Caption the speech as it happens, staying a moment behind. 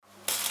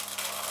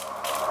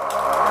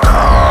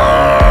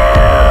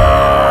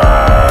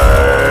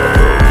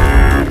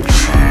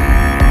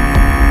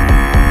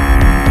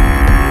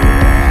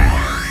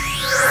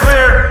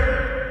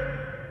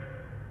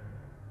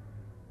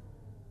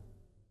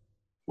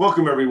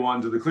Welcome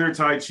everyone to the Clear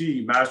Tai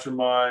Chi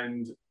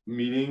Mastermind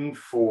meeting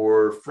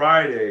for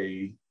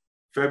Friday,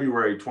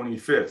 February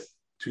 25th,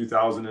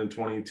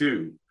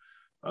 2022.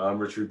 I'm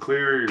Richard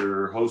Clear,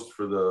 your host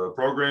for the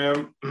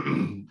program.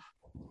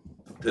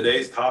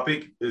 Today's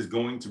topic is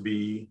going to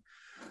be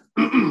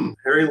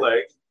Harry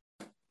Legg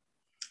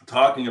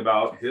talking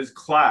about his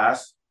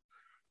class,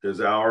 his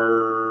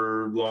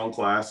hour-long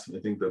class, I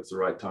think that's the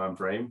right time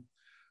frame,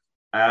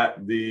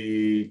 at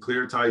the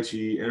Clear Tai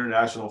Chi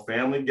International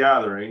Family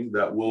Gathering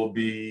that will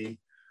be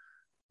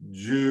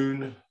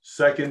June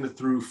 2nd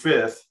through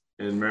 5th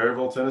in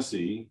Maryville,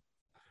 Tennessee.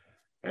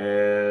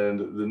 And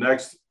the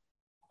next,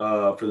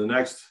 for the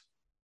next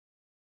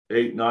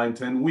 8, 9,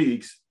 10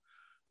 weeks,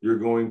 you're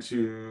going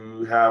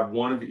to have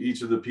one of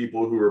each of the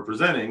people who are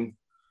presenting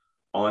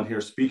on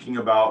here speaking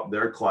about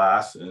their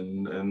class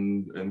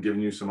and giving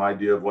you some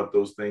idea of what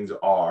those things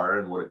are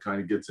and what it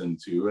kind of gets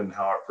into and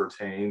how it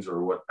pertains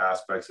or what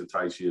aspects of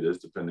Tai Chi it is,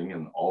 depending,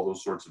 and all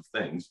those sorts of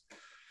things.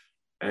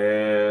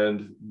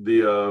 And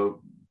we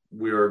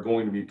are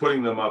going to be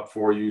putting them up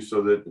for you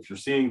so that if you're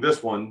seeing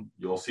this one,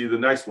 you'll see the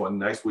next one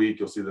next week,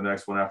 you'll see the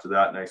next one after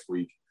that next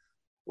week,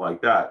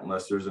 like that.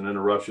 Unless there's an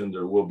interruption,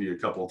 there will be a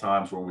couple of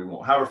times when we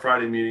won't have a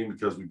Friday meeting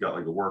because we've got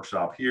like a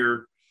workshop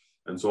here.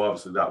 And so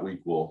obviously that week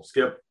we'll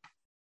skip.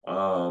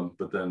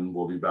 But then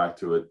we'll be back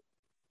to it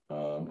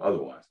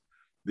otherwise.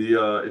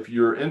 If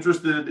you're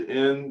interested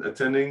in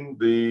attending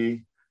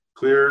the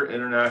Clear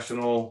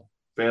International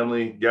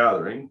Family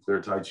Gathering,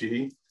 Clear Tai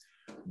Chi,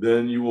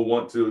 then you will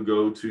want to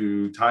go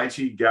to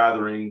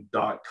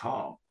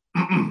taichigathering.com.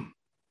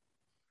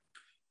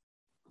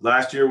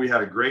 Last year we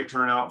had a great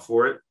turnout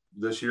for it.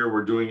 This year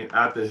we're doing it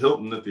at the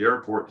Hilton, at the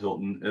Airport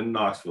Hilton in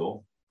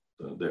Knoxville,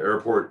 the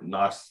Airport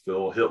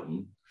Knoxville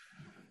Hilton.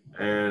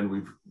 And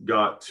we've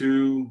got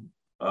two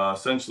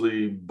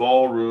essentially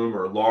ballroom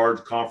or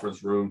large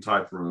conference room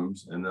type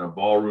rooms, and then a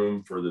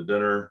ballroom for the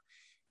dinner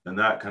and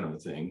that kind of a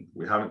thing.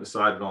 We haven't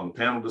decided on the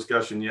panel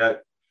discussion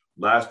yet.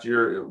 Last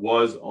year it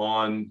was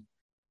on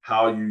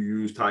how you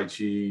use Tai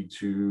Chi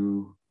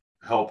to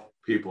help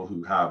people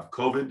who have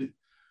COVID,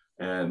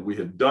 and we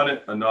had done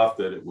it enough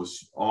that it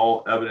was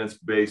all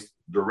evidence-based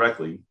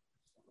directly,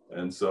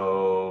 and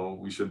so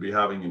we should be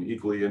having an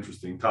equally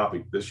interesting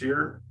topic this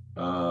year.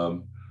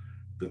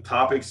 The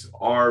topics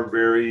are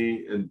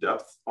very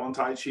in-depth on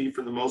Tai Chi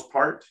for the most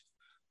part,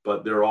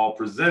 but they're all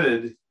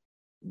presented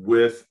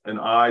with an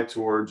eye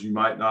towards you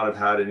might not have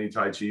had any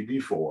Tai Chi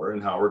before,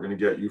 and how we're going to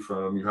get you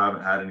from you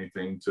haven't had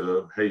anything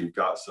to, hey, you've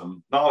got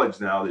some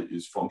knowledge now that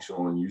is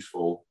functional and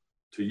useful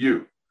to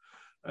you.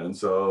 And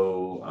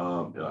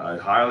so I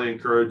highly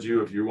encourage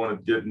you, if you want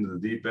to get into the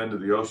deep end of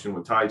the ocean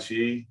with Tai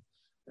Chi,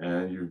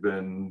 and you've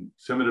been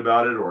timid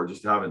about it or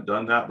just haven't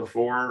done that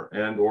before,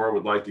 and or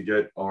would like to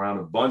get around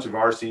a bunch of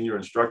our senior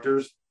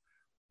instructors,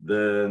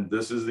 then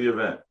this is the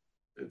event.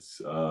 It's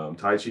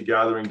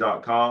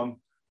taichigathering.com.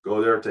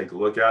 Go there, take a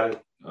look at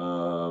it,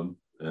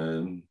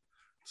 and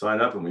sign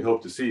up, and we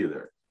hope to see you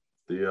there.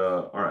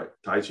 All right,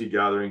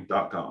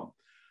 taichigathering.com.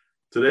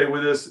 Today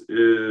with us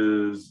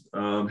is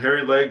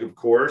Harry Legg, of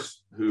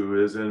course,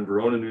 who is in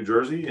Verona, New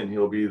Jersey, and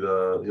he'll be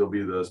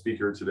the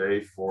speaker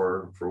today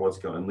for what's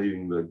going,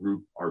 leading the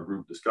group, our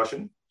group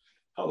discussion.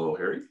 Hello,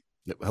 Harry.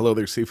 Yep. Hello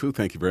there, Sifu.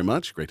 Thank you very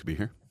much. Great to be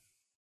here.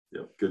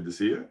 Yep, good to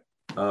see you.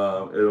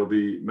 It'll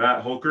be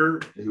Matt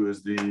Holker, who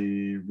is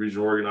the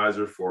regional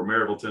organizer for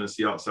Maryville,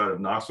 Tennessee, outside of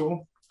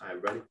Knoxville. Hi,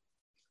 everybody.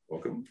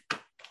 Welcome.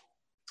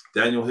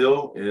 Daniel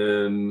Hill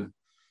in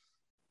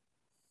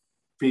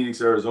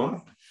Phoenix,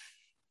 Arizona.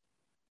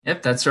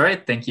 Yep, that's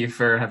right. Thank you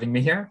for having me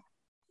here.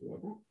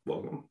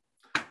 Welcome.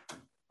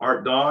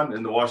 Art Don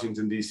in the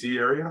Washington, D.C.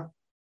 area.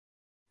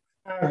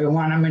 Hi,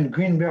 everyone. I'm in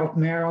Greenbelt,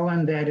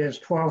 Maryland. That is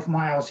 12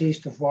 miles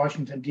east of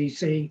Washington,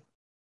 D.C.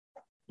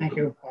 Thank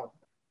you.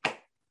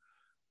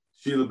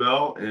 Sheila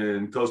Bell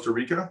in Costa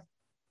Rica.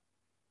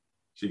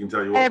 She can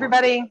tell you what. Hey,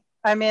 everybody.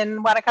 I'm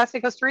in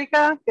Guanacaste, Costa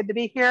Rica. Good to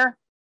be here.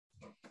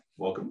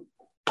 Welcome.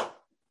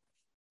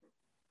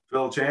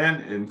 Phil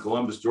Chan in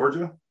Columbus,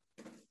 Georgia.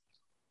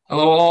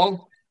 Hello,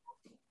 all.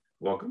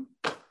 Welcome.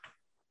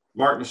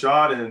 Mark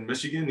Mashad in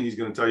Michigan. He's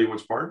going to tell you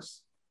which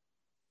parts.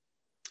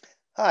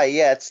 Hi,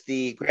 yeah, it's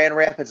the Grand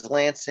Rapids,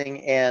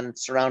 Lansing, and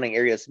surrounding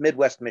areas,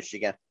 Midwest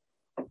Michigan.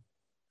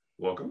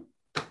 Welcome.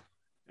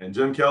 And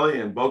Jim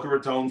Kelly in Boca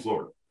Raton,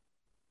 Florida.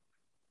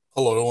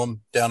 Hello, I'm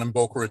down in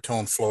Boca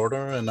Raton,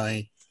 Florida, and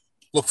I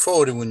look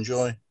forward to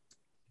enjoy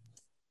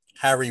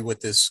Harry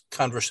with this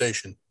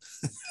conversation.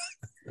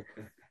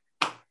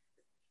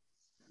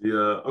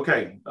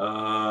 Okay,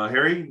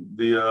 Harry,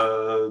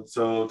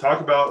 so talk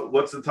about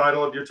what's the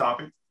title of your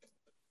topic?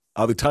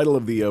 The title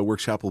of the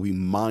workshop will be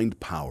Mind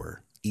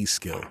Power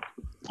E-Skill.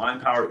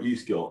 Mind Power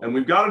E-Skill. And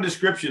we've got a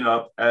description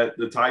up at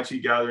the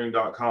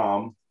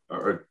taichigathering.com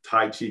or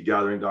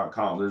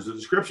taichigathering.com. There's a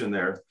description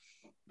there.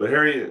 But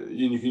Harry,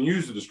 you can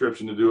use the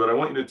description to do it. I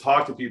want you to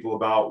talk to people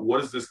about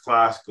what is this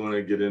class going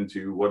to get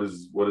into? What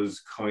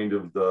is kind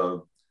of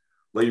the,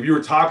 like if you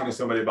were talking to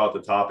somebody about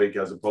the topic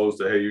as opposed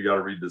to, hey, you got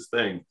to read this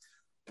thing.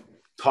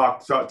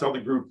 Tell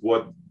the group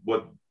what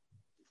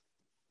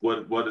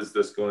what is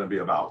this going to be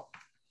about?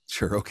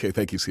 Sure. Okay.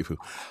 Thank you, Sifu.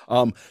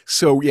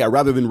 So yeah,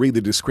 rather than read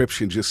the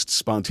description just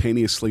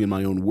spontaneously in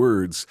my own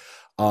words,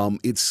 I'm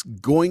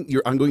going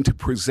to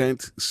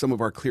present some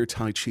of our clear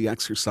Tai Chi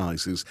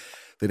exercises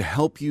that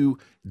help you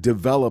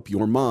develop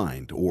your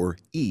mind, or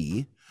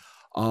E,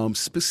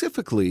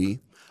 specifically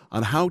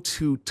on how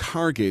to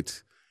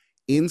target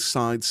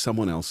inside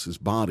someone else's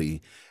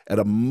body at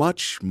a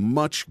much,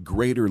 much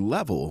greater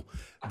level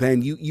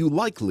than you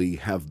likely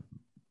have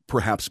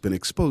perhaps been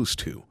exposed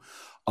to.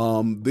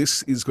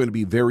 This is going to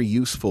be very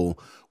useful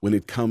when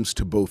it comes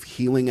to both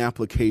healing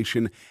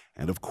application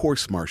and, of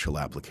course, martial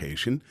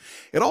application.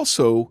 It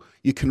also,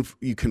 you can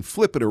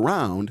flip it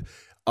around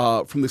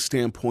from the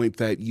standpoint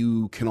that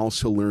you can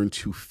also learn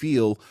to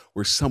feel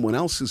where someone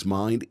else's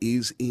mind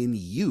is in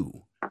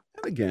you.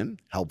 And again,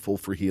 helpful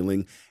for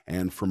healing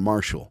and for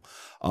martial.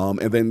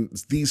 And then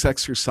these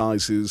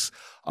exercises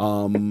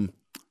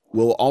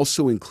will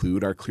also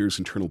include our Clears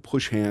internal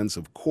push hands,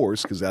 of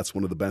course, because that's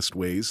one of the best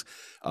ways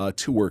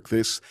to work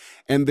this.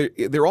 And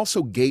they're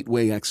also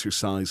gateway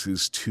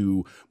exercises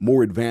to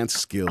more advanced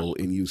skill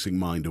in using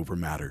mind over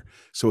matter.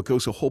 So it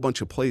goes a whole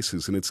bunch of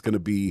places, and it's going to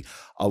be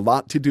a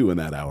lot to do in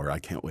that hour. I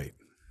can't wait.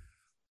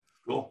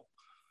 Cool.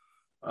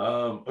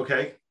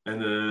 Okay. And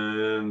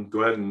then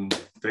go ahead and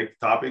take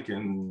the topic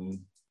and...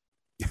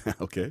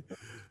 Okay.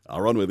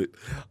 I'll run with it.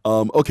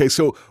 Okay.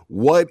 So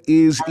what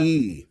is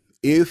E?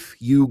 If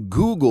you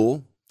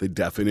Google the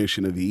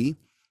definition of E,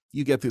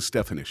 you get this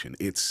definition.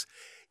 It's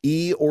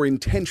E, or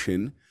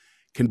intention,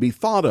 can be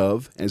thought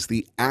of as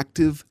the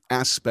active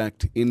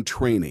aspect in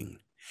training.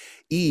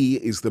 E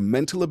is the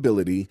mental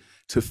ability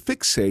to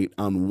fixate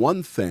on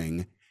one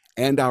thing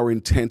and our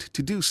intent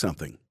to do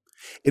something.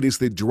 It is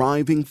the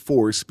driving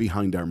force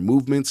behind our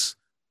movements.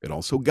 It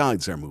also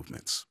guides our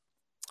movements.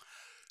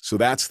 So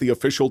that's the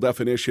official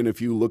definition.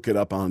 If you look it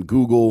up on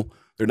Google,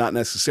 they're not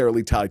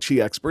necessarily Tai Chi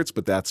experts,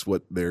 but that's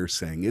what they're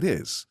saying it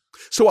is.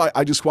 So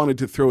I just wanted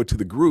to throw it to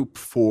the group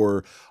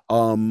for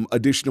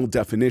additional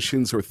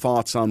definitions or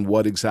thoughts on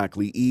what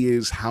exactly E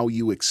is, how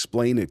you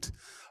explain it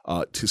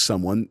to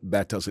someone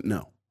that doesn't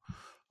know.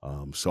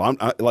 So I'm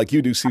like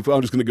you do, Sifu.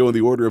 I'm just going to go in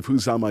the order of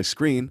who's on my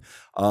screen.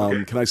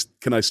 Okay.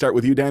 Can I start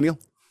with you, Daniel?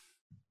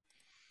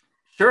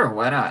 Sure,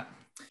 why not?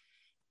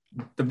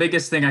 The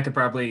biggest thing I could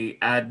probably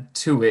add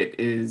to it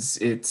is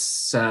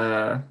its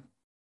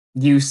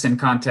use and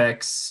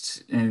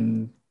context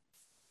in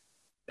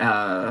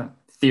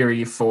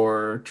theory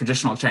for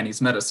traditional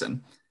Chinese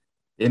medicine,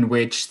 in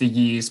which the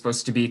yi is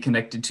supposed to be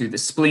connected to the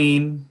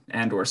spleen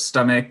and or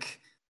stomach.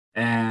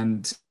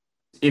 And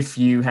if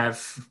you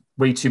have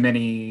way too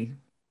many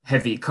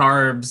heavy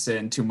carbs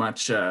and too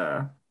much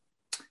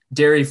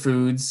dairy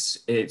foods,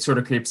 it sort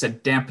of creates a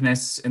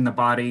dampness in the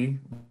body,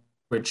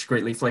 which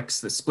greatly afflicts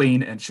the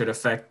spleen and should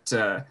affect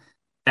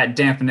that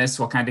dampness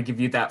will kind of give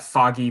you that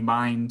foggy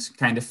mind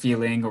kind of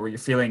feeling, or you're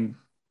feeling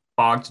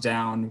bogged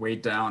down,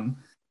 weighed down.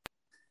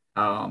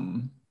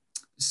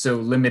 So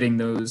limiting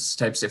those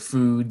types of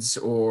foods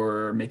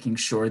or making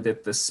sure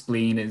that the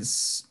spleen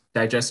is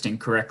digesting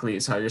correctly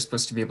is how you're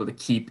supposed to be able to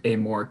keep a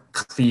more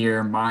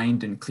clear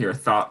mind and clear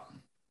thought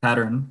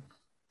pattern.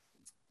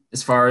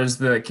 As far as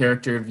the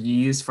character of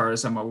Yi, as far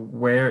as I'm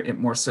aware, it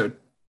more so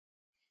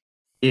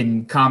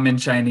in common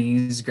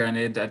Chinese,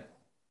 granted that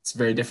it's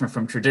very different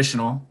from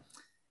traditional.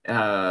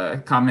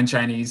 Common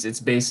Chinese, it's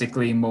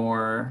basically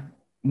more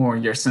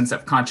your sense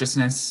of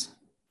consciousness,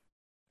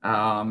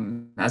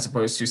 as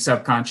opposed to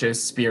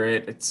subconscious,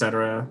 spirit,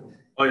 etc.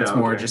 Oh, yeah, it's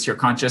more just your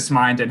conscious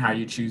mind and how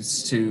you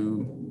choose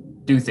to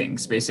do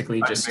things,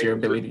 basically just your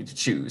ability to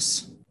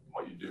choose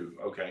what you do.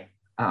 Okay.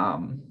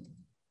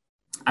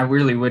 I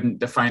really wouldn't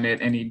define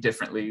it any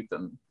differently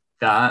than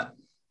that,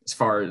 as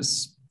far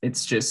as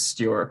it's just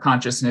your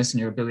consciousness and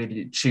your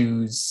ability to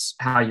choose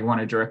how you want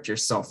to direct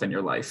yourself in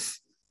your life.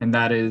 And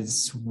that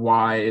is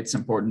why it's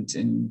important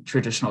in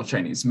traditional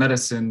Chinese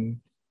medicine,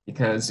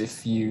 because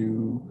if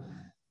you,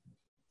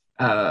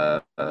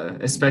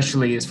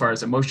 especially as far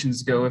as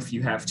emotions go, if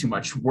you have too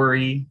much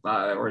worry,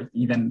 or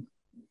even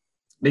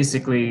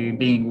basically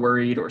being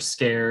worried or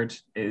scared,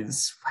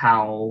 is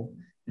how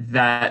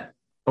that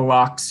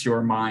blocks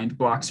your mind,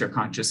 blocks your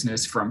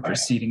consciousness from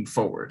proceeding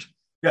forward.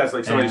 Yeah, it's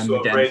like somebody's so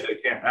afraid they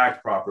can't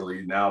act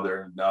properly. Now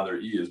their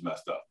E is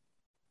messed up.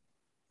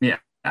 Yeah,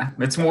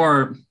 it's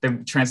more, they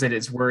translate it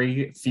as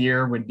worry.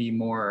 Fear would be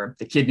more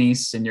the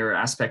kidneys and your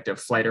aspect of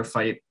flight or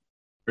fight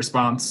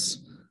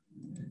response.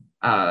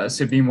 So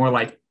it'd be more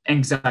like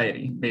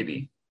anxiety,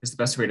 maybe is the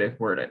best way to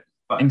word it.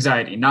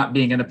 Anxiety, not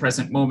being in the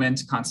present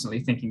moment,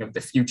 constantly thinking of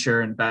the future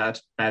and bad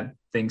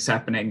things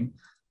happening.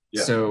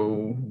 Yeah.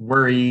 So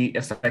worry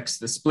affects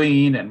the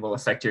spleen and will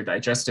affect your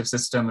digestive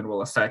system and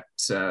will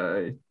affect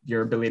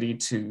your ability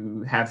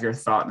to have your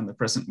thought in the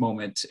present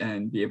moment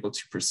and be able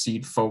to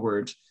proceed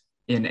forward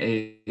in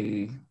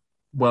a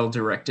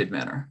well-directed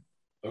manner.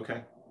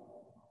 Okay.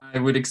 I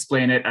would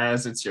explain it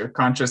as it's your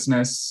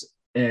consciousness.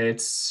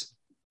 It's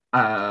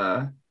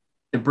the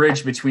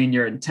bridge between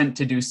your intent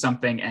to do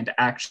something and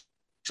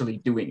actually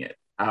doing it.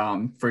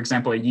 For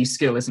example, a yi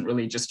skill isn't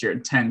really just your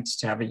intent.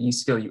 To have a yi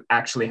skill, you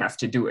actually have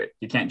to do it.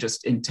 You can't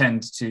just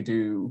intend to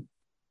do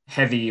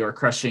heavy or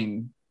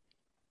crushing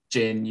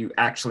Jin. You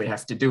actually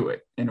have to do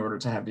it in order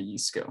to have a yi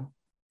skill.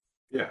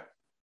 Yeah.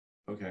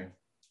 Okay.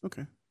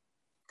 Okay.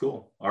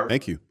 Cool. Art.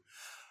 Thank you.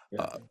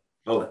 Yeah.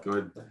 Oh, go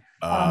ahead.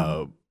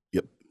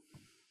 Yep.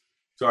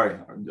 Sorry,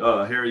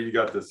 Harry, you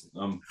got this.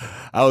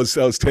 I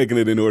was taking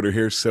it in order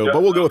here, so Yeah.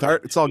 but we'll go with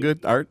Art. It's all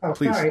good. Art, Oh,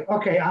 please. sorry.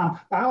 Okay.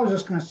 I was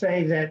just going to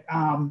say that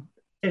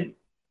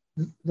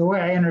the way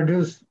I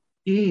introduced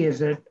E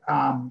is it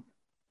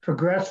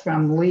progressed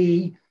from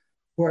Li,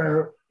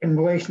 where in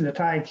relation to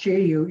Tai Chi,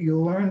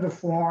 you learn the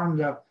form,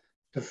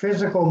 the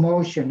physical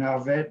motion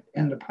of it,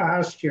 and the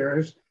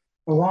postures,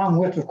 along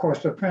with, of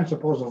course, the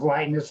principles of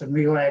lightness and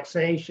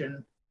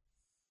relaxation,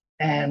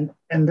 and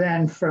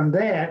then from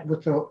that,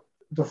 with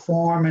the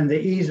form and the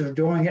ease of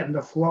doing it and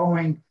the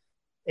flowing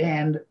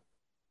and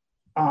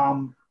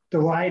the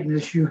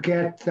lightness, you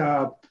get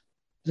the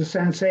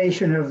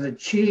sensation of the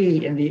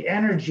chi and the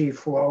energy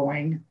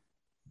flowing,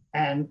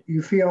 and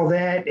you feel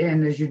that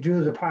in as you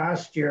do the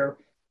posture.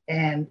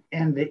 And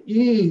the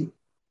E,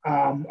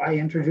 I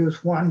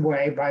introduced one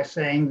way by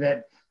saying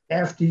that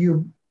after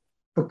you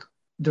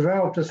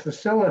develop this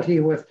facility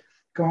with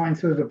going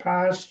through the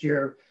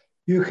posture,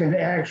 you can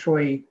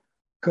actually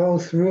go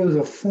through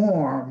the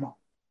form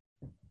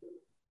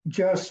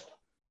just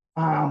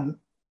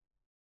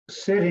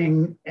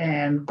sitting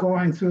and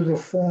going through the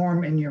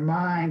form in your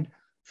mind,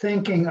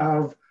 thinking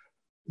of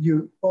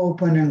you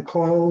open and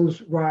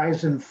close,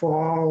 rise and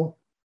fall,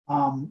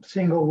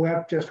 single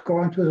whip, just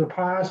going through the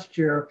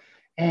posture.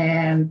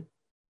 And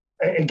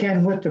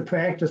again, with the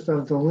practice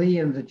of the Li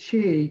and the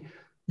Qi,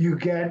 you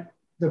get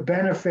the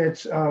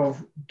benefits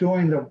of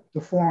doing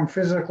the form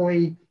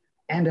physically,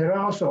 and it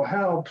also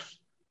helps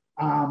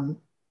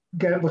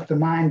get with the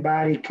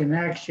mind-body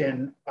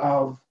connection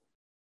of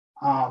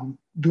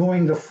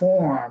doing the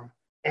form,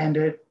 and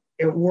it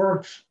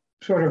works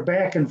sort of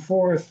back and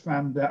forth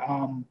from the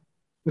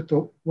with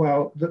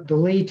the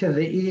Li to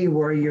the E,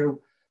 where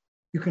you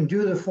can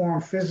do the form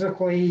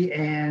physically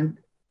and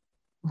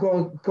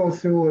go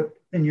through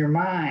it in your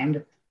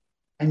mind,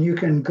 and you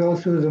can go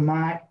through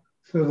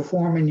the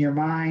form in your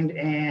mind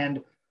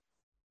and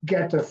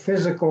get the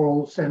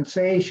physical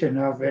sensation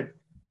of it,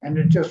 and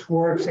it just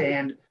works.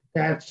 And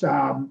that's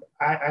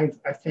I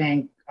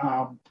think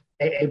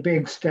a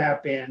big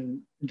step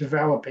in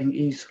developing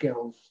E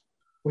skills,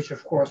 which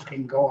of course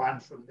can go on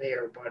from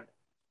there, but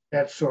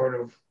that's sort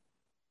of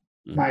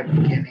my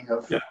beginning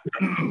of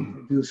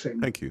introducing.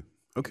 Thank you.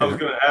 Okay. I was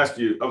going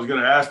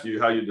to ask you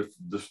how you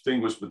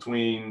distinguish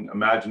between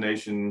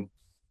imagination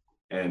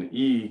and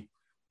E,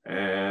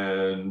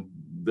 and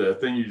the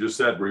thing you just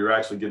said, where you're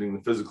actually getting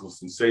the physical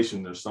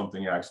sensation, there's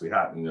something actually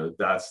happening.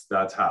 That's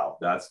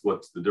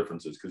what the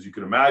difference is, because you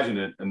can imagine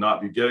it and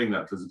not be getting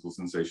that physical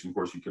sensation. Of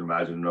course, you can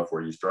imagine enough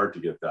where you start to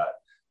get that,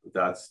 but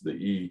that's the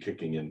E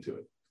kicking into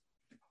it.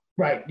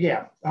 Right.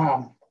 Yeah.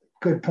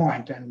 Good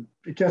point. And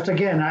just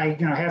again, I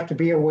have to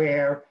be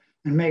aware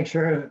and make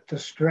sure that the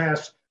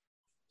stress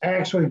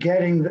actually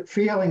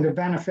feeling the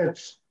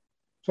benefits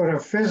sort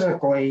of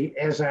physically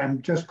as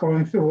I'm just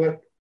going through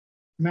it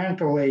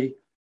mentally,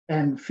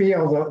 and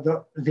feel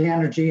the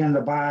energy in the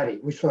body,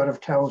 which sort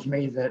of tells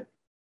me that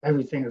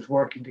everything is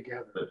working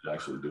together. That's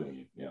actually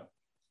doing it. Yeah.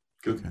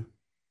 Good. Okay.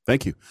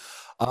 Thank you.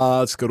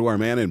 Let's go to our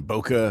man in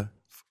Boca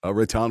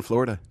Raton,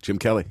 Florida, Jim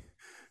Kelly.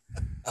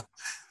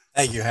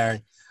 Thank you,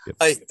 Harry.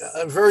 Yep.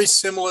 Very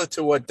similar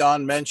to what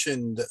Don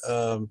mentioned.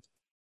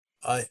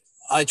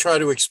 I try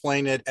to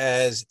explain it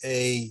as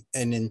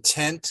an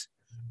intent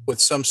with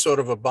some sort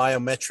of a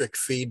biometric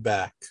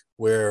feedback,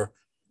 where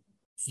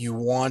you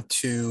want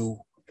to,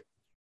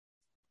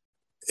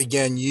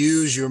 again,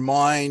 use your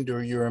mind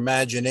or your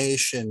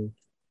imagination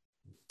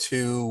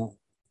to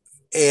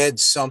add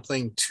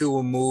something to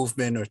a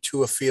movement or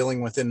to a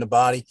feeling within the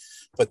body,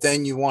 but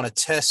then you want to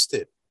test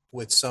it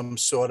with some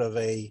sort of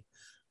a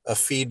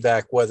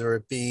feedback, whether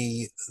it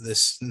be the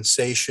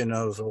sensation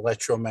of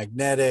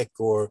electromagnetic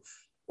or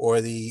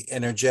the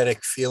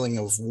energetic feeling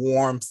of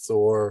warmth,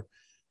 or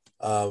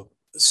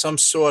some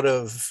sort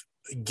of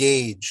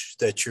gauge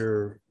that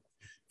you're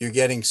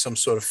getting some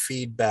sort of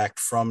feedback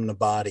from the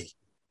body,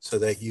 so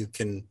that you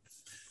can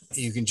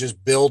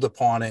just build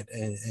upon it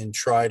and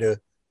try to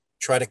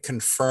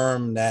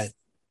confirm that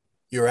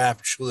you're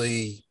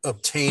actually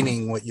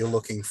obtaining what you're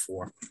looking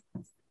for.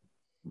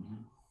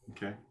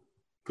 Okay,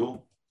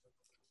 cool.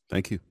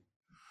 Thank you.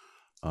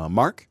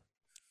 Mark?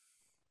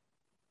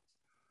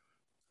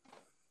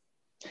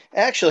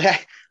 Actually,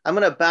 I'm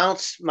going to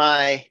bounce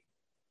my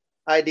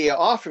idea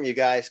off from you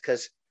guys,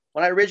 because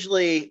when I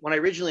originally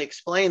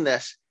explained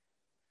this,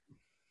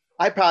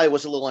 I probably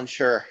was a little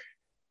unsure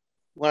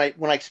when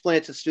I explain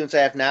it to the students I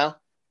have now.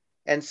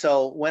 And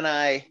so when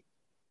I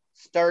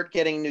start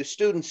getting new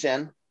students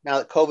in, now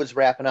that COVID's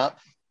wrapping up,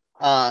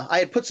 I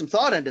had put some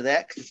thought into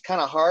that, because it's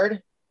kind of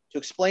hard to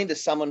explain to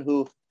someone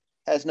who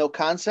has no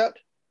concept.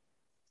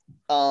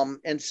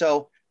 And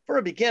so for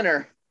a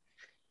beginner,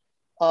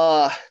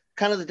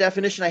 kind of the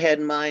definition I had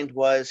in mind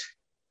was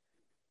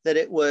that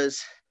it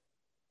was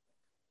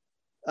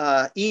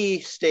E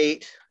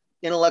state,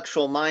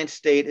 intellectual mind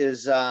state,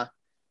 is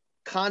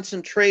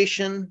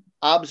concentration,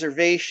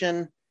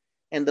 observation,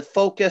 and the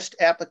focused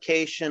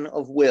application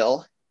of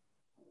will.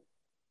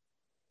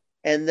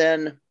 And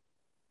then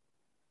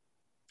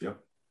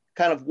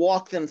kind of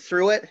walk them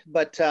through it.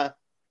 But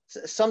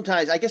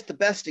sometimes, I guess the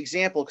best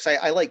example, because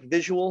I like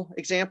visual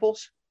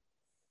examples,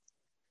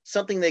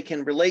 something they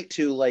can relate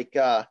to, like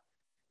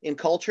in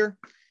culture.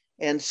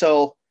 And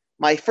so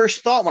my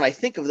first thought when I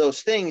think of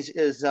those things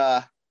is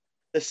the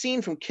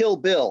scene from Kill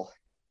Bill,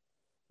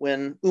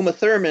 when Uma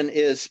Thurman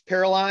is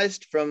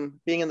paralyzed from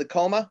being in the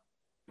coma,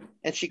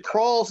 and she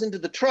crawls into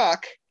the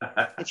truck,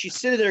 and she's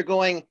sitting there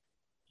going,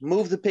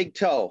 move the big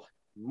toe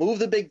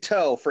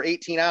for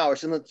 18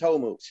 hours, and the toe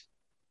moves.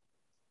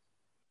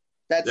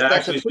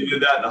 Actually, she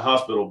did that in the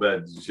hospital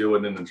bed. She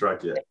wasn't in the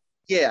truck yet.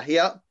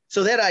 Yeah.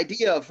 So that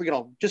idea of,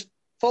 just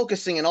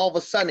focusing, and all of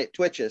a sudden it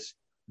twitches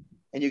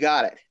and you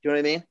got it. Do you know what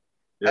I mean?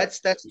 Yeah.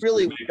 That's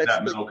really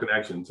that mental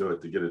connection to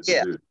it to get it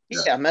to do.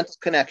 Yeah, mental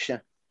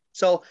connection.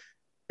 So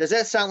does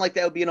that sound like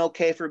that would be an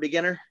okay for a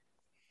beginner?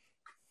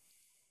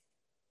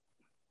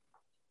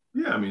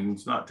 Yeah, I mean,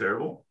 it's not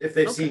terrible. If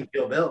they've seen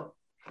Kill Bill.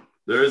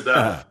 There is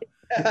that.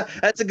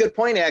 That's a good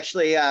point,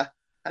 actually.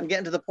 I'm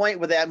getting to the point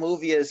where that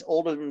movie is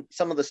older than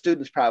some of the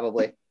students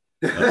probably.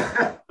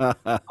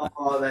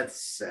 Oh,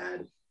 that's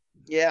sad.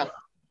 Yeah.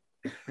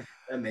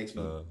 That makes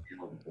me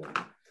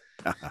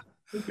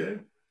Okay.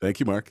 Thank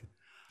you, Mark.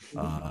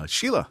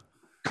 Sheila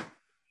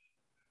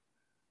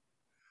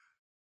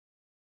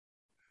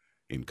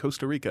in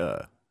Costa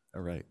Rica.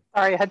 All right.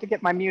 Sorry, I had to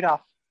get my mute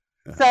off.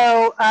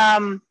 So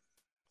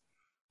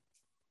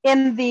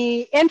in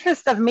the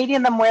interest of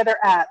meeting them where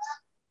they're at,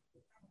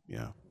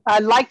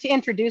 I'd like to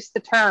introduce the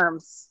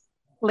terms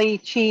Li,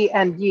 Qi,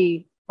 and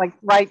Yi, like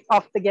right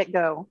off the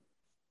get-go.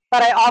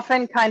 But I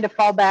often kind of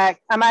fall back.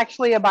 I'm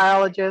actually a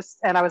biologist,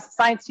 and I was a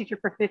science teacher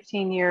for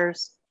 15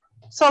 years.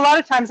 So a lot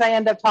of times I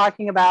end up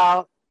talking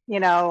about,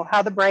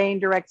 how the brain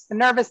directs the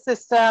nervous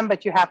system,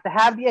 but you have to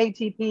have the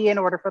ATP in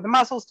order for the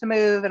muscles to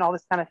move and all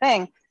this kind of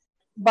thing.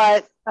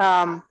 But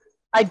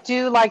I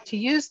do like to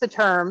use the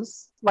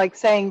terms, like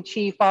saying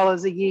Qi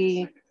follows a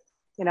Yi,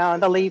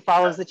 and the Li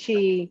follows the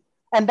Qi.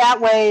 And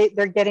that way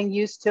they're getting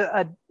used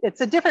to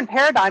it's a different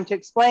paradigm to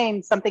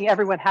explain something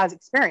everyone has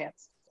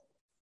experienced.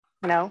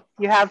 You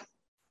have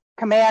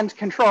command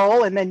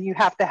control, and then you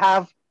have to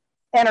have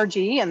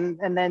energy, and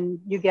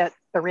then you get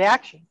the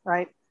reaction,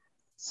 right?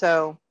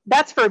 So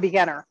that's for a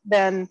beginner.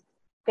 Then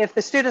if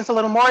the student's a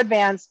little more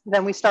advanced,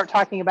 then we start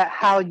talking about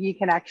how you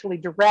can actually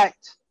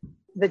direct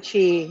the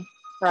Qi,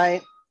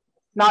 right?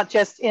 Not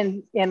just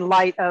in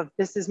light of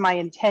this is my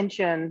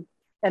intention,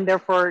 and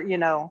therefore,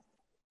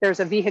 there's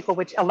a vehicle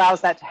which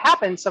allows that to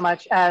happen, so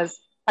much as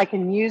I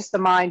can use the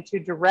mind to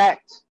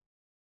direct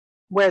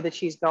where the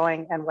Qi's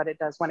going and what it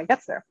does when it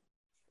gets there.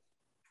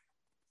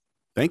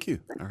 Thank you.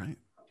 All right.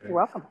 You're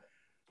welcome.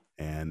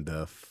 And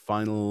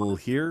final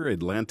here,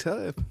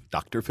 Atlanta,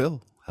 Dr.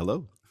 Phil.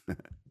 Hello.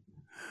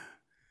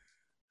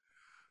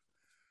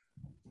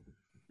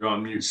 You're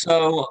on mute.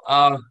 So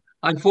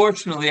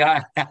unfortunately,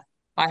 I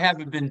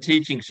haven't been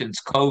teaching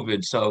since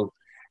COVID, so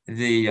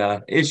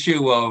the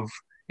issue of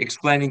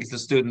explaining to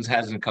students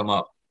hasn't come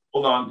up.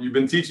 Hold on, you've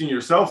been teaching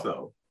yourself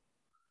though.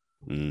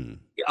 Yeah,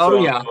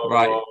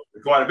 right.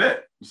 Quite a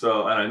bit.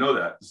 So, and I know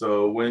that.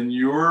 So when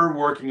you're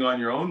working on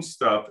your own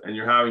stuff and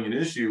you're having an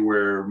issue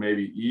where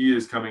maybe E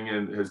has come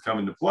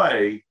into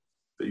play,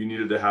 that you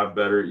needed to have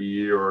better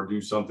E or do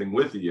something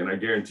with E, and I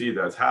guarantee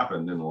that's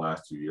happened in the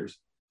last 2 years.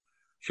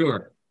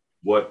 Sure.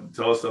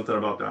 Tell us something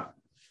about that.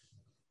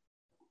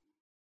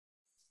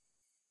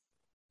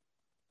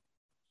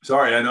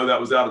 Sorry, I know that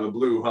was out of the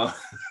blue, huh?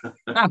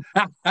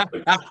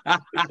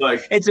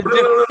 It's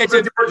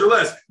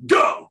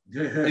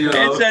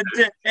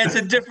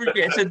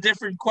a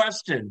different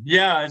question.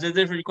 Yeah, it's a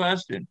different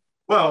question.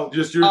 Well,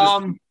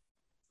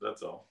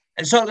 that's all.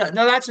 And so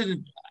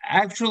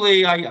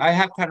actually I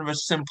have kind of a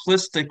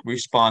simplistic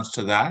response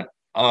to that.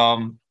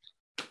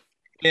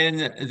 In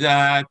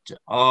that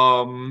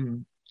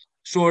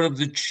sort of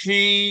the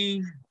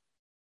Qi.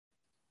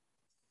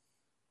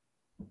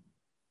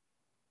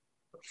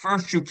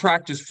 First, you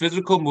practice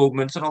physical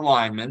movements and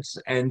alignments,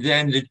 and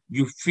then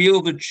you feel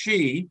the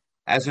Qi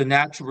as a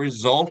natural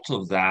result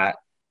of that.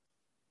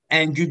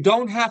 And you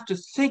don't have to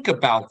think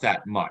about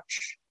that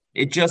much.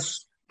 You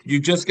just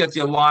get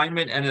the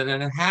alignment, and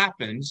then it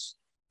happens.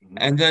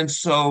 And then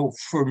so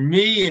for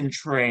me in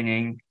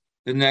training,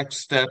 the next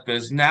step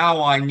is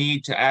now I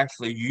need to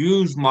actually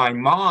use my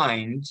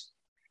mind,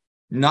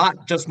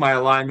 not just my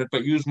alignment,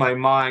 but use my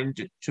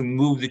mind to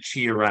move the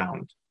Qi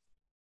around.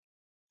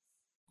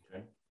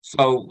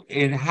 So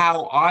in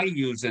how I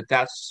use it,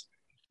 that's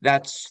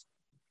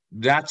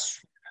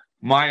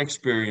my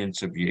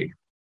experience of Yi.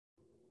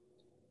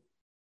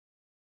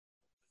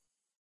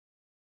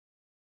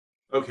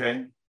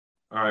 Okay.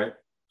 All right.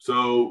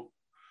 So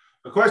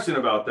a question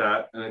about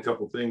that and a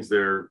couple things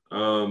there.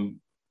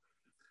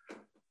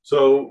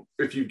 So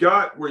if you've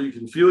got where you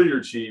can feel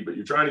your chi, but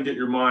you're trying to get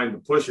your mind to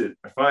push it,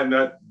 I find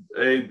that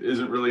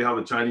isn't really how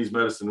the Chinese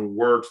medicine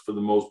works for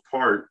the most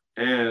part.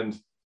 And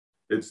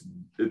it's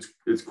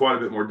quite a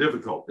bit more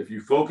difficult. If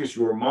you focus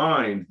your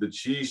mind, the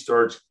chi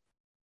starts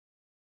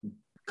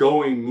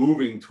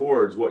moving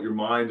towards what your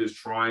mind is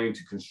trying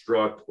to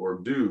construct or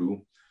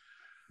do.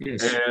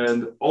 Yes.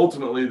 And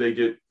ultimately they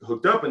get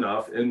hooked up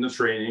enough in the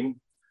training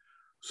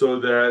so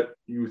that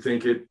you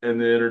think it, and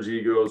the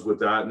energy goes with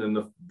that, and then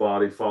the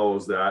body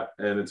follows that,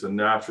 and it's a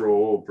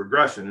natural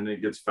progression, and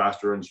it gets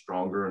faster and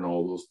stronger and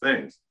all those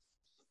things.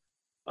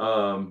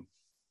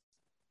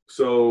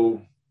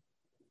 So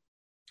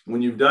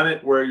when you've done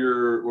it where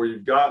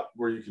you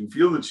can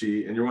feel the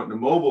chi and you're wanting to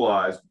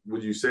mobilize,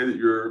 would you say that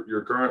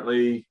you're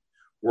currently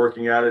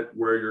working at it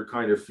where you're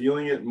kind of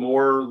feeling it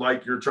more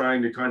like you're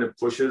trying to kind of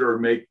push it or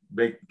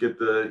get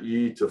the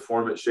yi to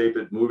form it, shape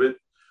it, move it?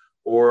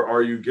 Or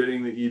are you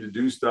getting the yi to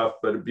do stuff,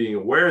 but being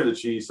aware of the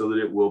chi so that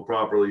it will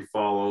properly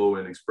follow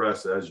and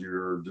express as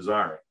you're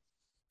desiring?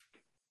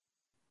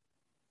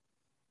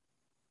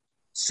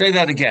 Say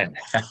that again.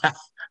 You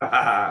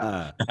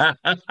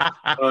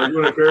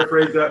want to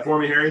paraphrase that for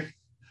me, Harry?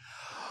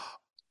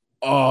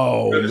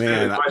 Oh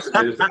man,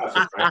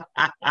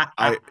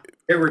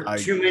 there were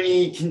too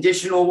many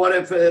conditional what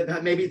if,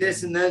 maybe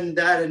this and then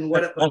that and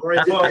what if. Well,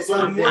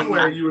 so in one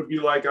way you would be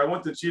like, I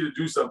want the chi to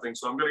do something,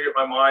 so I'm going to get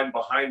my mind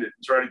behind it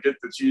and try to get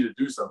the chi to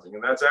do something,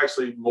 and that's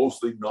actually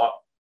mostly not.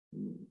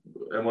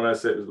 And when I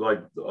say,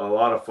 like, a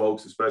lot of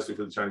folks, especially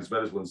for the Chinese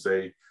medicine, would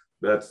say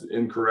that's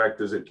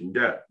incorrect as it can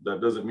get. That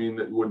doesn't mean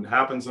that it wouldn't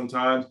happen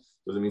sometimes.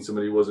 Doesn't mean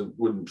somebody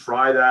wouldn't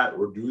try that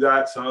or do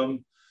that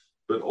some,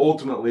 but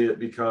ultimately it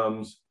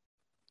becomes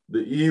the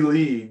yi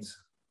leads.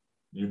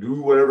 You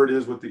do whatever it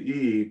is with the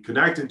yi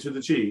connected to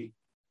the chi.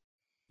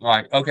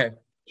 Right. Okay.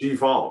 Chi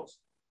follows.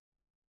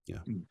 Yeah.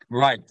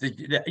 Right.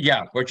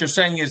 Yeah. What you're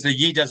saying is the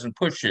yi doesn't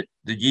push it.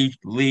 The yi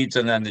leads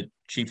and then the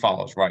chi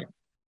follows. Right.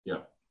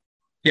 Yeah.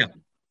 Yeah.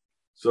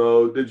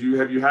 So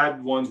have you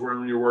had ones where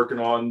when you're working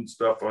on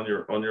stuff on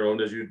your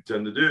own, as you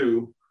tend to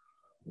do,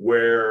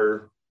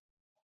 where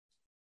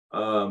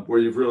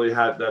you've really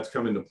had that's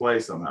come into play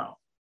somehow,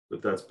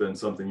 that's been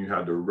something you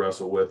had to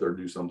wrestle with or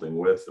do something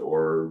with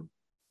or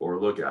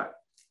look at?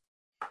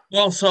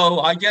 Well, so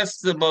I guess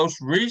the most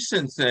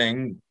recent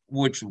thing,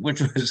 which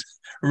was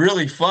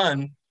really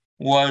fun,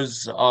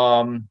 was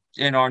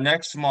in our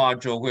next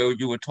module where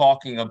you were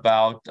talking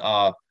about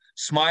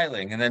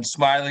smiling and then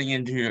smiling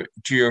into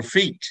your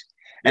feet.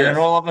 And then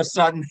all of a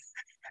sudden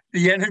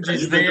the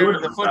energy's there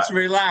and the foot's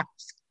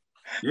relaxed.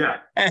 Yeah.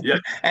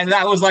 And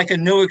that was like a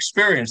new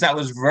experience. That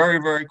was very,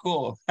 very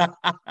cool.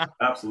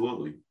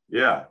 Absolutely.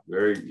 Yeah.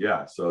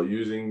 So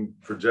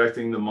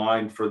projecting the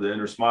mind for the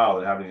inner smile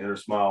and having the inner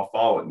smile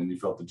follow it. And then you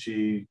felt the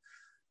chi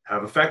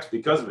have effects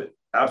because of it.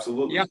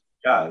 Absolutely.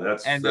 Yeah.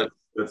 That's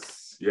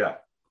yeah.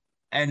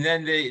 And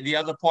then the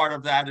other part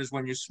of that is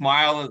when you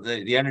smile,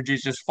 the energy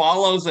just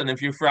follows. And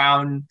if you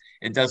frown,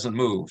 it doesn't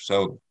move.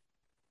 So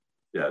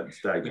yeah, it's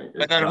stagnant.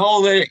 But that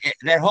whole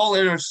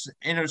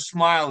inner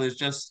smile is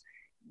just,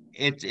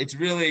 it's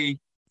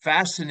really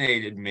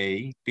fascinated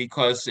me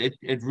because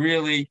it's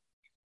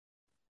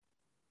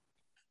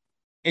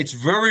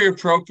very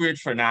appropriate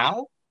for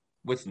now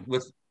with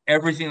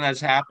everything that's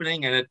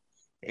happening, and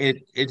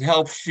it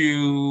helps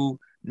you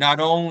not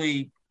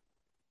only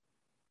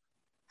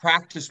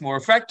practice more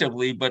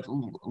effectively but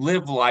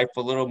live life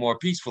a little more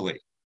peacefully.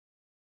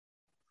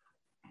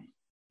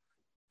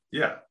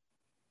 Yeah.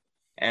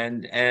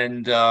 And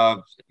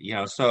so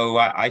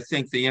I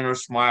think the inner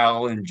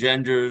smile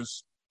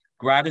engenders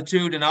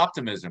gratitude and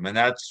optimism, and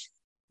that's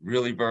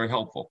really very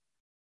helpful.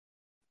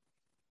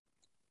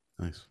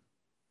 Nice.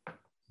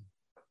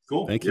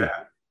 Cool. Thank you.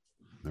 Yeah.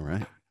 All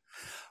right.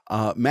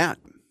 Matt.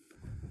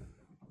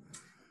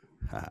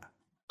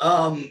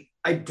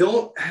 I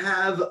don't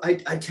have, I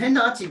tend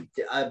not to,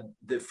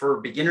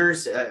 for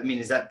beginners, I mean,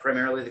 is that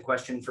primarily the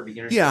question for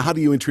beginners? Yeah, how do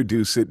you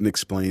introduce it and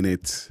explain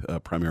it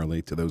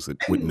primarily to those that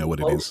wouldn't know what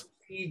it is?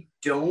 I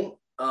don't.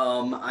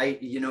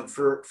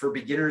 For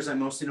beginners, I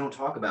mostly don't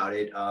talk about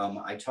it.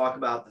 I talk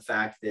about the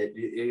fact that,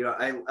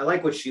 I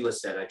like what Sheila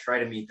said. I try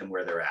to meet them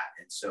where they're at.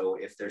 And so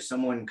if there's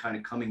someone kind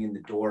of coming in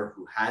the door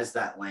who has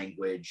that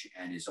language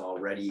and is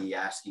already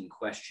asking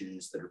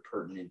questions that are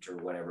pertinent or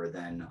whatever,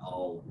 then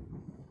I'll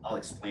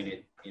explain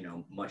it,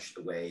 much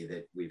the way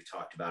that we've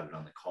talked about it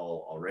on the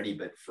call already.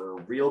 But for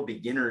real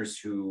beginners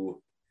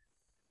who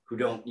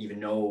don't even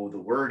know the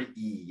word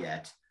E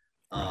yet,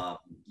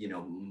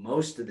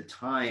 most of the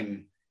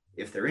time,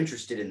 if they're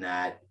interested in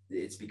that,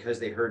 it's because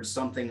they heard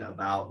something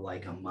about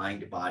like a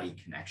mind-body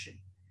connection,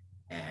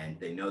 and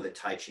they know that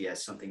Tai Chi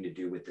has something to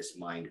do with this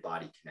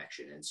mind-body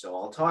connection. And so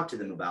I'll talk to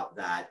them about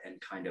that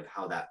and kind of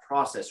how that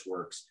process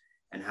works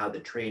and how the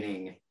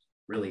training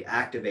really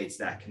activates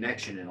that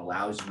connection and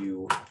allows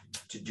you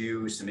to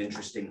do some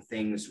interesting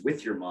things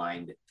with your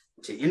mind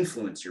to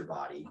influence your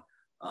body.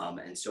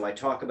 And so I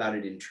talk about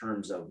it in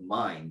terms of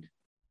mind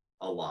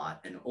a lot,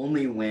 and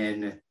only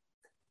when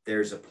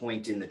there's a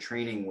point in the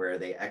training where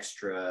they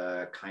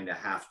extra kind of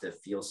have to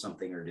feel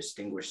something or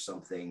distinguish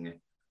something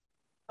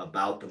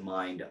about the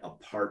mind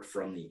apart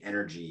from the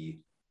energy,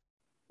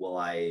 will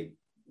I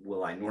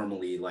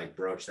normally like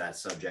broach that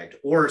subject?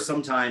 Or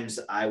sometimes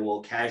I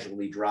will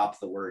casually drop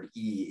the word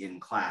E in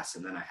class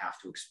and then I have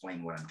to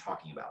explain what I'm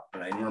talking about.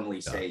 But I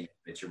normally say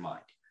it's your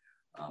mind.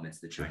 It's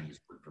the Chinese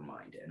word for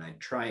mind. And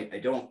I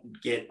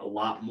don't get a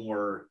lot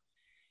more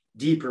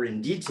deeper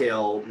in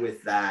detail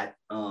with that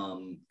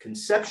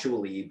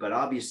conceptually, but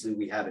obviously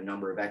we have a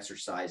number of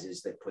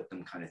exercises that put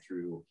them kind of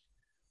through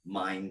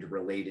mind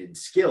related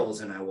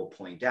skills. And I will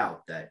point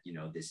out that, you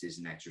know, this is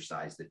an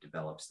exercise that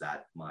develops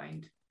that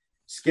mind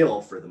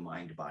skill for the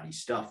mind body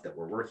stuff that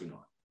we're working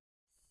on.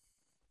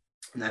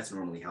 And that's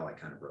normally how I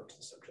kind of broach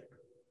the subject.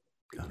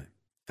 Got it.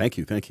 Thank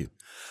you. Thank you.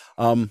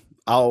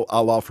 I'll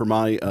offer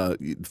my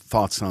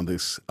thoughts on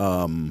this.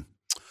 I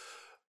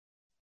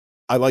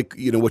like,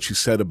 you know, what you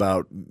said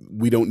about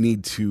we don't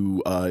need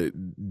to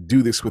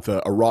do this with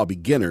a raw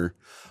beginner,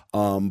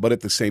 but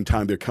at the same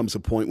time, there comes a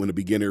point when a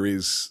beginner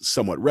is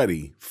somewhat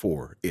ready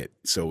for it.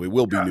 So it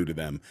will be new to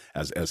them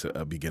as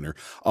a beginner.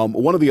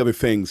 One of the other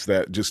things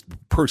that just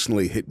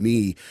personally hit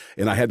me,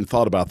 and I hadn't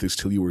thought about this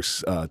till you were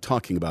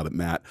talking about it,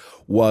 Matt,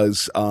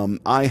 was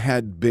I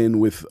had been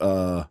with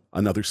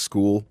another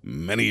school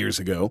many years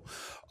ago,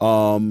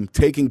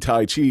 taking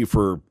Tai Chi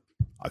for,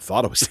 I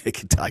thought I was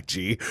taking Tai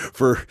Chi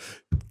for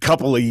a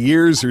couple of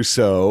years or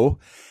so.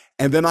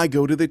 And then I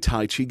go to the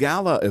Tai Chi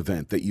Gala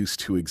event that used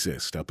to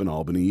exist up in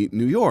Albany,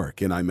 New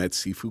York. And I met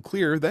Sifu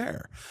Clear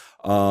there.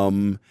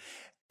 And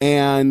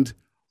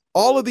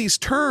all of these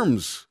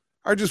terms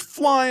are just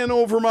flying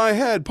over my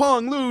head.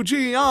 Peng, Lu,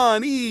 Ji,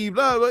 An, Yi,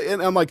 blah, blah.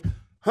 And I'm like,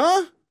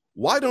 huh?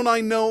 Why don't I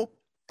know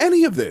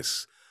any of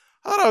this?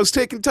 I thought I was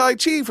taking Tai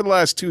Chi for the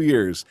last 2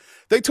 years.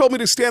 They told me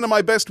to stand in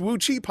my best Wu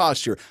Chi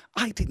posture.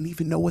 I didn't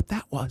even know what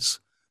that was.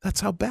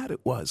 That's how bad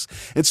it was.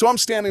 And so I'm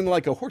standing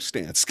like a horse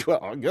stance. Well,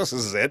 I guess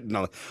this is it.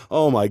 And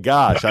oh my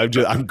gosh,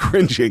 I'm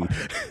cringing.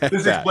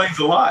 This explains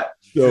a lot.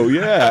 So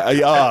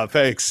yeah,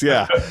 thanks.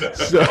 Yeah.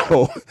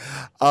 So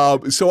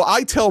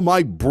I tell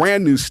my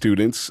brand new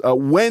students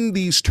when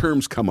these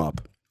terms come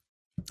up,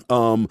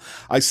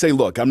 I say,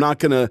 look, I'm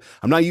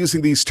not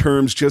using these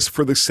terms just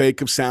for the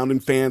sake of sounding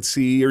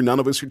fancy or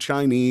none of us are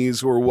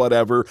Chinese or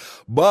whatever,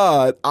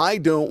 but I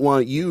don't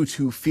want you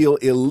to feel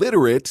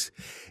illiterate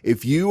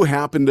if you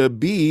happen to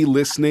be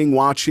listening,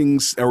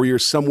 watching, or you're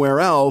somewhere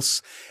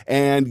else,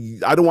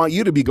 and I don't want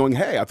you to be going,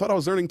 hey, I thought I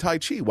was learning Tai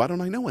Chi. Why don't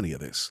I know any of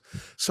this?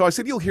 So I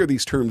said, you'll hear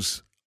these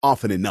terms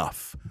often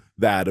enough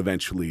that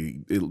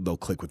eventually they'll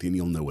click with you and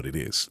you'll know what it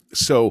is.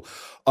 So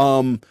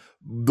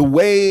the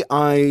way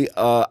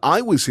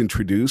I was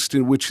introduced,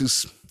 and which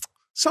is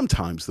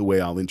sometimes the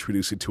way I'll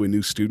introduce it to a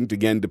new student,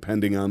 again,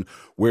 depending on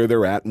where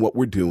they're at and what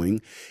we're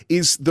doing,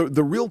 is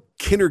the real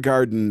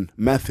kindergarten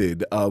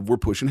method of we're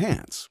pushing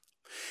hands.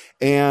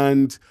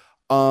 And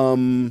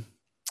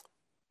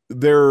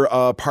their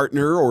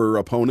partner or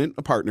opponent,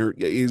 a partner,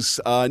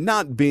 is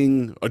not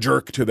being a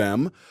jerk to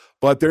them,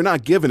 but they're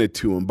not giving it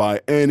to them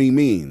by any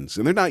means.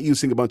 And they're not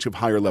using a bunch of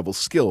higher level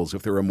skills.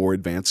 If they're a more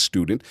advanced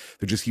student,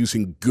 they're just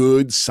using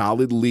good,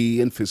 solid Li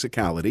and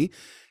physicality.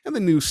 And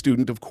the new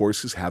student, of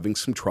course, is having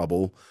some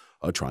trouble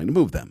trying to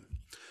move them.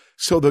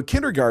 So the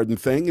kindergarten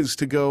thing is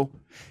to go,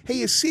 hey,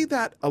 you see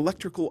that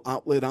electrical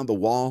outlet on the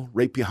wall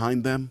right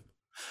behind them?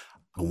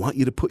 I want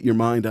you to put your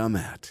mind on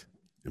that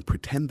and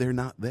pretend they're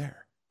not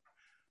there.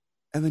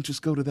 And then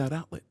just go to that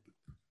outlet.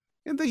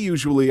 And they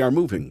usually are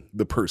moving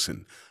the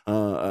person.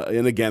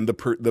 And again,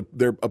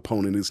 their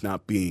opponent is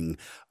not being,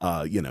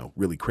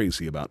 really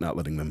crazy about not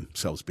letting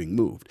themselves being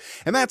moved.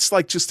 And that's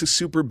like just a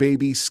super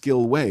baby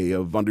skill way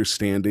of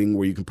understanding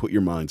where you can put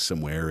your mind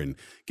somewhere and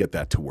get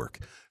that to work.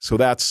 So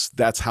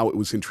that's how it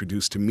was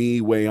introduced to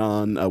me way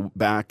on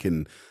back,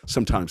 and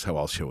sometimes how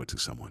I'll show it to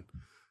someone.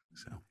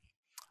 So,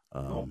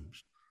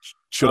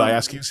 should I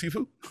ask you,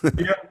 Sifu?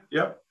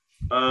 Yeah.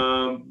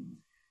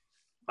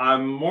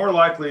 I'm more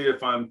likely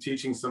if I'm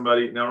teaching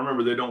somebody. Now,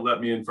 remember, they don't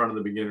let me in front of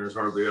the beginners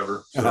hardly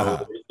ever.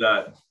 So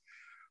that.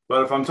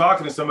 But if I'm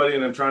talking to somebody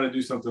and I'm trying to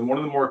do something, one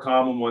of the more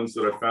common ones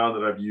that I found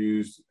that I've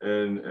used,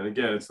 and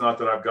again, it's not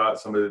that I've got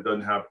somebody that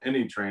doesn't have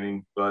any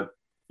training, but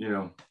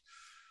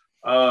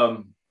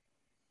I'll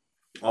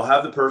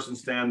have the person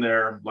stand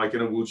there like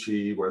in a Wu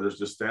Chi where they're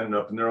just standing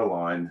up and they're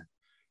aligned,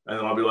 and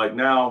then I'll be like,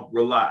 now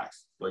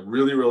relax. Like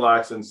really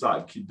relax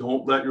inside.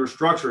 Don't let your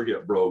structure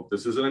get broke.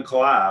 This isn't a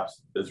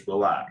collapse, it's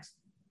relaxed.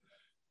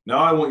 Now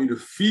I want you to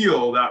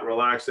feel that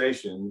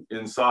relaxation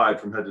inside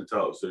from head to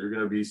toe. So you're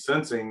going to be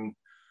sensing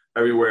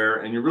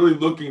everywhere, and you're really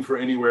looking for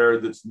anywhere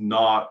that's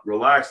not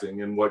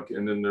relaxing. And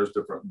then there's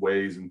different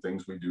ways and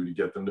things we do to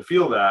get them to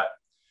feel that,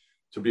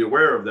 to be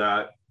aware of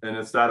that. And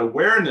it's that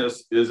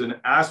awareness is an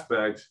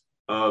aspect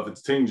of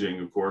it's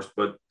tinging, of course,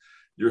 but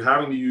you're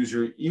having to use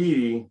your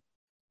E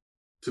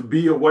to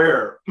be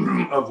aware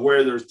of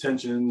where there's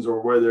tensions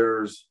or where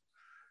there's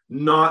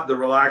not the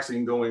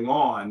relaxing going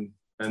on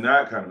and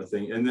that kind of a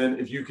thing. And then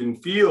if you can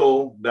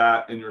feel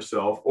that in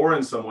yourself or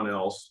in someone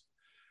else,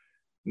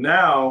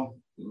 now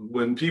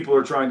when people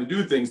are trying to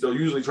do things, they'll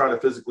usually try to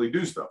physically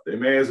do stuff. They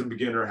may, as a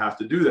beginner, have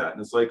to do that.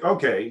 And it's like,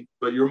 okay,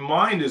 but your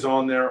mind is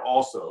on there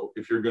also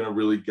if you're going to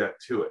really get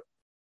to it.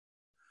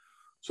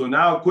 So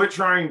now quit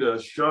trying to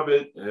shove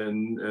it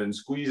and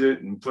squeeze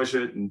it and push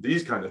it and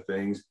these kind of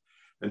things,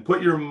 and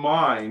put your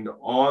mind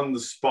on the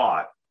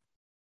spot,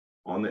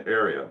 on the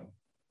area,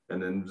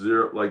 and then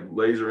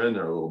laser in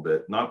there a little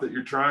bit. Not that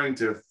you're trying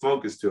to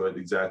focus to it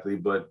exactly,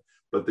 but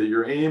that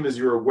your aim is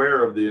you're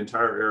aware of the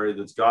entire area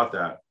that's got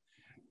that,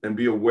 and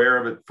be aware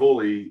of it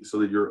fully so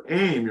that your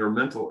aim, your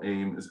mental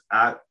aim, is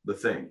at the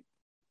thing.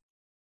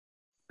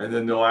 And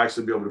then they'll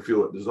actually be able to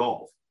feel it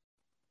dissolve.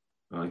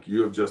 Like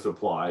you have just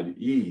applied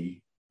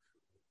E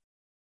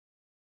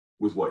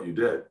with what you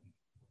did.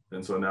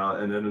 And so now,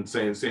 and then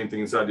same thing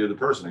inside the other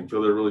person. I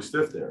feel they're really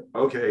stiff there.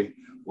 Okay,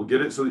 we'll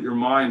get it so that your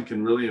mind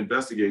can really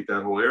investigate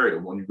that whole area.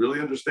 When you really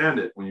understand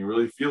it, when you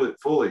really feel it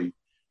fully,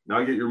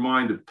 now get your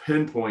mind to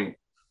pinpoint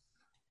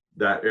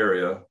that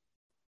area.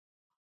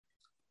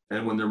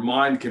 And when their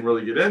mind can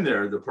really get in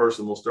there, the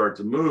person will start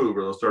to move,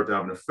 or they'll start to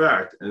have an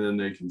effect, and then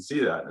they can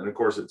see that. And of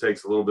course, it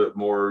takes a little bit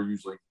more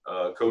usually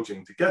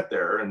coaching to get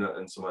there,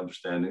 and some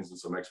understandings and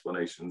some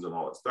explanations and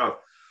all that stuff.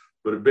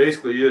 But it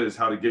basically is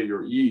how to get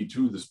your E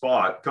to the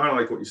spot, kind of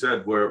like what you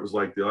said, where it was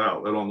like the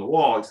outlet on the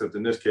wall, except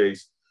in this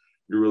case,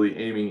 you're really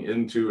aiming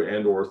into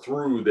and or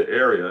through the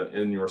area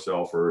in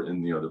yourself or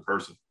in the other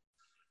person.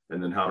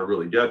 And then how to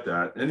really get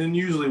that. And then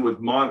usually with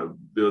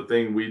the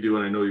thing we do,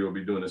 and I know you'll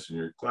be doing this in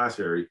your class,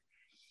 Harry,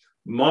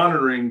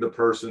 monitoring the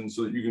person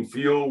so that you can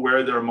feel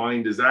where their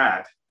mind is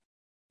at,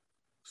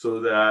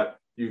 so that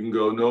you can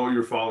go, no,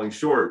 you're falling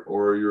short,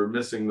 or you're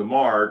missing the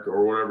mark,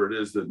 or whatever it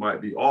is that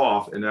might be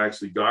off, and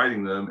actually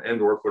guiding them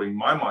and or putting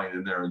my mind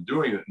in there and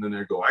doing it. And then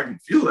they go, I can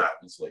feel that.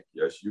 And it's like,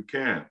 yes, you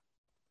can.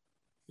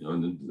 You know,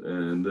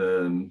 and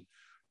then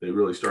they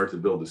really start to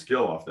build the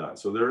skill off that.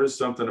 So there is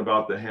something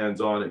about the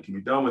hands-on. It can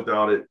be done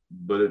without it,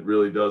 but it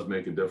really does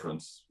make a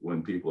difference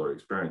when people are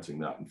experiencing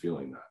that and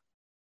feeling that.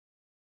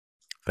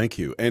 Thank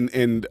you.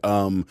 And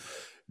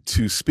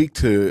to speak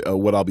to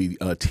what I'll be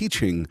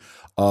teaching,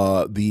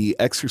 the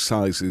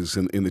exercises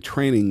and the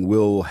training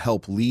will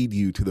help lead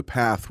you to the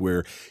path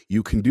where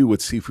you can do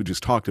what Sifu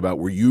just talked about,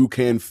 where you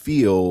can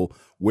feel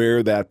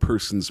where that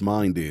person's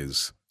mind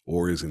is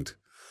or isn't.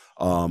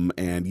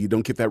 And you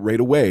don't get that right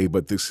away,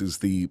 but this is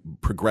the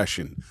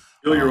progression.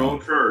 Feel your own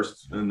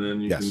first, and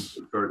then you can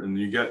start, and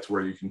you get to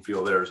where you can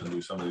feel theirs and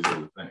do some of these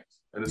other things.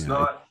 And it's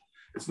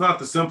not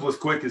the simplest,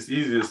 quickest,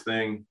 easiest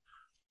thing,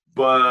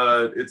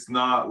 but it's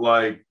not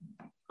like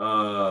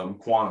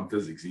quantum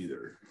physics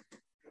either,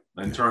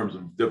 in terms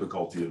of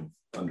difficulty of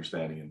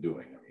understanding and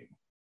doing. I mean,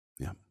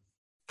 yeah.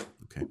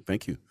 Okay.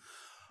 Thank you.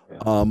 Yeah.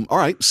 All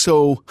right.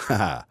 So,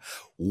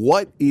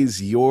 what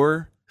is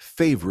your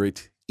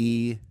favorite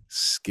E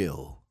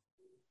skill,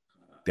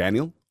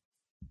 Daniel?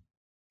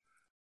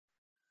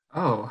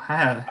 Oh,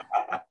 I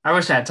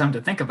wish I had time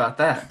to think about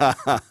that.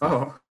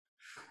 Oh.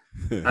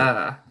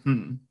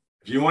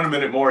 If you want a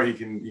minute more, he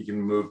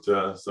can move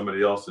to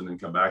somebody else and then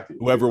come back to you.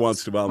 Whoever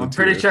wants to volunteer. I'm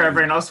pretty sure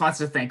everyone else wants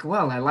to think,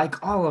 well, I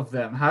like all of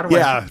them. How do I?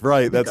 Yeah,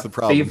 right. That's the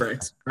problem.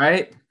 Favorite,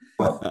 right?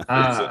 It's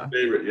a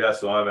favorite. Yeah.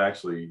 So I'm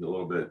actually a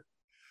little bit.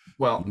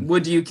 Well,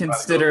 would you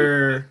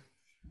consider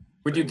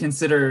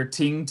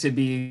Ting to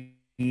be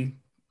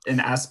an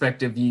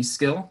aspect of Yi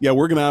skill? Yeah,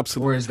 we're going to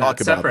absolutely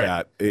talk about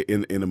that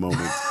in a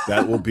moment.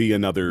 That will be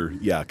another,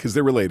 because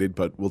they're related,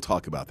 but we'll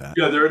talk about that.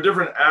 Yeah, there are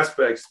different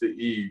aspects to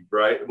E,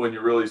 right? When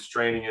you're really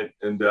training it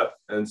in depth.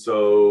 And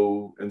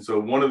so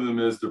one of them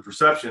is the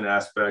perception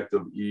aspect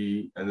of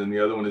E, and then the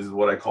other one is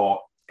what I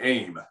call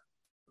aim.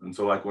 And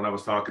so like when I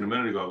was talking a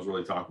minute ago, I was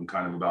really talking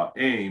kind of about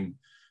aim.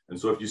 And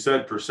so if you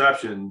said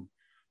perception,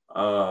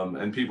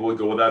 and people would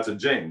go, well, that's a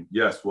Jing.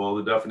 Yes, well,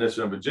 the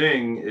definition of a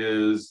Jing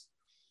is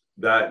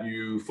that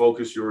you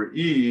focus your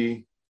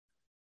E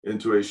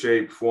into a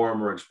shape,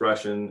 form, or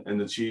expression, and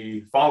the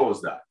Qi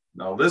follows that.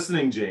 Now,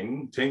 listening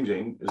Jing, Ting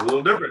Jing, is a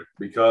little different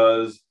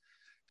because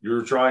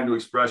you're trying to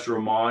express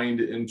your mind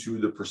into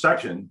the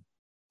perception,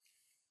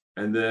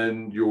 and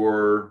then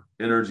your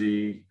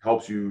energy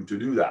helps you to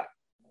do that,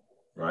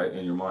 right?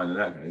 And your mind and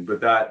that kind of thing.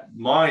 But that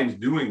mind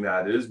doing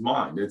that is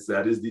mind.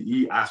 That is the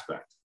E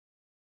aspect.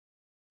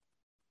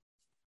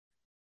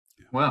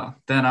 Well,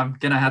 then I'm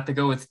going to have to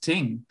go with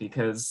Ting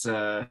because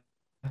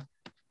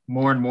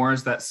more and more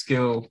as that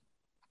skill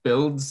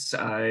builds,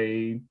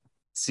 I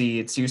see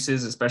its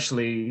uses,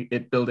 especially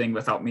it building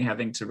without me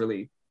having to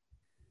really,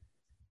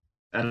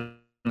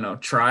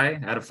 try. I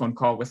had a phone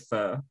call with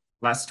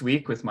last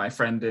week with my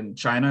friend in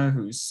China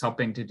who's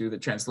helping to do the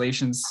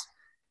translations,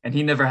 and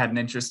he never had an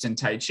interest in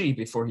Tai Chi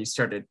before he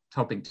started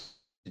helping to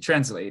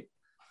translate.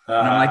 And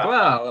I'm like,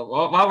 well,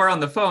 while we're on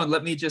the phone,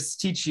 let me just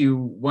teach you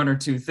one or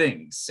two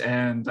things.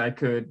 And I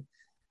could,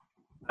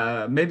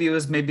 maybe it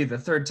was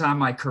the third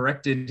time I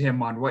corrected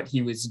him on what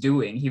he was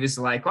doing. He was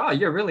like, wow,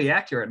 you're really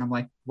accurate. And I'm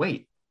like,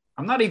 wait,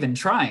 I'm not even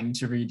trying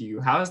to read you.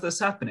 How is this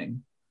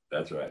happening?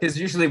 That's right. Because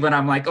usually when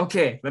I'm like,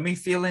 okay, let me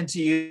feel into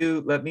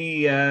you, let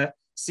me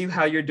see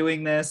how you're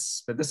doing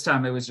this. But this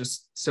time it was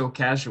just so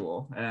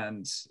casual,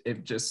 and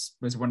it just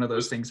was one of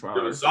those things where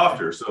it was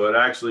softer. So it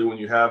actually, when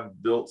you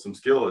have built some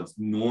skill, it's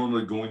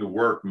normally going to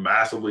work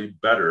massively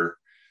better,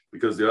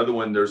 because the other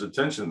one, there's a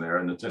tension there,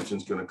 and the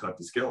tension's going to cut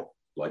the skill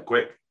like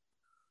quick.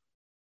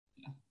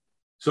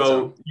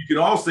 So you can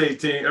all say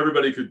ting.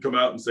 Everybody could come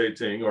out and say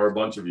ting, or a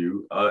bunch of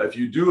you. If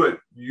you do it,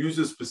 use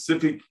a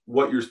specific,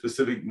 what your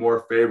specific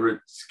more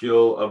favorite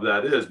skill of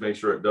that is. Make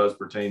sure it does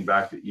pertain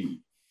back to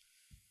E.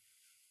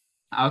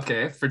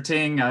 Okay, for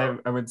ting, I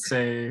would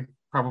say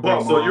probably.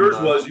 Well, so yours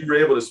was, you were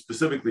able to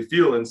specifically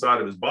feel inside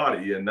of his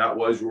body, and that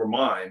was your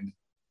mind,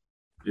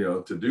 you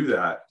know, to do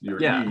that. Your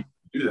E to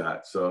do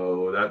that.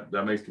 So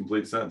that makes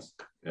complete sense.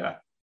 Yeah.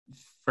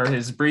 For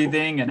his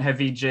breathing and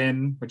heavy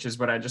jin, which is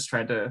what I just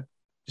tried to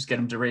just get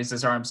him to raise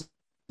his arms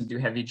and do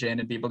heavy jin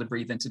and be able to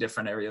breathe into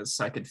different areas.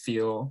 So I could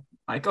feel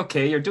like,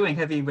 okay, you're doing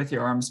heavy with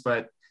your arms,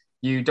 but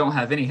you don't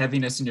have any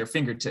heaviness in your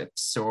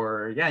fingertips.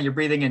 Or yeah, you're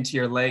breathing into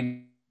your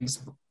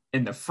legs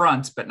in the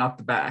front, but not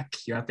the back.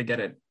 You have to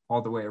get it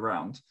all the way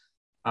around.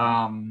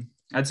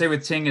 I'd say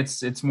with ting,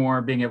 it's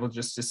more being able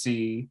just to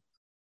see,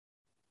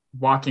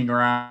 walking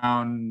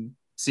around,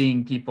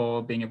 seeing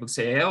people, being able to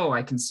say, oh,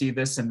 I can see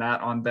this and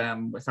that on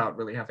them without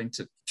really having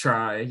to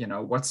try, you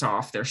know, what's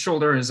off. Their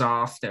shoulder is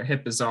off, their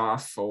hip is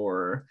off,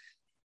 or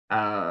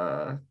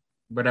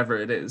whatever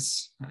it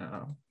is.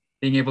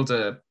 Being able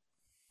to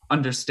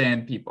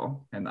understand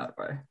people in that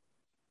way.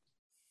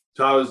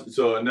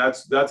 And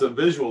that's a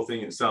visual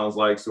thing, it sounds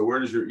like. So where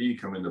does your E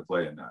come into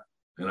play in that?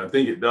 And I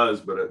think it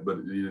does, but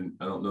you didn't,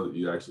 I don't know that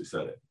you actually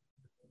said it.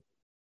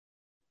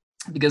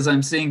 Because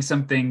I'm seeing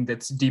something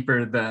that's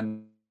deeper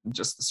than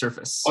just the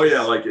surface. Oh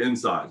yeah, like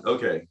inside.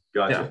 Okay,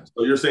 gotcha. Yeah.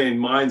 So you're saying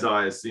mind's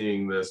eye is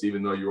seeing this,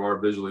 even though you are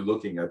visually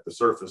looking at the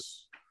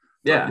surface.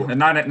 Yeah, and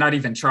not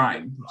even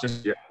trying.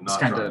 Just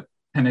kind of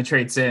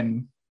penetrates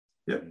in.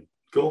 Yeah,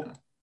 cool.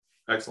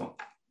 Excellent.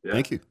 Yeah.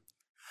 Thank you.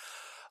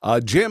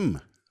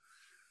 Jim.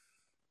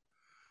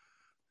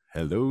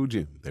 Hello,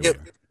 Jim.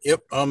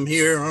 Yep. I'm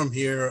here.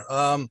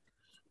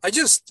 I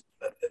just,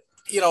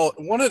 you know,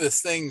 one of the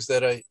things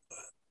that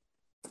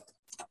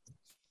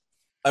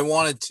I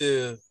wanted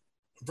to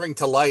bring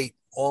to light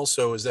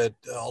also is that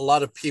a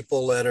lot of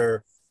people that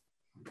are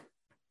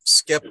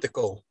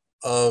skeptical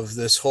of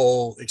this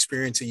whole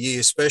experience of Yi,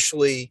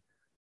 especially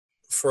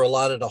for a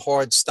lot of the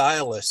hard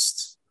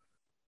stylists,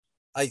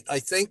 I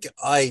think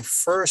I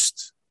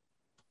first,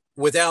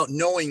 without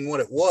knowing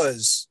what it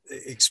was,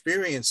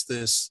 experienced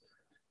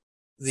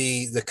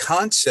the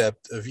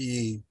concept of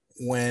Yi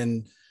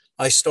when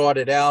I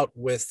started out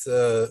with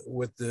the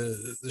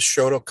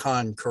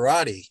Shotokan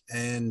karate,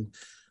 and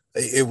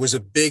it was a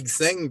big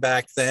thing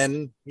back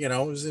then. You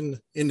know, it was in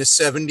the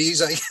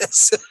 70s, I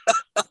guess,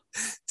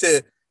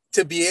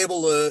 to be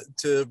able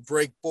to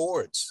break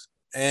boards.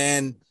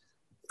 And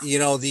you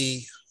know,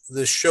 the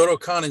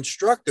Shotokan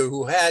instructor,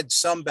 who had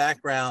some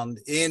background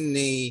in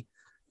the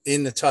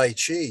Tai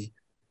Chi,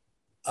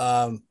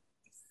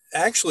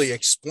 actually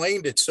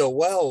explained it so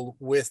well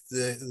with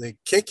the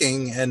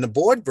kicking and the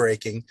board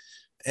breaking.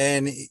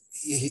 And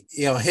he,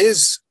 you know,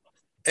 his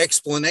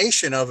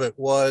explanation of it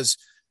was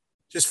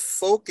just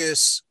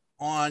focus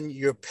on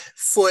your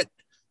foot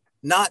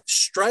not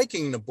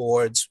striking the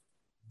boards,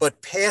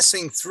 but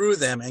passing through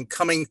them and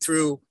coming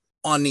through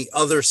on the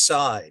other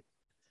side.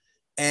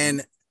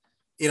 And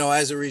you know,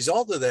 as a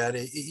result of that,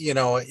 you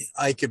know,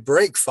 I could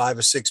break 5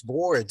 or 6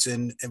 boards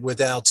and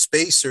without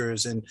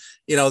spacers. And,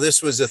 you know,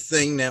 this was a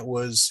thing that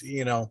was,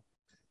 you know,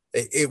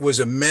 it was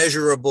a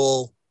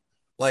measurable,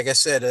 like I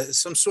said,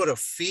 some sort of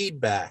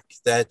feedback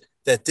that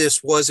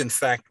this was in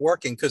fact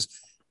working. Because,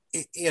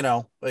 you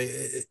know,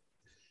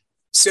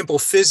 simple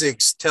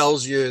physics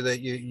tells you that,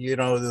 you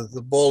know,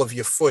 the ball of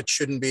your foot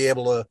shouldn't be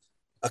able to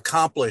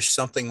accomplish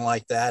something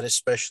like that,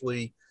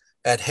 especially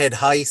at head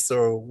height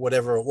or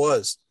whatever it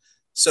was.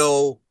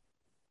 So,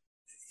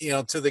 you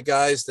know, to the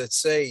guys that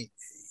say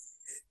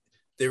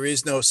there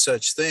is no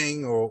such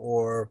thing,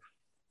 or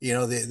you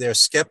know, they're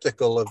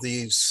skeptical of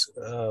these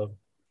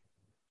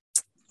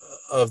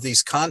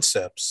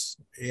concepts,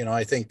 you know,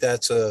 I think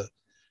that's a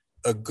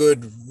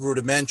good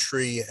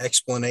rudimentary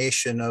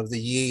explanation of the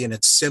Yi in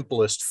its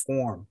simplest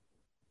form.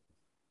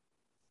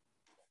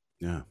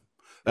 Yeah,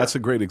 that's a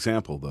great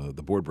example,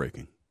 the board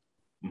breaking.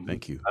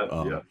 Thank you.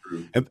 Yeah,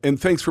 and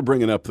thanks for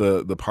bringing up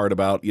the part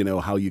about, you know,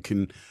 how you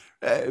can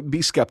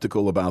be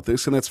skeptical about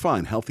this, and that's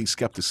fine. Healthy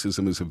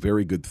skepticism is a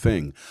very good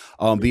thing.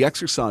 The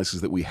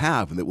exercises that we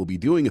have and that we'll be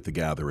doing at the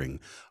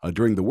gathering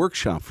during the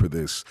workshop for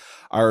this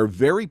are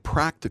very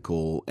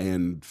practical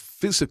and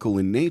physical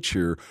in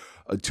nature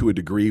to a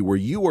degree where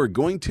you are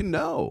going to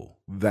know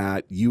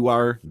that you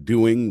are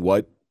doing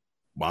what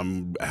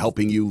I'm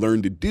helping you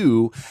learn to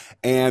do,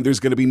 and there's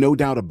going to be no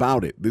doubt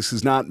about it. This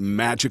is not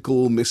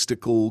magical,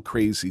 mystical,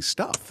 crazy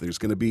stuff. There's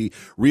going to be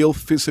real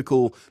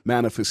physical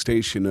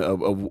manifestation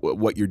of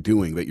what you're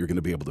doing that you're going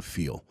to be able to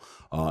feel,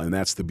 and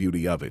that's the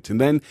beauty of it.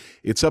 And then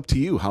it's up to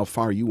you how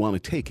far you want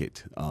to take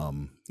it,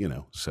 you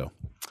know, so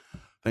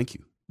thank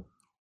you.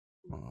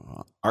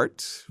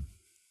 Art?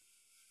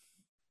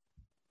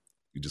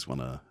 You just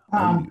want to.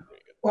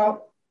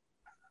 Well,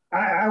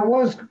 I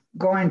was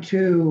going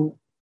to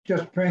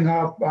just bring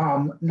up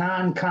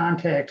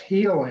non-contact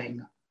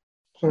healing,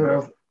 sort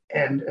of,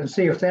 and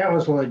see if that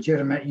was a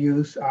legitimate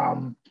use.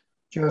 The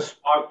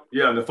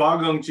Fa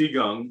Gong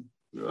Qigong,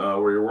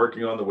 where you're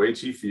working on the Wei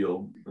Qi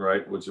field,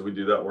 right? Which we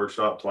do that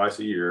workshop twice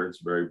a year.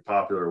 It's a very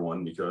popular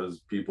one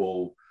because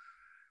people,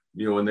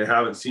 when they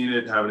haven't seen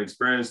it, haven't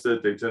experienced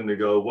it, they tend to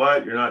go,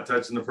 what? You're not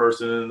touching the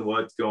person.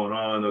 What's going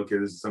on? Okay,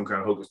 this is some kind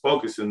of hocus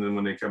pocus. And then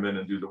when they come in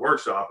and do the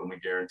workshop and we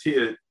guarantee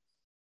it,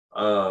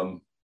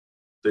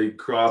 they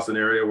cross an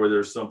area where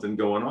there's something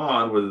going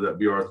on, whether that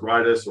be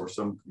arthritis or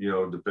some,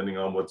 depending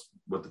on what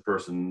the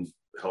person's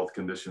health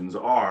conditions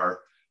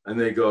are. And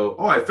they go,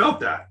 oh, I felt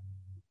that.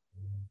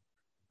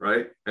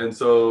 Right. And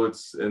so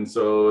it's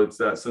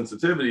that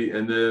sensitivity.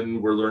 And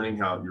then you're learning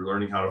how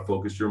to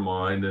focus your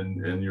mind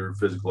and your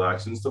physical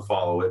actions to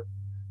follow it.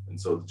 And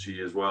so the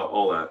chi as well,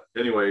 all that.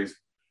 Anyways,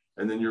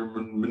 and then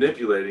you're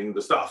manipulating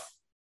the stuff.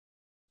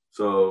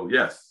 So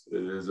yes,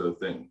 it is a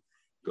thing.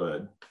 Go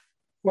ahead.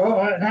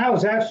 Well, and I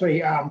was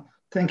actually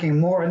thinking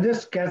more, and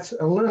this gets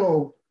a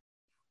little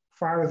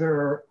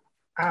farther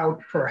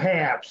out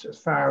perhaps as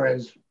far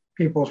as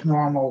people's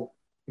normal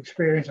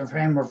experience and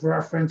frame of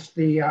reference,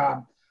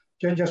 the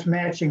just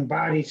matching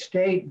body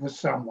state with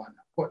someone,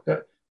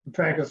 the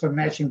practice of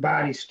matching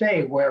body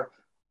state, where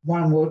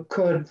one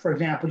could, for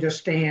example, just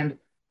stand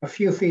a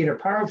few feet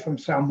apart from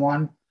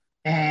someone,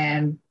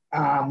 and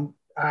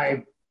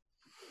I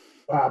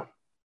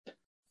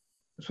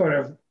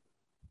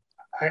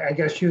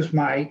guess use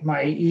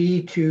my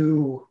E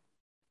to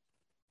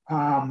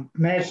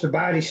match the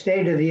body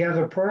state of the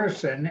other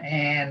person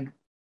and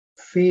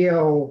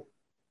feel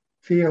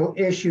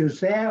issues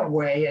that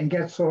way and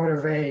get sort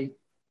of a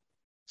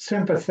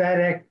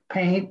sympathetic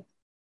pain.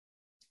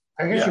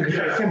 I guess you could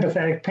say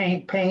sympathetic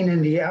pain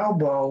in the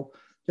elbow,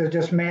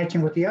 just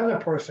matching what the other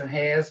person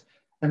has,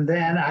 and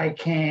then I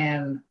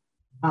can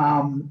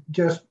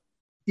just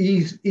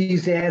ease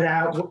that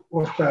out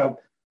with a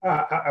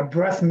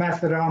breath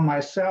method on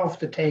myself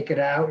to take it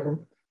out or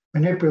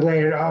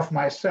manipulate it off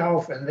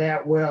myself, and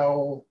that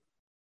will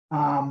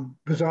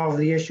resolve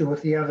the issue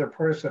with the other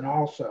person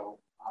also.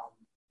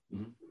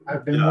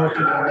 I've been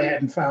working on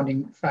that and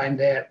find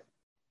that.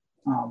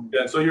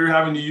 So you're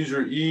having to use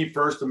your E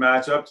first to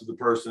match up to the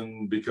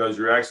person because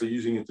you're actually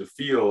using it to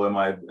feel, am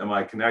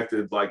I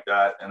connected like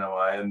that, and am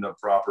I in the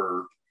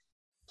proper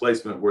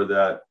placement where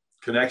that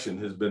connection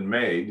has been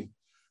made,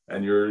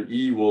 and your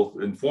E will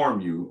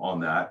inform you on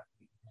that.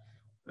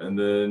 And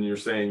then you're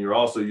saying you're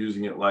also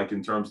using it like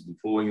in terms of the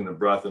pulling and the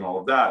breath and all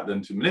of that,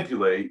 then to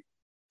manipulate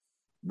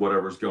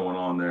whatever's going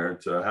on there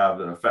to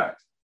have an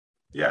effect.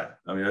 Yeah,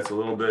 I mean, that's a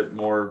little bit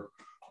more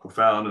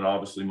profound, and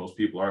obviously most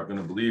people aren't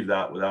going to believe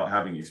that without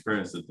having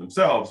experienced it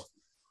themselves.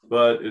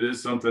 But it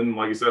is something,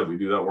 like I said, we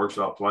do that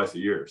workshop twice a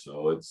year.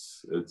 So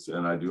it's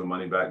and I do a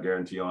money back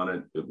guarantee on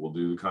it. It will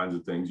do the kinds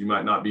of things. You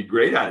might not be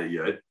great at it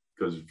yet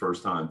because it's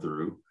first time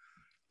through,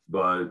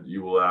 but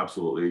you will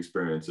absolutely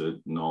experience it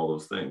and all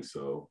those things.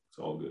 So it's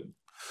all good.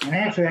 And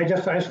actually, I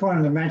just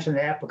wanted to mention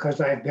that because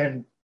I've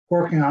been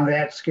working on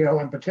that skill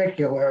in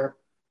particular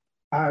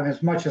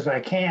as much as I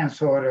can,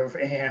 sort of,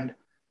 and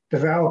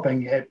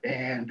developing it.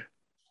 And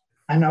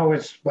I know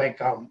it's like,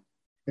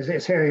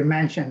 as Harry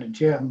mentioned,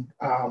 Jim,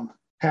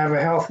 have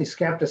a healthy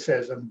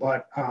skepticism,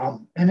 but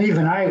and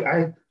even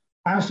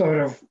I'm sort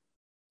of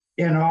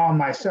in awe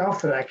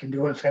myself that I can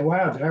do it and say,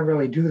 wow, did I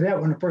really do that?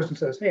 When a person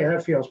says, hey,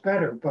 that feels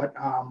better, but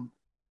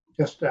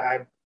I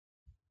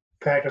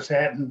practice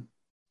that and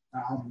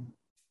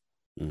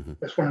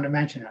just wanted to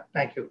mention it.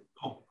 Thank you.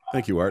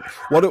 Thank you, Art.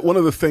 One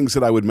of the things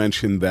that I would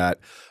mention that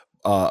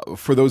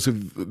for those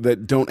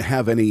that don't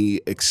have any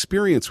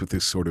experience with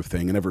this sort of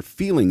thing and ever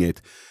feeling it,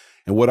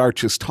 and what Art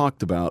just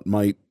talked about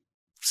might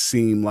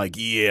seem like,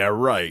 yeah,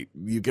 right,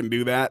 you can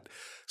do that.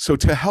 So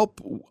to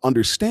help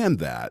understand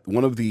that,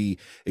 one of the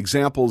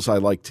examples I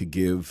like to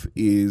give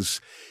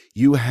is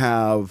you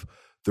have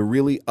the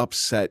really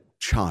upset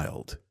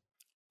child,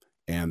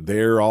 and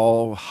they're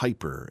all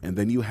hyper, and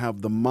then you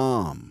have the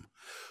mom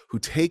who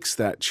takes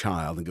that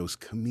child and goes,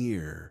 come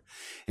here.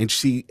 And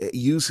she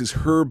uses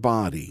her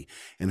body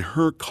and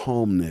her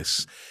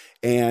calmness,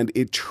 and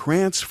it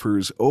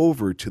transfers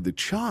over to the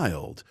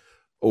child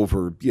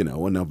over,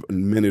 a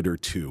minute or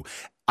two.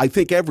 I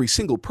think every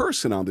single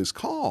person on this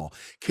call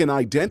can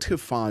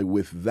identify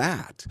with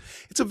that.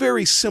 It's a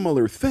very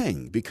similar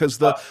thing because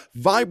the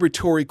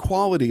vibratory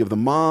quality of the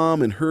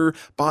mom and her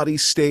body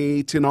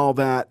state and all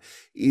that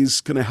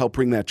is going to help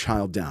bring that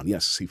child down.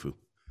 Yes, Sifu.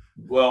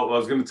 Well, I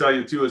was going to tell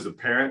you too, as a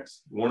parent,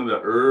 one of the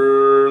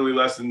early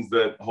lessons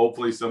that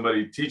hopefully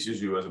somebody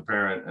teaches you as a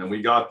parent, and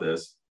we got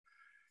this,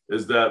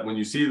 is that when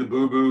you see the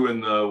boo-boo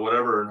and the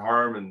whatever and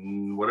harm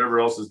and whatever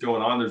else is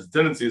going on, there's a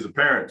tendency as a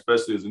parent,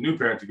 especially as a new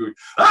parent, to go,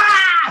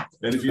 ah!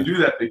 And if you do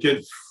that, the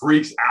kid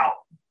freaks out.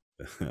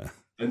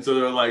 And so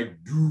they're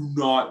like, do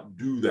not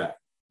do that.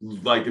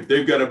 Like if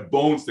they've got a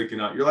bone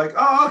sticking out, you're like,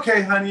 oh,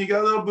 okay, honey, you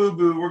got a little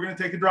boo-boo. We're going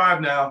to take a drive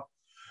now.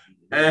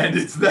 And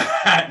it's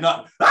that,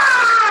 not,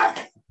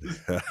 ah!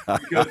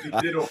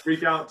 because they don't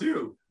freak out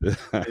too.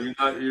 And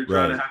you're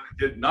trying to have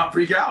the kid not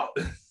freak out.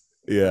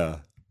 Yeah,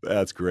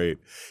 that's great.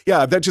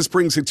 Yeah, that just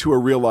brings it to a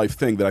real life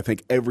thing that I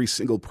think every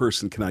single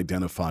person can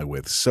identify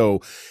with.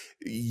 So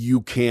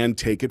you can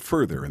take it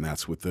further, and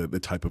that's with the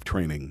type of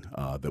training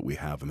that we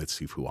have and that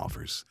Sifu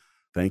offers.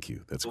 Thank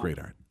you. That's great,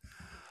 Art.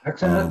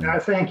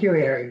 Excellent. Thank you,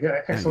 Eric.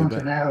 Excellent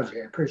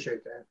analogy. I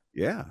appreciate that.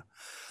 Yeah.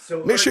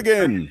 So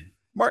Michigan.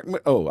 Mark.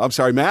 Oh, I'm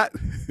sorry, Matt.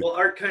 Well,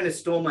 Art kind of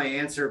stole my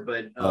answer,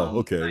 but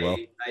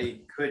okay. I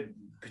could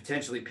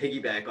potentially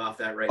piggyback off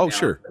that right now. Oh,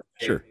 sure.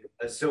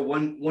 So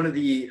one of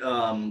the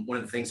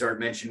things Art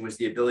mentioned was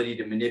the ability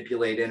to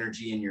manipulate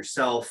energy in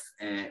yourself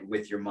and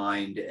with your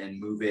mind and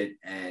move it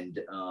and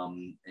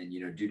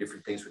do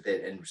different things with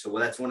it. And so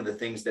that's one of the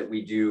things that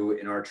we do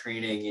in our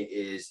training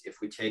is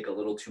if we take a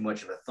little too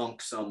much of a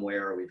thunk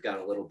somewhere, or we've got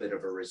a little bit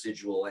of a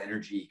residual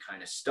energy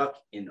kind of stuck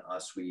in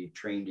us, we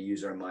train to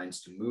use our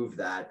minds to move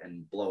that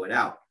and blow it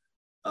out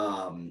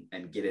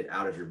and get it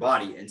out of your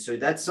body. And so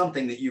that's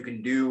something that you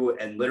can do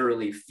and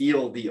literally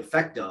feel the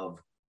effect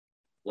of,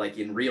 like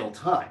in real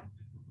time.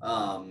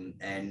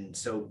 And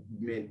so,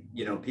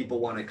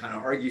 people want to kind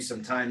of argue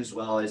sometimes,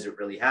 well, is it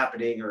really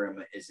happening, or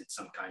is it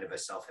some kind of a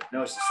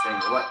self-hypnosis thing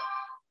or what?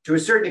 To a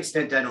certain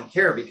extent, I don't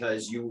care,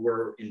 because you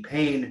were in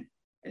pain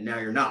and now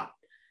you're not.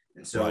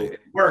 And so It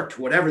worked,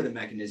 whatever the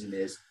mechanism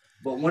is.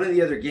 But one of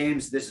the other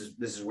games, this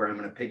is where I'm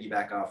going to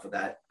piggyback off of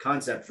that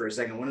concept for a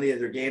second. One of the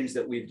other games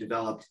that we've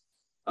developed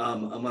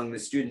among the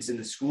students in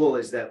the school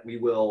is that we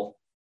will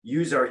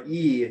use our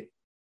E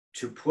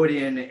to put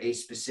in a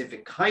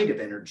specific kind of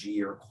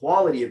energy or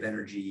quality of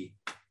energy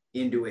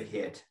into a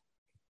hit.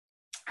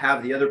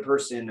 Have the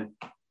person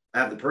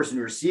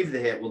who received the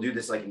hit, we'll do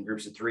this like in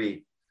groups of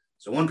 3.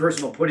 So one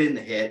person will put in the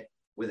hit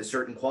with a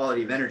certain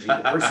quality of energy. The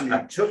person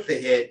who took the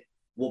hit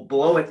will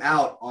blow it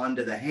out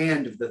onto the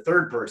hand of the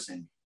third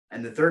person.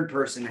 And the third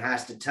person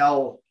has to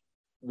tell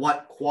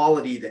what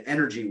quality the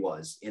energy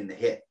was in the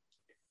hit.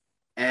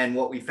 And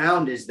what we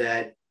found is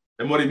that,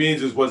 and what he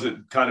means is, was it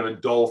kind of a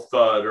dull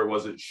thud, or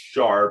was it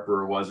sharp,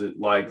 or was it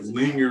like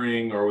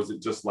lingering, or was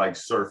it just like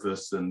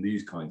surface and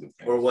these kinds of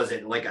things? Or was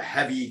it like a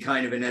heavy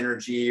kind of an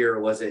energy, or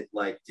was it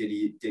like, did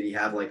he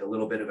have like a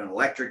little bit of an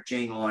electric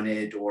jing on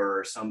it,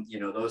 or some,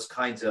 those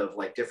kinds of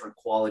like different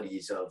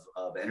qualities of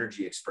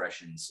energy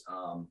expressions.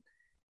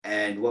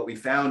 And what we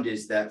found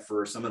is that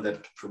for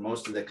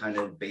most of the kind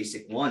of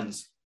basic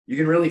ones, you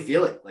can really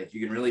feel it. Like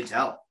you can really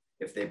tell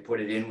if they put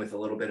it in with a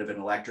little bit of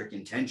an electric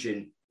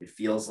intention. It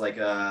feels like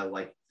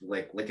like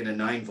licking a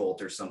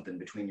 9-volt or something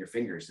between your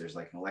fingers. There's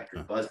like an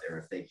electric buzz there.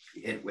 If they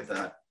hit with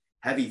a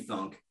heavy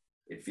thunk,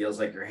 it feels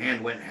like your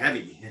hand went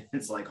heavy.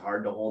 It's like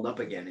hard to hold up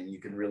again, and you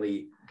can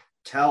really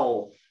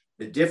tell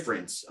the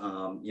difference.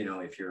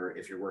 If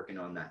you're working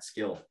on that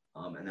skill,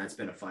 and that's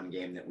been a fun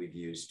game that we've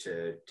used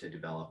to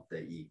develop the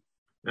E.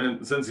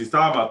 And since he's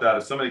talking about that,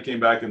 if somebody came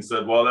back and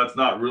said, "Well, that's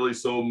not really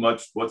so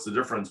much. What's the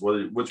difference?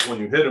 Which one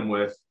you hit him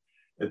with?"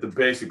 At the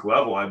basic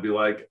level, I'd be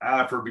like,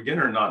 for a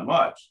beginner, not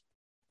much.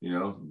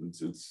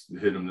 It's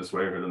hit them this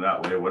way or hit them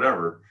that way,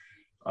 whatever.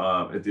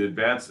 At the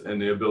advanced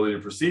and the ability to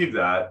perceive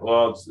that,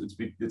 well,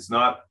 it's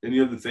not any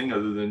other thing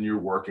other than you're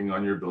working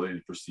on your ability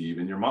to perceive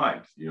in your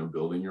mind,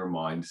 building your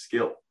mind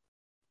skill.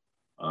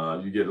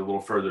 You get a little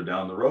further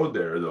down the road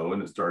there, though,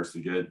 and it starts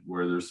to get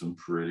where there's some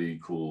pretty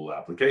cool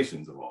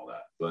applications of all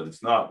that. But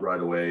it's not right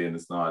away, and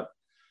it's not,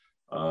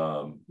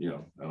 and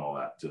all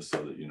that, just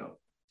so that you know.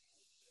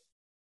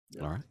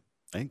 Yeah. All right.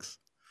 Thanks.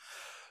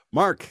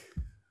 Mark,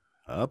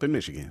 up in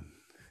Michigan.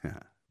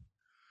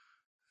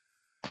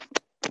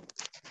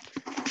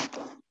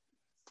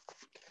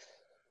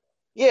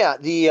 Yeah,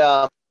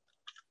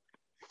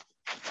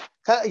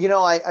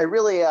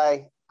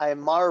 I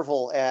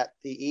marvel at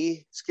the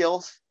E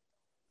skills.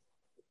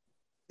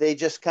 They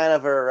just kind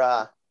of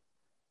are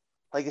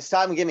like, you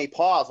stop and give me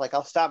pause. Like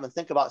I'll stop and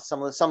think about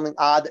something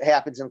odd that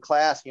happens in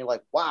class, and you're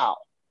like, wow,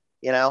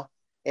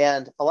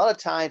 And a lot of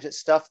times it's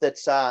stuff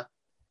that's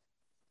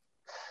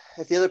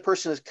if the other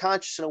person is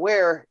conscious and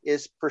aware,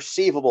 is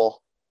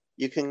perceivable.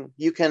 You can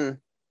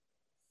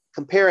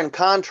compare and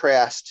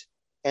contrast,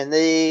 and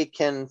they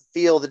can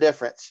feel the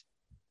difference.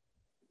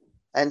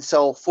 And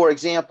so, for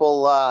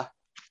example,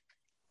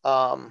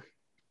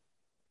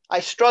 I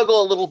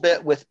struggle a little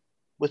bit with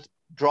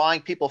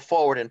drawing people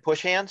forward in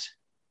push hands.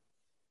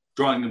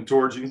 Drawing them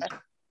towards you?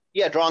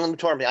 Yeah, drawing them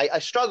toward me. I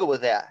struggle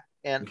with that.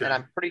 And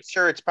I'm pretty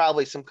sure it's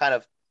probably some kind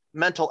of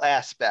mental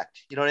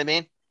aspect. You know what I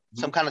mean? Mm-hmm.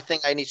 Some kind of thing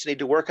I need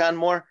to work on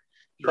more.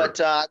 Sure.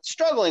 But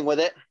struggling with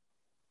it.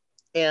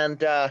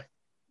 And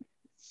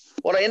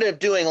what I ended up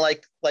doing,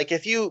 like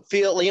if you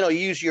feel, you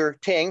use your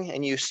ting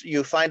and you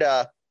find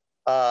a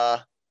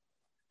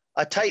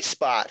tight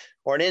spot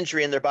or an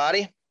injury in their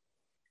body.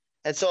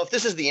 And so if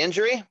this is the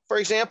injury, for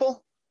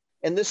example,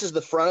 and this is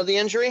the front of the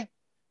injury.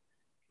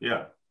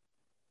 Yeah.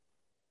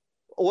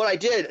 What I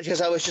did, because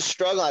I was just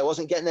struggling, I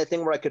wasn't getting that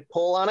thing where I could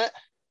pull on it,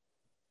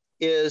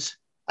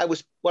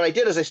 what I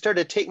did is I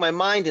started to take my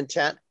mind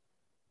intent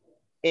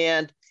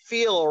and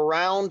feel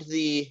around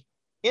the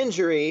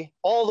injury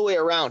all the way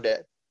around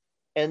it.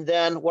 And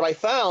then what I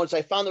found is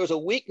there was a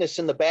weakness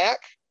in the back,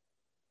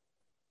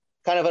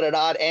 kind of at an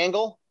odd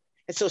angle.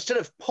 And so instead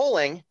of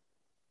pulling,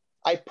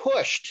 I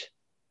pushed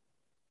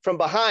from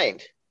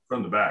behind.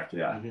 From the back,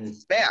 yeah.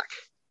 Back.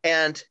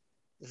 And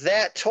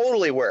that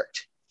totally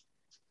worked.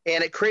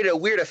 And it created a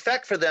weird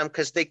effect for them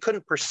because they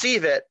couldn't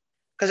perceive it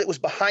because it was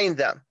behind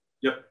them.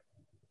 Yep.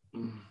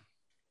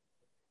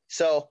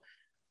 So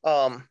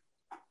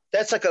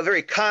that's like a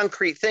very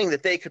concrete thing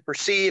that they could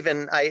perceive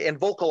and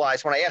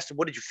vocalize. When I asked them,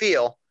 what did you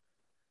feel?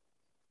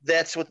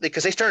 That's what,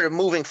 because they started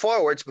moving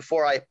forwards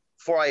before I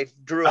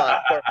drew on,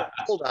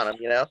 pulled on them,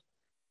 you know?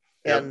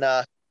 Yep.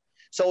 And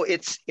so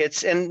it's,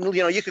 and,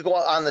 you know, you could go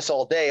on this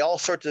all day, all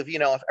sorts of, you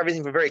know,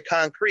 everything from very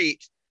concrete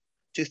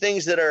to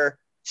things that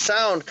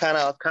sound kind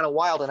of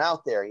wild and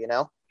out there, you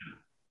know?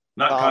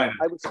 Not kind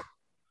of.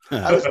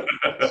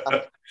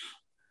 I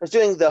was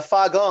doing the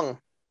Fa Gong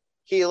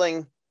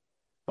healing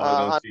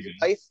on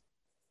life.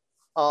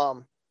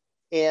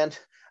 And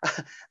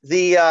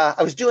I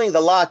was doing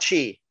the La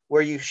Chi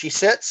where she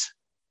sits.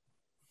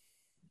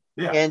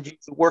 Yeah. And you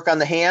work on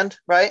the hand,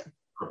 right?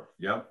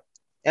 Yeah.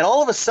 And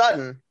all of a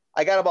sudden,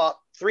 I got about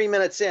 3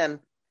 minutes in,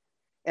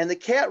 and the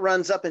cat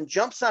runs up and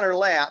jumps on her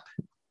lap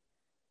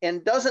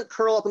and doesn't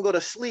curl up and go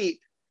to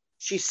sleep.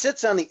 She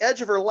sits on the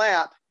edge of her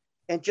lap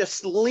and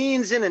just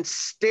leans in and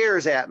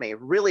stares at me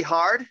really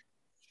hard.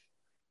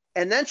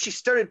 And then she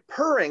started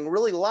purring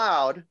really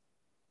loud.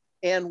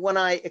 And when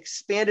I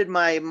expanded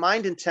my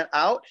mind intent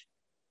out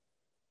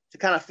to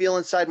kind of feel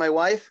inside my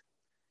wife,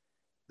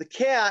 the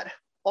cat,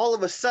 all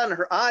of a sudden,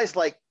 her eyes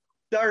like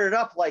darted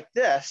up like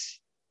this,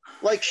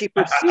 like she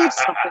perceived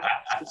something.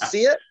 You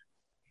see it?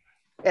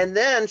 And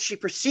then she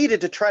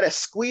proceeded to try to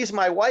squeeze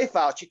my wife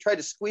out. She tried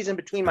to squeeze in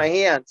between my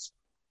hands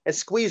and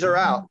squeeze her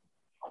out.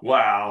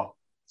 Wow.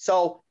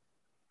 So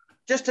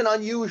just an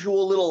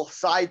unusual little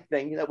side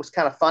thing that was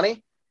kind of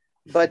funny.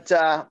 But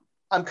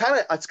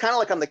it's kind of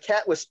like I'm the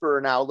cat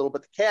whisperer now a little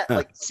bit. The cat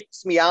like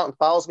seeks me out and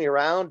follows me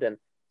around. And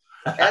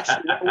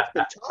actually, when we've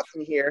been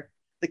talking here,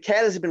 the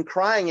cat has been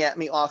crying at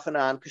me off and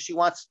on because she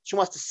wants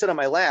to sit on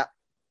my lap.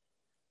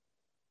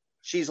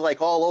 She's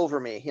like all over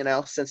me, you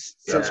know, since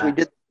we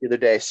did the other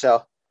day.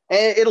 So,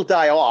 and it'll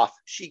die off.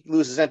 She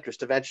loses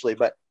interest eventually,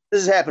 but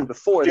this has happened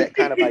before, that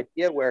kind of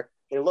idea where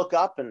they look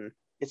up and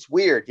it's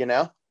weird, you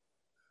know.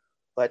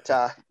 But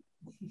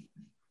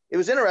it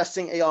was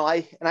interesting, you know.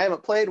 I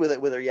haven't played with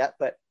it with her yet,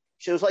 but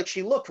she was like,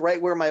 she looked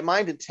right where my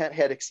mind intent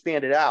had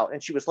expanded out,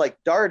 and she was like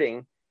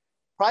darting,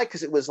 probably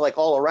because it was like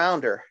all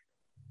around her.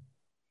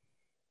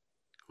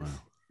 Wow.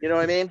 You know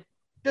what I mean?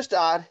 Just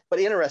odd, but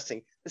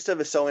interesting. This stuff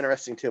is so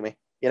interesting to me,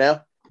 you know?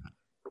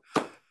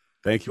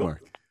 Thank you,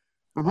 Mark.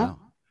 Mm-hmm. Wow.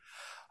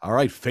 All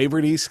right.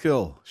 Favorite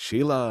e-skill,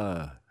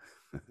 Sheila.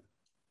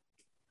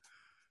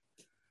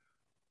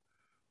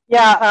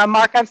 Yeah,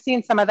 Mark, I've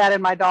seen some of that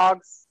in my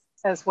dogs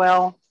as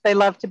well. They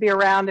love to be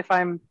around if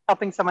I'm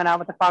helping someone out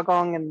with the Fa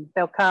Gong, and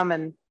they'll come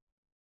and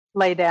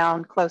lay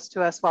down close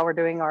to us while we're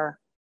doing our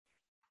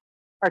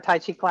Tai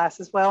Chi class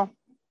as well.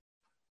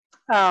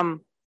 And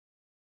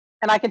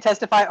I can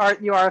testify,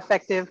 Art, you are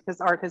effective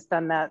because Art has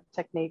done that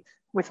technique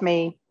with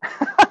me.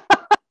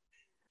 But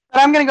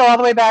I'm going to go all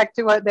the way back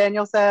to what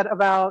Daniel said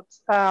about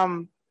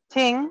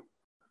Ting,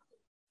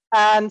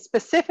 and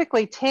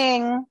specifically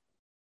Ting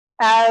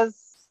as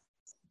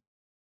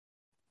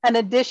an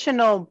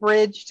additional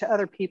bridge to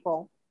other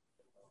people.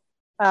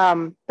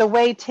 The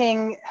way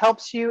Ting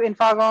helps you in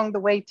Fa Gong, the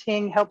way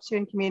Ting helps you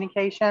in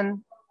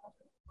communication.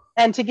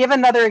 And to give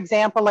another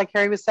example, like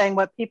Harry was saying,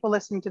 what people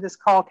listening to this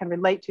call can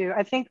relate to,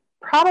 I think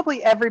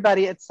probably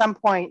everybody at some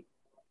point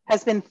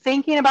has been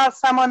thinking about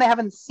someone they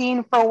haven't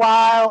seen for a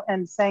while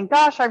and saying,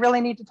 gosh, I really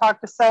need to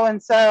talk to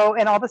so-and-so.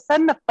 And all of a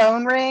sudden the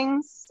phone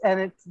rings and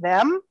it's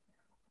them.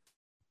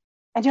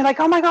 And you're like,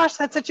 oh my gosh,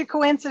 that's such a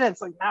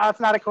coincidence. Like, no, it's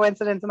not a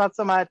coincidence, not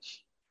so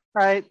much,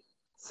 right?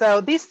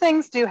 So these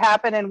things do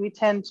happen and we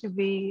tend to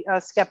be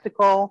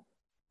skeptical,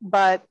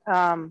 but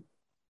the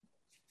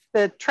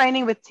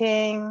training with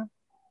Ting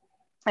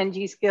and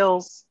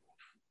G-Skills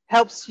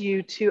helps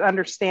you to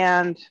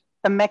understand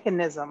the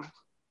mechanism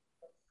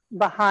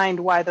behind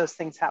why those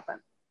things happen.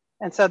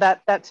 And so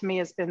that to me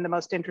has been the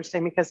most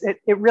interesting, because it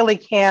really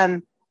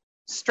can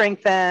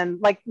strengthen,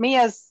 like me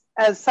as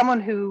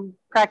someone who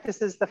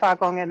practices the Fa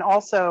Gong, and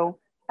also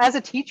as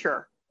a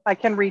teacher, I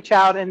can reach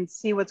out and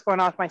see what's going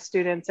on with my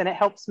students, and it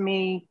helps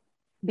me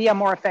be a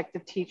more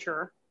effective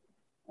teacher.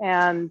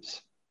 And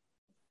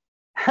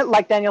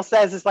like Daniel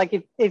says, it's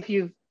like if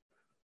you've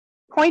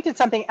pointed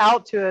something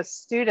out to a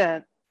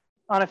student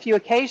on a few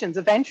occasions,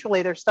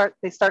 eventually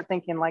they start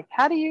thinking like,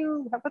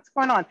 what's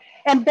going on?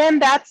 And then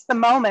that's the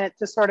moment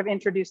to sort of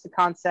introduce the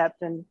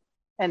concept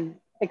and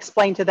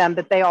explain to them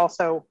that they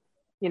also,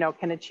 you know,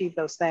 can achieve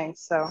those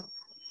things. So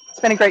it's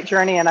been a great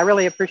journey, and I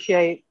really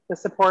appreciate the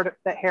support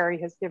that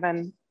Harry has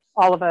given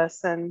all of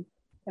us. And,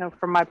 you know,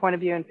 from my point of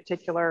view in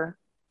particular,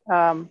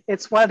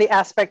 it's one of the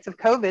aspects of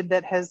COVID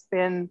that has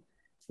been,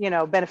 you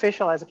know,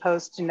 beneficial as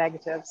opposed to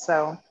negative.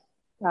 So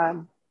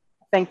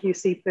thank you,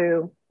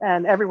 Sifu,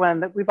 and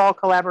everyone, that we've all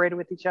collaborated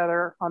with each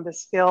other on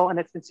this skill, and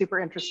it's been super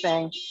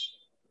interesting.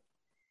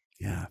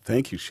 Yeah,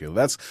 thank you, Sheila.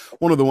 That's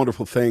one of the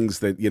wonderful things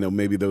that,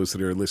 maybe those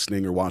that are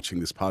listening or watching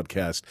this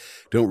podcast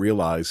don't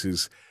realize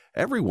is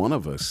every one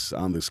of us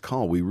on this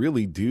call, we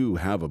really do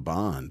have a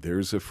bond.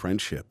 There's a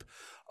friendship,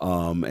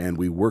 and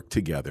we work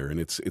together, and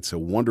it's a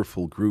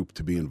wonderful group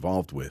to be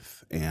involved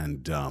with.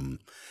 And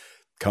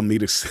come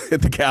meet us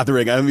at the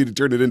gathering. I don't mean to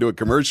turn it into a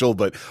commercial,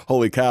 but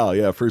holy cow,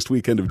 yeah, first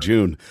weekend of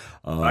June.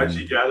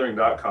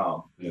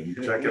 TaiChiGathering.com, and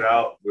check it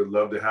out. We'd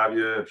love to have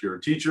you if you're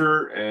a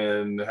teacher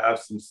and have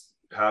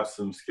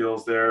some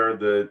skills there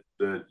that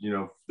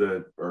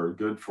are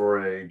good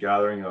for a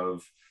gathering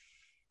of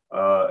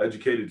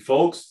educated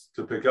folks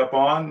to pick up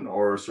on,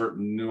 or a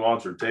certain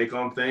nuance or take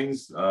on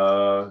things.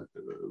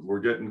 We're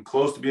getting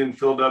close to being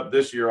filled up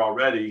this year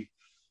already.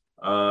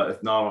 If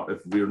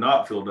we're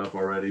not filled up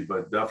already,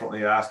 but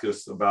definitely ask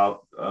us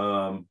about,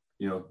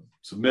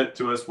 submit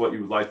to us what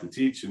you would like to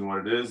teach and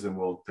what it is, and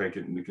we'll take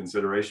it into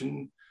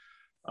consideration.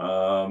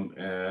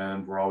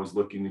 And we're always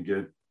looking to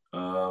get,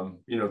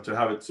 to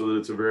have it so that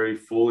it's a very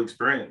full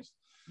experience.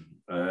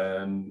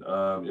 And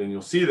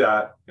you'll see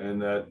that,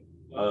 and that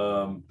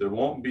there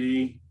won't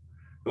be,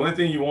 the only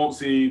thing you won't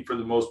see for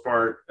the most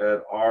part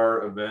at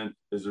our event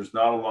is there's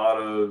not a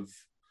lot of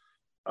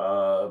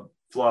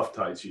fluff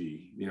Tai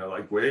Chi,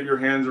 like wave your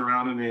hands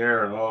around in the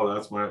air and, oh,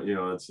 that's my,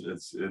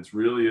 it's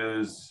really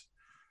is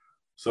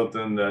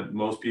something that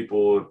most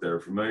people, if they're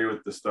familiar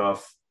with the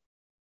stuff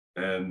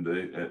and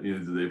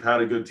either they've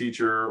had a good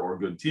teacher or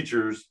good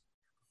teachers,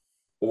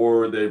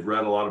 or they've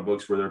read a lot of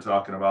books where they're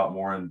talking about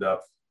more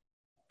in-depth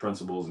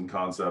principles and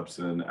concepts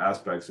and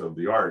aspects of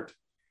the art.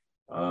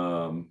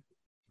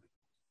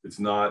 It's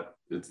not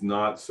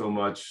so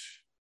much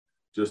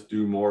just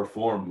do more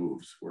form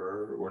moves.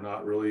 We're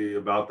not really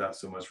about that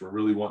so much. We're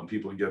really wanting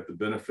people to get the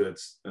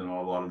benefits, and a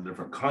lot of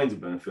different kinds of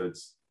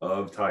benefits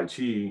of Tai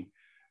Chi.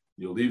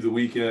 You'll leave the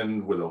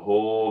weekend with a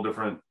whole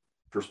different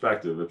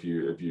perspective if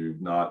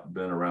you've not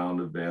been around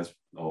a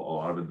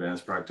lot of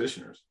advanced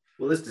practitioners.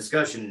 Well, this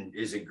discussion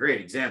is a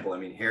great example. I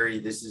mean, Harry,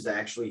 this is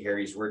actually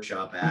Harry's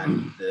workshop at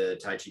the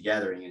Tai Chi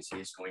Gathering, is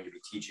he's going to be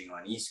teaching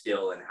on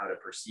e-skill and how to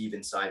perceive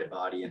inside a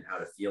body and how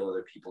to feel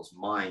other people's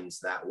minds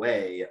that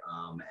way,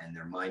 and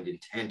their mind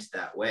intent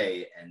that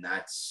way. And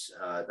that's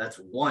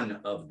one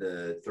of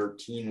the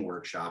 13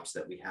 workshops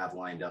that we have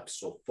lined up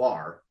so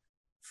far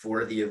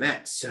for the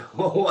event.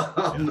 So,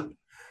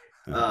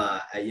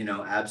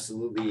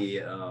 absolutely,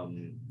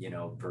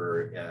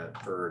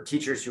 for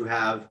teachers who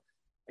have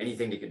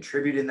anything to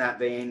contribute in that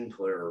vein,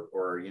 or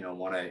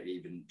want to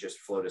even just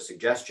float a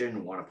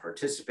suggestion, want to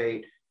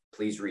participate,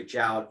 please reach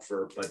out.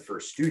 But for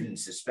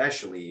students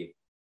especially,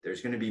 there's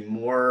going to be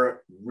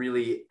more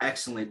really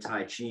excellent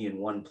Tai Chi in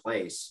one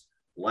place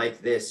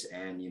like this,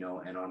 and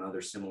and on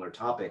other similar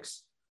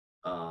topics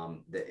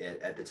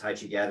at the Tai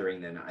Chi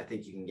Gathering than I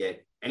think you can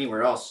get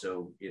anywhere else.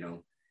 So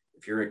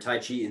if you're a Tai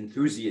Chi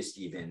enthusiast,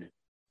 even,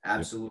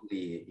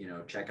 absolutely,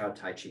 check out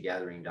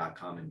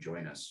TaiChiGathering.com and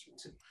join us.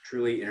 It's a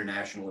truly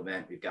international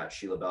event. We've got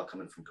Sheila Bell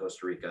coming from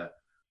Costa Rica,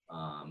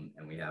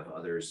 and we have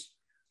others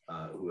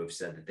who have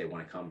said that they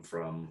want to come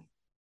from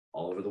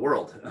all over the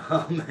world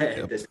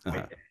at this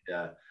point.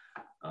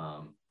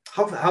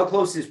 How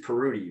close is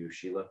Peru to you,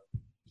 Sheila?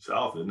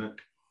 South, isn't it?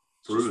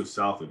 Peru is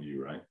south of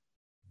you, right?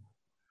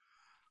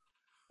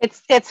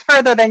 It's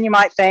further than you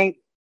might think.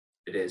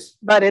 It is,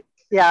 but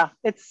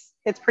it's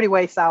pretty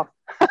way south.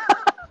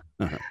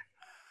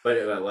 But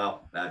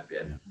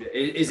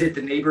is it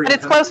the neighboring? But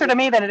it's closer to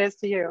me than it is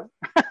to you.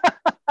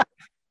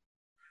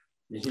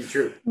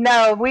 True.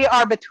 No, we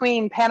are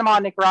between Panama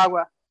and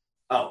Nicaragua.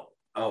 Oh,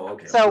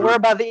 okay. So we're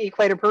above the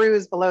equator. Peru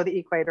is below the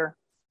equator.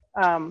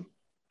 Of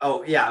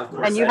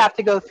course. And you have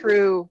to go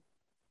through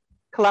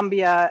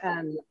Colombia,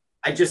 and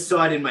I just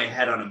saw it in my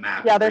head on a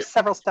map. Yeah, there's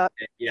several stuff.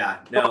 Yeah.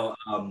 No.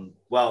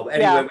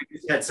 Anyway, we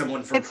just had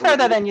someone from. It's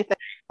further than you think.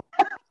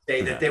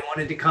 Say that they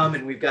wanted to come,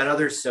 and we've got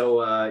others. So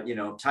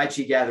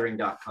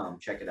TaiChiGathering.com,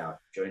 check it out.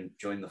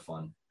 Join the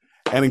fun.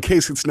 And in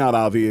case it's not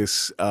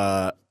obvious,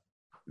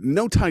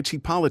 no Tai Chi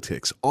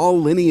politics. All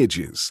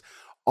lineages,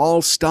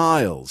 all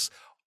styles,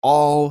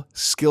 all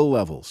skill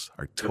levels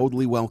are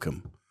totally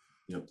welcome.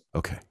 Yep.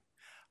 Okay.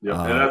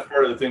 Yeah, and that's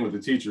part of the thing with the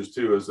teachers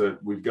too, is that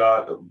we've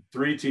got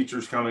 3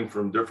 teachers coming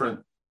from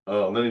different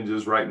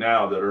lineages right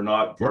now that are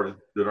not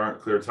that aren't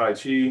clear Tai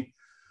Chi,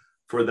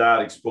 for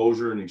that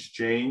exposure and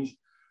exchange.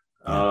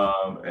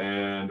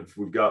 And if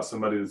we've got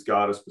somebody that's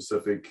got a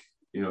specific,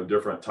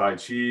 different Tai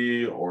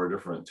Chi or a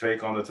different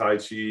take on the Tai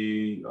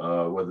Chi,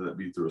 whether that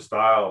be through a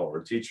style or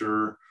a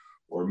teacher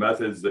or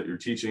methods that you're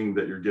teaching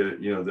that you're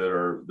getting, that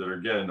are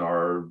again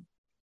are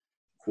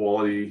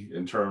quality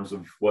in terms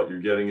of what you're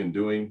getting and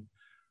doing.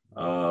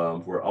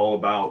 We're all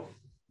about,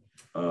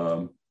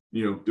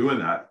 doing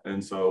that.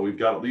 And so we've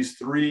got at least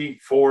 4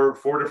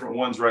 different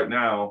ones right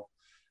now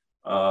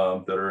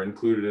that are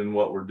included in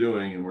what we're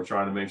doing, and we're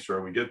trying to make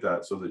sure we get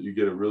that so that you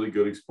get a really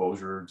good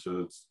exposure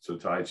to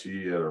Tai Chi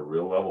at a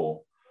real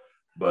level,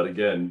 but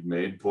again,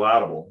 made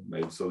palatable,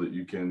 made so that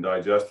you can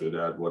digest it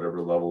at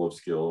whatever level of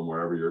skill and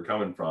wherever you're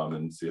coming from,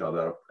 and see how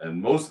that.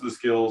 And most of the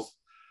skills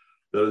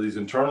There are these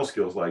internal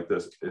skills like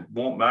this. It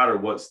won't matter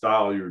what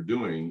style you're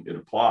doing, it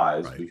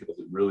applies, right, because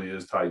it really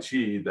is Tai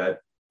Chi that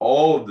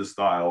all of the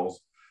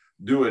styles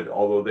do it,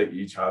 although they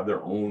each have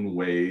their own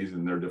ways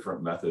and their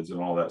different methods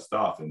and all that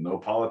stuff, and no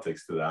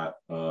politics to that.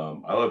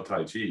 I love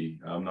Tai Chi.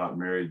 I'm not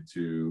married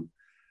to,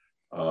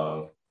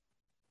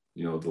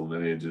 you know, the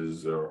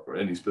lineages or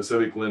any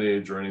specific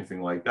lineage or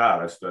anything like that.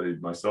 I've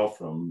studied myself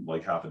from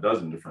like half a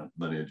dozen different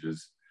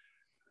lineages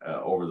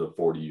over the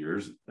 40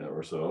 years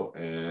or so,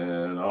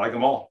 and I like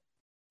them all.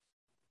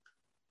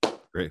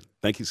 Great.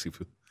 Thank you,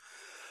 Sifu.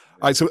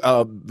 All right, so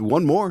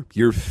one more.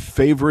 Your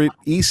favorite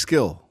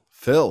e-skill,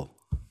 Phil.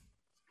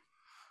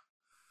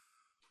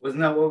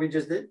 Wasn't that what we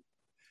just did?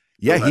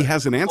 Yeah, he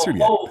hasn't answered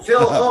yet. Oh, Phil.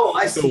 Oh,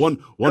 I see. So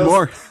one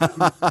more.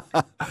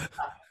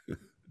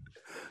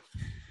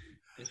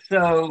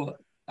 So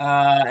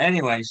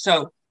anyway,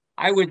 so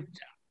I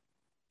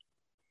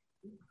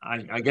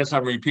guess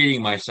I'm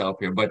repeating myself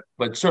here,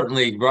 but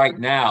certainly right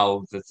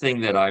now, the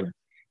thing that I've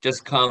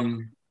just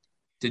come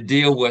to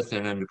deal with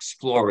and I'm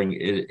exploring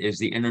is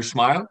the inner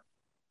smile.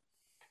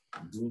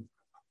 Mm-hmm.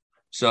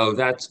 So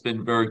that's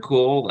been very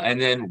cool.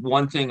 And then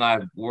one thing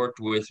I've worked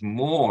with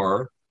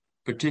more,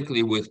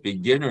 particularly with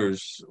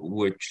beginners,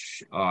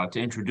 which to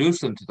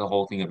introduce them to the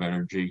whole thing of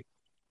energy,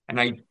 and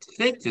I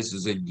think this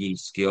is a Yi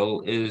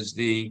skill, is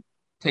the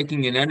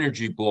taking an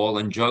energy ball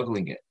and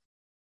juggling it.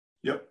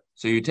 Yep.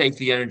 So you take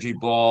the energy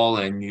ball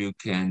and you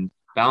can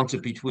bounce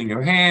it between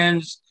your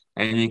hands,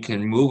 and you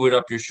can move it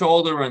up your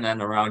shoulder and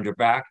then around your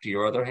back to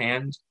your other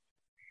hand.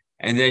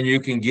 And then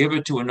you can give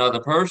it to another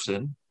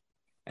person,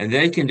 and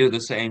they can do the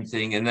same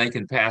thing, and they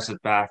can pass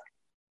it back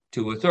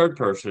to a third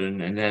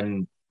person, and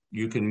then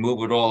you can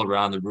move it all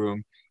around the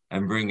room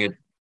and bring it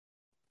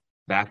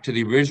back to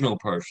the original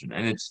person.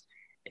 And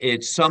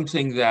it's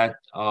something that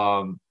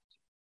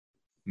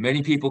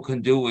many people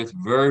can do with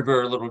very,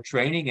 very little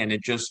training, and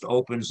it just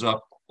opens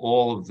up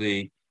all of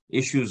the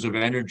issues of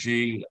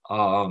energy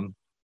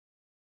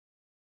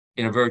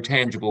in a very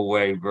tangible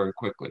way very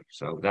quickly.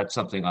 So that's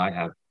something I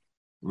have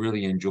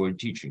really enjoyed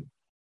teaching.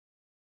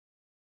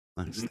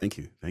 Nice. Thank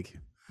you.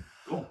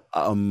 Cool.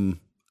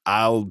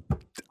 I'll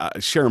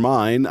share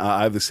mine.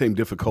 I have the same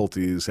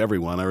difficulty as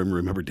everyone. I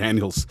remember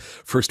Daniel's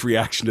first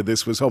reaction to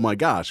this was, oh my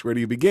gosh, where do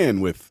you begin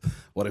with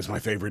what is my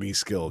favorite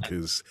e-skill?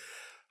 Because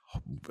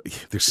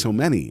there's so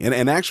many.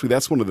 And actually,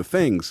 that's one of the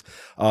things.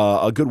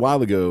 A good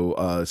while ago,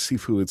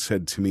 Sifu had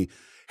said to me,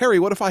 Harry,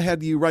 what if I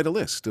had you write a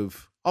list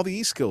of all the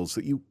e-skills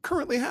that you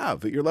currently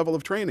have at your level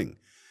of training?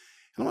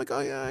 And I'm like,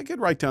 oh yeah, I could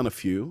write down a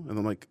few. And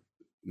I'm like,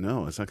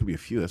 no, it's not going to be a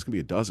few. That's going to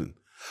be a dozen.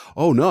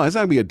 Oh no, that's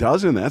not gonna be a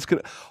dozen. That's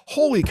gonna,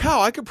 holy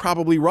cow, I could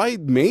probably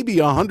write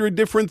maybe 100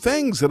 different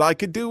things that I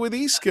could do with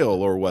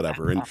e-skill or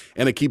whatever.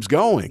 And it keeps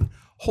going.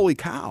 Holy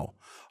cow.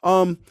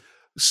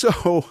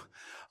 So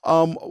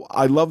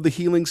I love the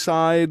healing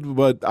side,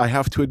 but I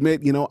have to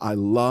admit, I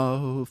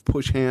love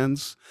push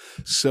hands.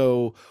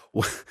 So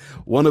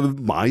one of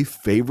my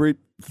favorite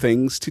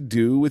things to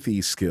do with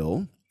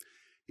e-skill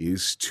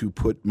is to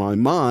put my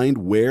mind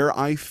where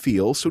I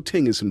feel, so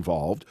Ting is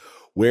involved,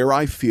 where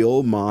I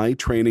feel my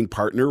training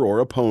partner or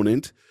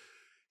opponent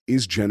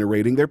is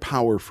generating their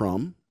power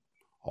from.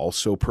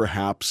 Also,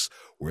 perhaps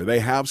where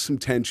they have some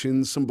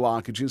tensions, some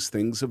blockages,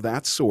 things of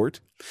that sort.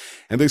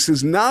 And this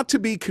is not to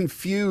be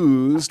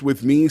confused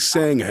with me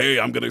saying, hey,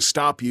 I'm going to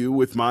stop you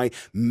with my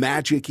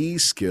magic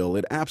e-skill.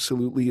 It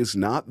absolutely is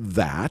not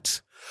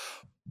that.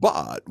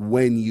 But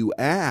when you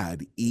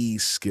add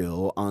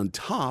e-skill on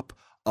top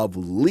of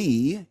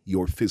Li,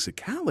 your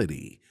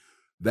physicality,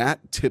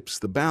 that tips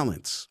the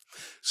balance.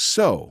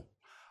 So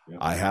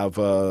I have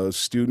a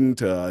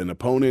student, an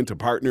opponent, a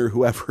partner,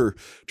 whoever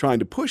trying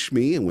to push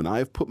me. And when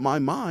I've put my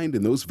mind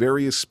in those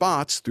various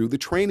spots through the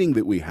training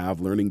that we have,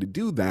 learning to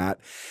do that,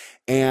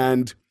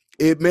 and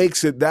it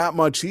makes it that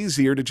much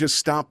easier to just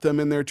stop them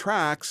in their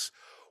tracks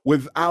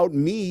without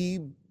me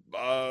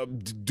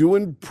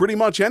doing pretty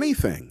much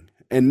anything.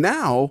 And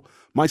now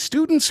my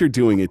students are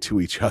doing it to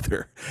each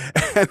other.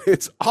 And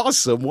it's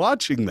awesome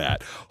watching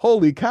that.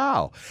 Holy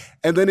cow.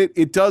 And then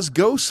it does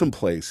go some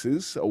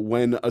places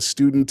when a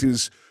student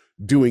is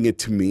doing it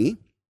to me.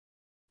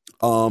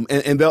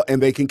 And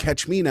they can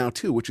catch me now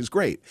too, which is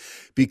great,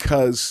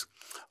 because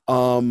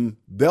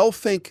they'll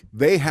think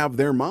they have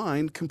their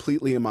mind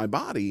completely in my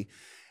body.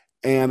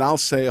 And I'll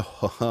say,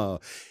 oh,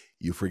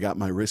 you forgot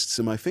my wrists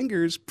and my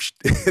fingers,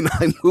 and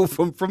I move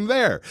them from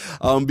there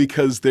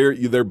because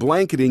they're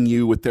blanketing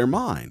you with their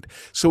mind.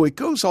 So it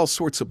goes all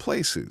sorts of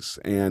places,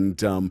 and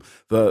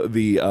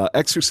the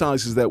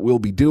exercises that we'll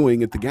be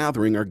doing at the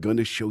gathering are going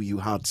to show you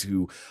how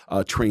to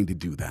train to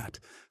do that.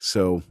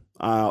 So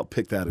I'll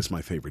pick that as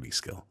my favorite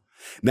e-skill.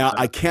 Now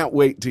I can't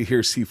wait to hear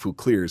Sifu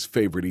Clear's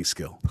favorite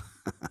e-skill.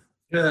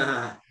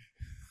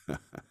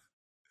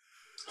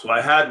 So I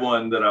had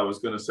one that I was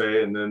going to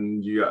say, and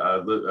then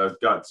I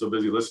got so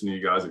busy listening to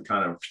you guys,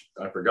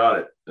 I forgot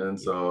it. And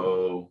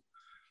so,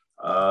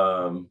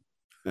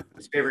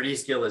 his favorite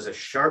e-skill is a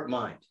sharp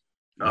mind.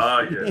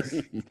 Ah, yes.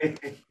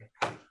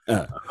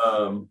 I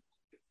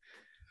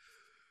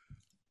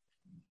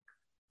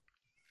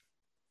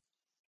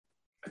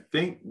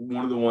think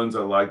one of the ones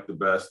I like the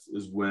best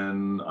is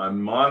when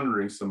I'm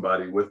monitoring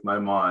somebody with my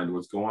mind,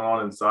 what's going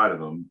on inside of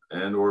them,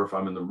 and or if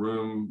I'm in the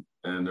room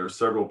and there's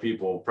several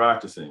people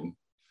practicing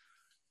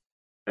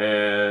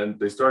and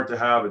they start to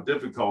have a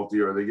difficulty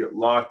or they get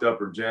locked up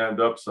or jammed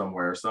up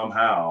somewhere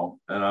somehow.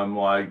 And I'm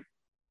like,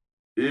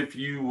 if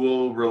you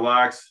will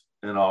relax,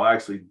 and I'll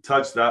actually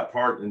touch that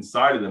part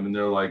inside of them. And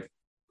they're like,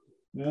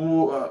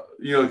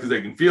 because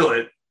they can feel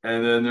it.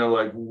 And then they're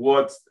like,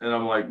 and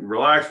I'm like,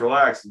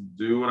 relax,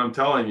 do what I'm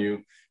telling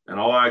you. And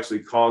I'll actually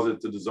cause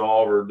it to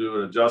dissolve or do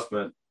an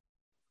adjustment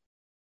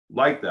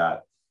like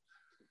that.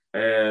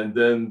 And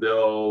then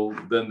they'll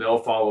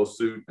follow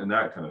suit and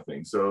that kind of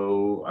thing.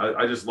 So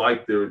I just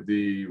like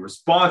the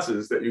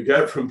responses that you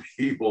get from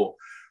people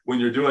when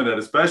you're doing that,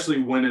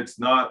 especially when it's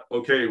not,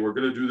 okay, we're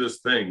going to do this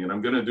thing and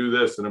I'm going to do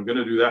this and I'm going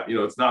to do that.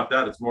 It's not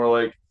that. It's more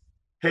like,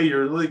 hey,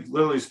 you're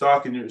literally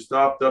stopped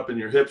up in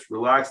your hips,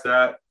 relax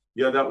that.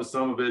 Yeah, that was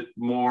some of it.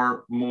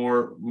 More.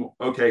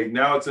 Okay,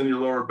 now it's in your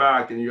lower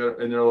back, and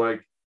they're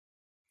like,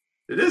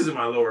 it is in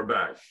my lower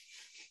back.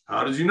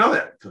 How did you know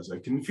that? Because I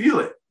can feel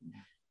it.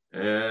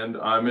 And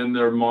I'm in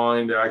their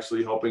mind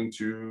actually helping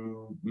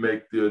to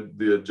make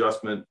the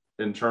adjustment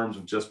in terms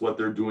of just what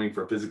they're doing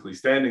for physically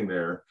standing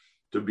there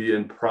to be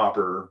in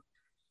proper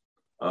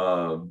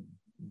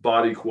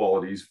body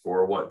qualities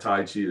for what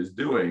Tai Chi is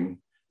doing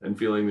and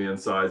feeling the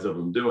insides of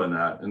them doing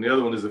that. And the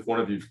other one is if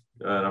one of you,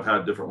 and I've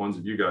had different ones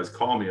of you guys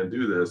call me and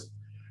do this,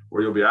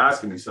 where you'll be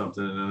asking me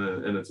something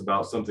and it's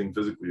about something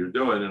physically you're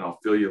doing, and I'll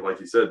feel you, like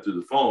you said,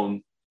 through the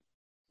phone.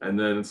 And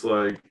then it's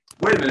like,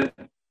 wait a minute,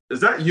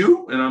 is that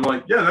you? And I'm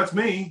like, yeah, that's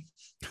me.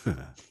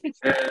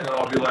 And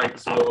I'll be like,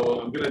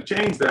 so I'm going to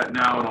change that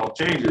now, and I'll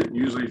change it. And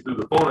usually through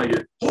the phone, I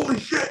get, holy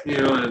shit,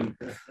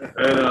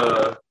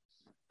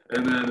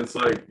 and then it's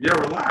like, yeah,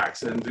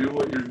 relax and do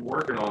what you're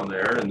working on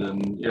there. And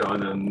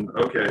then,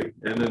 okay.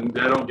 And then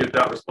I don't get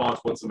that response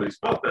when somebody's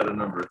felt that a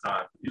number of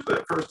times. Usually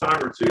that first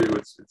time or two,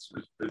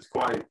 it's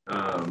quite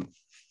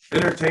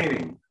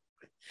entertaining.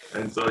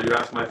 And so you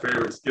asked my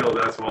favorite skill,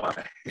 that's why.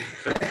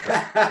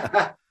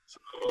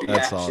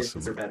 That's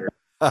awesome.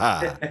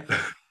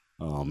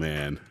 Oh,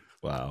 man.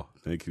 Wow.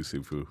 Thank you,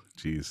 Sifu.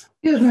 Jeez.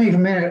 Excuse me a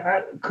minute.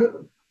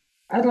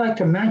 I'd like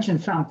to mention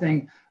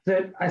something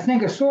that I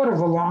think is sort of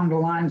along the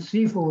lines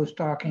Sifu was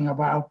talking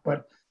about,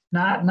 but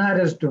not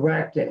as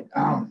directed.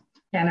 And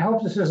I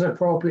hope this is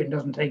appropriate and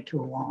doesn't take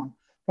too long.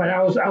 But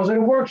I was at a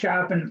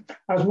workshop and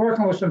I was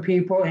working with some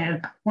people,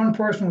 and one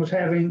person was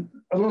having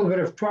a little bit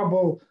of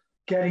trouble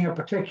getting a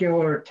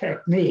particular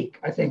technique,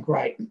 I think,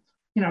 right.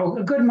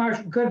 A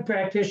good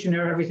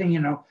practitioner, everything,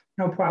 no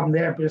problem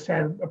there, but just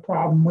had a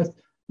problem with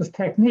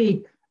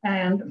technique.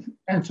 And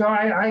so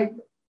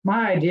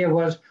my idea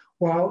was,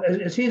 well,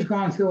 as he's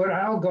going through it,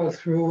 I'll go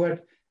through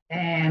it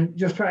and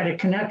just try to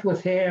connect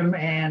with him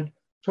and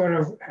sort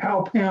of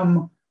help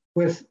him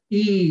with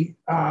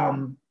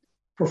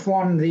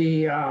perform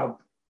the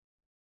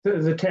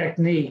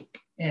technique.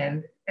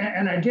 And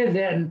I did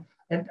that,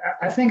 and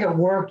I think it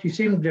worked. He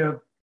seemed to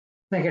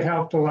think it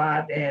helped a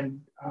lot,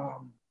 and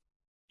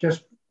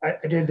I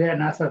did that,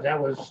 and I thought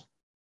that was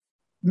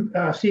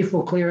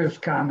Sifu Clear's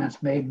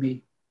comments made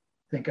me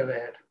think of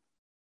that.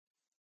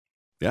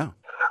 Yeah.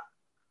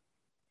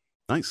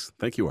 Nice.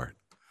 Thank you, Art.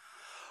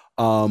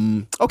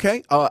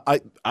 Okay. I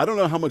don't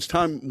know how much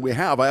time we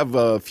have. I have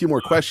a few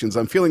more questions.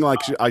 I'm feeling like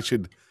I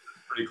should.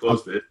 Pretty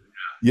close to it.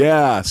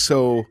 Yeah.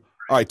 So,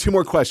 all right, 2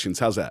 more questions.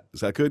 How's that?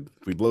 Is that good?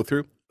 We blow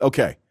through?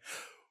 Okay.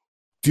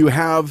 Do you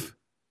have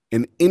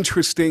an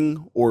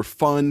interesting or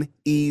fun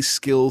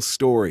e-skill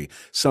story,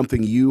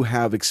 something you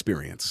have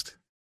experienced?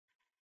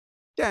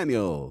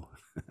 Daniel.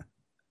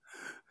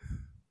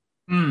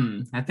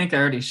 I think I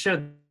already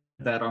shared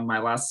that on my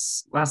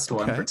last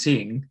one for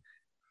Ting.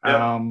 Yeah,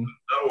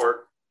 that'll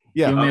work.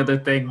 Yeah. The only other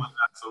thing.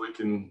 So we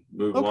can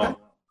move along.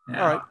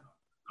 Yeah. All right.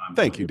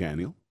 Thank you,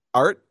 Daniel.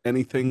 Art,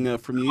 anything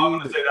from you? I'm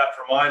going to say that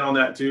for mine on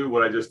that too.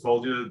 What I just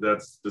told you,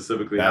 that's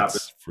specifically happened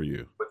for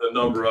you with a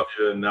number of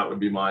you, and that would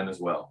be mine as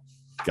well.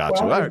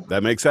 Gotcha. Well, Art.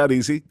 That makes that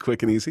easy,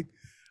 quick and easy.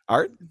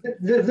 Art?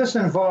 This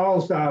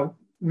involves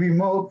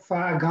remote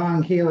Fa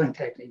Gong healing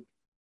technique.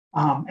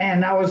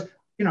 And I was,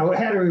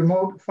 had a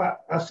remote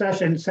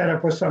session set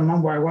up with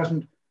someone where I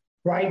wasn't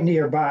right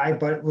nearby,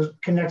 but was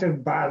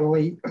connected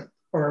bodily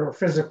or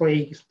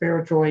physically,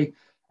 spiritually.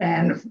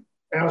 And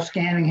I was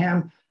scanning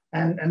him.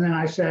 And then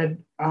I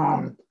said,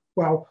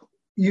 well,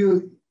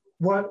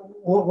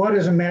 what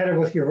is the matter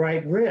with your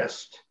right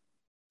wrist?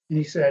 And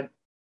he said,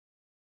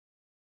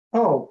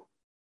 oh,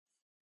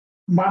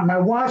 my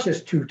watch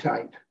is too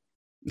tight.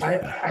 I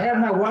had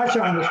my watch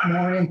on this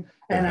morning,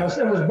 and it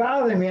was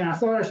bothering me, and I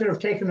thought I should have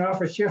taken it off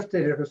or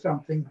shifted it or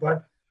something.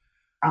 But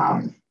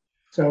I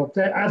thought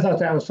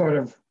that was sort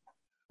of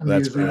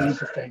amusing and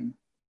interesting.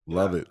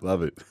 Love it.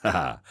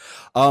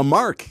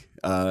 Mark,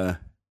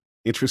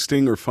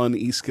 interesting or fun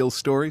e-skill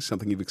story,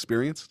 something you've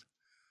experienced?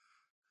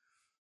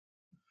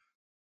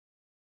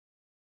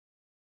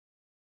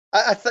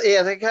 I thought,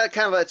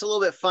 it's a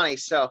little bit funny.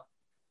 So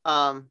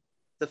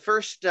the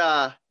first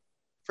time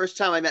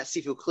I met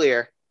Sifu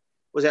Clear,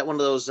 was at one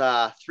of those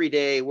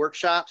 3-day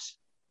workshops,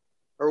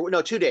 or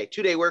no,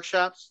 2-day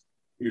workshops.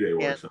 2-day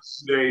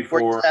workshops. 2-day for,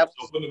 so it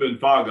wouldn't have been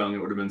Fagung, it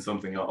would have been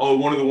something else. Oh,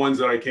 one of the ones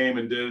that I came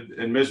and did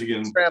in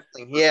Michigan.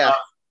 Traveling, yeah.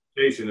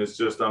 It's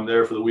just I'm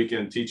there for the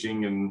weekend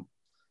teaching and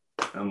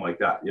like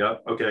that. Yeah.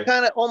 Okay.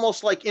 Kind of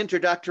almost like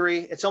introductory.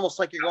 It's almost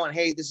like you're going,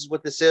 hey, this is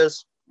what this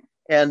is.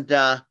 And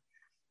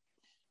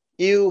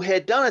you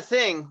had done a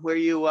thing where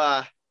you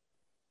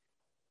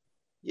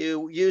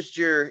used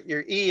your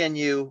E and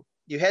you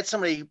had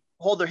somebody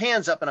hold their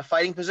hands up in a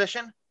fighting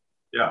position.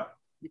 Yeah.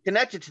 You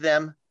connected to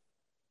them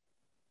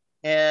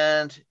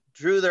and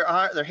drew their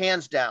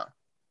hands down.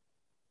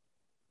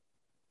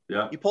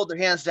 Yeah. You pulled their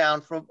hands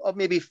down from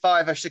maybe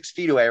 5 or 6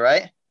 feet away,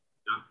 right?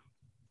 Yeah.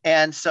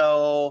 And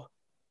so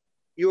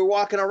you were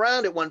walking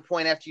around at one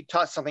point after you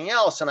taught something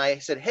else, and I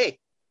said, hey,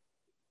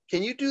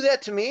 can you do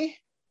that to me?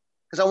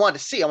 Because I wanted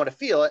to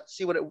feel it,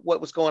 see what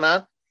was going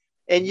on.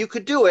 And you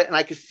could do it, and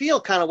I could feel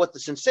kind of what the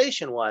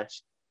sensation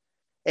was.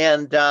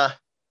 And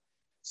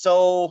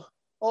so,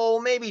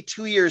 maybe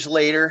 2 years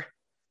later,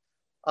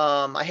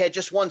 I had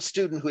just one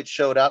student who had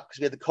showed up because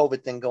we had the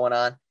COVID thing going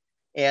on.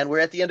 And we're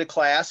at the end of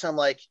class. And I'm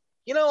like,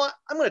 you know what?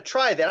 I'm going to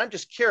try that. I'm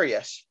just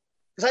curious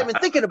because I've been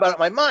thinking about it in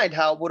my mind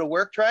how it would have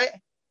worked, right?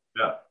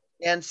 Yeah.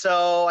 And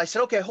so I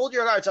said, okay, hold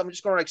your guards. I'm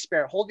just going to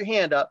experiment. Hold your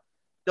hand up.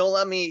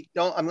 I'm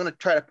going to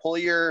try to pull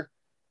your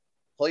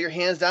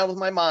hands down with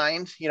my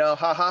mind,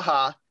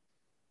 ha.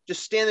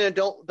 Just stand there and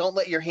don't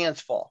let your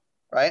hands fall,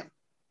 right?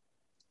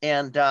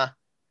 And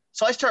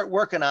so I start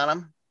working on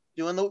them,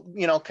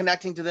 doing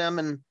connecting to them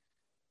and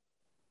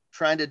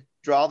trying to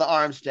draw the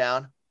arms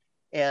down.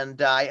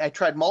 And I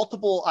tried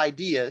multiple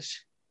ideas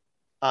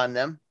on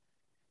them.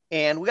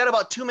 And we got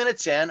about 2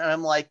 minutes in, and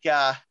I'm like,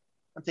 I'm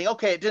thinking,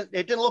 okay, it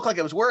didn't look like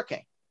it was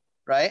working,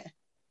 right?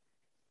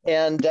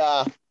 And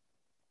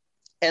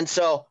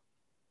so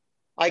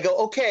I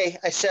go, okay.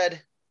 I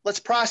said, let's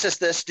process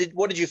this.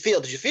 What did you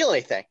feel? Did you feel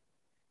anything?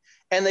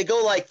 And they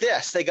go like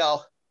this. They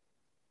go,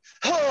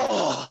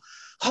 oh,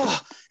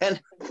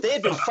 and they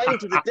had been fighting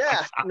to the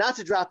death not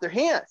to drop their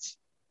hands.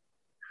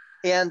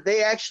 And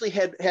they actually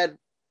had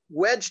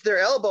wedged their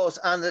elbows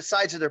on the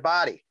sides of their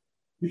body.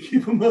 You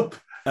keep them up.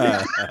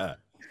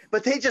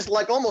 But they just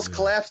like almost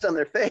collapsed on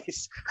their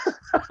face.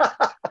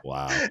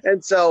 Wow.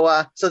 And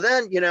so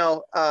then,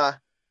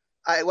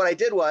 what I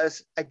did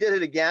was I did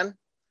it again,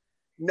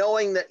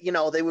 knowing that,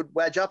 they would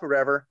wedge up or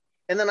whatever.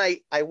 And then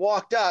I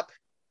walked up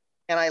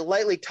and I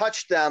lightly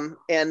touched them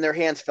and their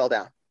hands fell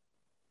down.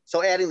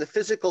 So adding the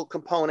physical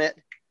component.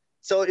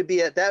 So it'd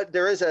be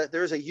there is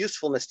a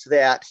usefulness to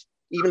that,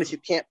 even if you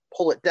can't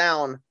pull it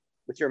down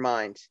with your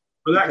mind.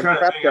 For that kind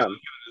of thing, I look at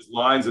it as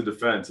lines of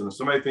defense. And if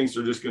somebody thinks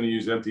they're just going to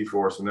use empty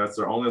force and that's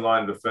their only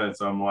line of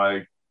defense, I'm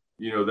like,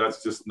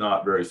 that's just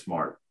not very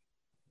smart.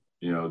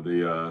 Yeah.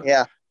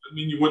 I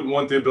mean, you wouldn't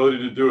want the ability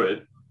to do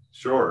it,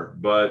 sure,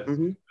 but to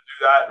do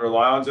that and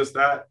rely on just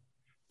that,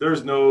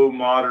 there's no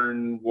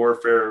modern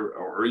warfare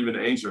or even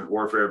ancient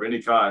warfare of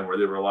any kind where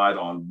they relied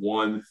on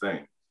one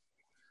thing.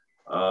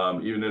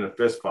 Even in a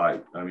fist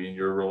fight, I mean,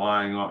 you're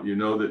relying on,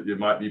 that it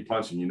might be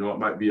punching, it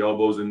might be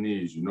elbows and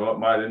knees, it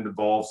might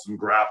involve some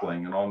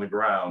grappling and on the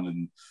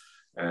ground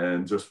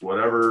and just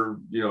whatever,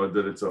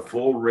 that it's a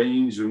full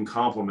range and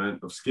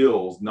complement of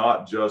skills,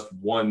 not just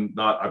one,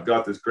 I've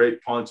got this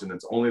great punch and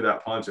it's only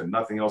that punch and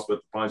nothing else but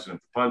the punch. And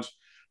if the punch,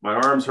 my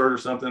arm's hurt or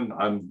something,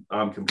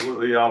 I'm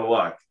completely out of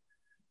luck.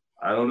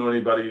 I don't know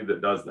anybody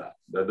that does that.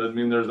 That doesn't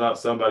mean there's not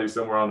somebody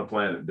somewhere on the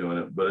planet doing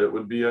it, but it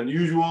would be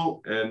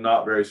unusual and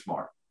not very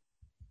smart.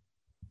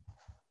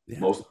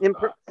 Yeah.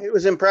 It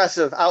was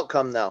impressive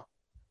outcome though.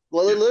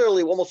 Well,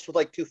 literally almost with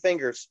like 2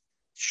 fingers,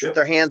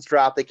 their hands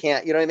drop. They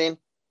can't, you know what I mean?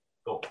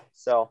 Cool.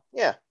 So,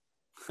 yeah.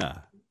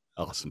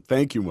 Awesome.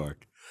 Thank you,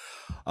 Mark.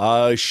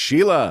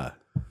 Sheila.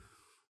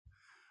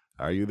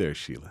 Are you there,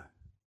 Sheila?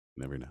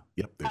 Never know.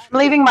 Yep. I'm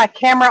leaving my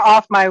camera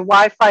off. My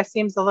Wi-Fi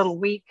seems a little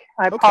weak.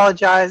 I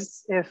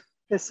apologize if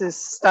this is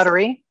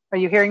stuttery. Are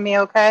you hearing me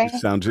okay? You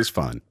sound just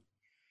fine.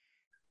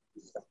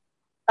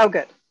 Oh,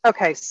 good.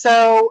 Okay.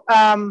 So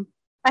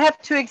I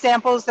have 2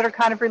 examples that are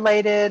kind of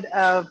related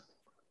of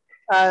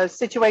a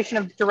situation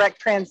of direct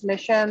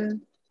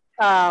transmission,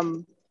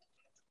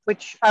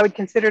 which I would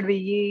consider to be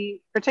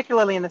Yi,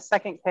 particularly in the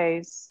second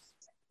case.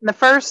 In the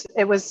first,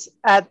 it was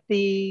at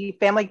the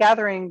family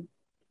gathering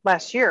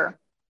last year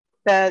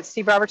that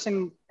Steve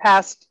Robertson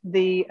passed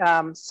the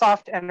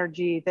soft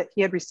energy that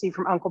he had received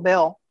from Uncle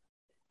Bill.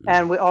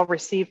 And we all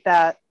received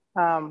that.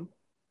 And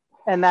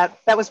that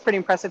was pretty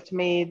impressive to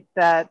me,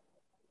 that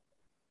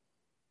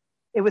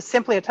it was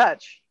simply a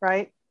touch,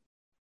 right?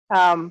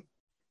 And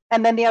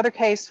then the other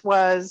case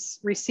was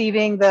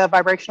receiving the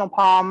vibrational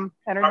palm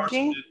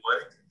energy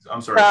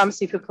from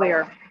Sifu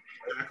Clear.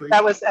 Exactly.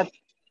 That was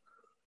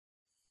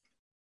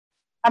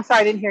I'm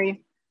sorry, I didn't hear you.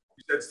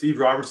 You said Steve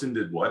Robertson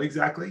did what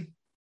exactly?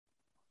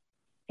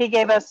 He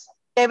gave us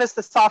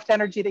the soft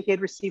energy that he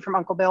had received from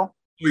Uncle Bill.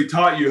 We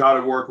taught you how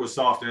to work with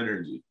soft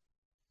energy.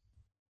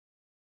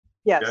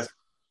 Yes.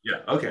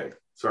 Yeah. Okay.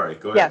 Sorry.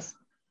 Go ahead. Yes.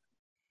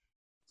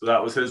 So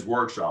that was his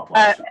workshop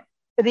last year.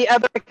 The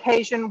other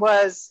occasion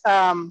was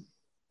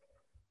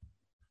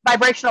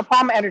vibrational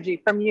palm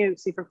energy from you,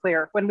 Super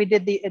Clear, when we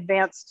did the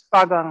advanced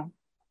Bagong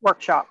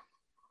workshop.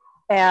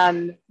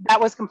 And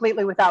that was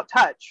completely without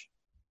touch.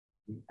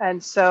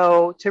 And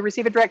so to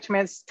receive a direct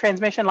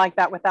transmission like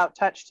that without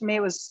touch, to me,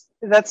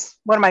 that's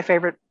one of my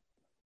favorite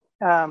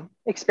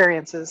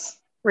experiences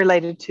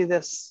related to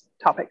this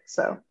topic.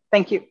 So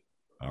thank you.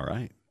 All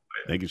right.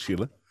 Thank you,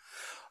 Sheila.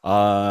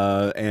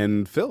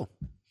 And Phil,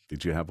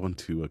 did you have one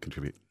to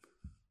contribute?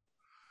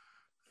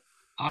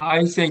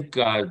 I think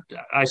I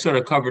sort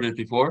of covered it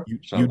before. You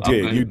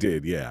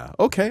did, yeah.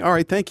 Okay, all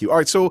right, thank you. All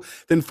right, so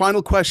then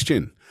final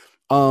question.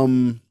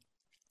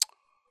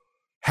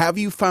 Have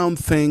you found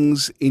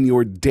things in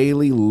your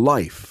daily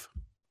life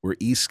where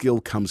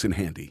e-skill comes in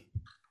handy?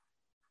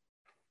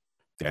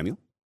 Daniel?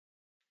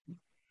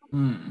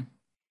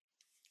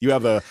 You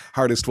have the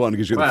hardest one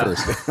because you're the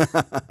first.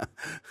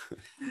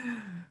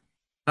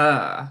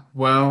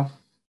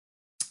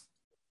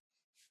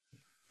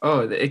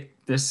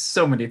 There's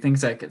so many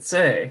things I could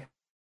say.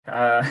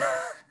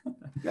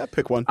 Yeah,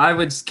 pick one. I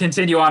would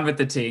continue on with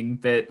the Ting,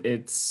 that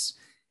it's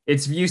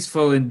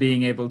useful in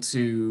being able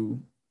to,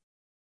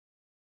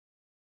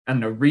 I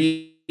don't know,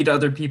 read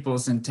other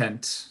people's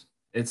intent.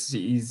 It's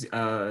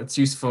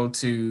useful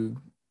to,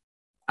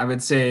 I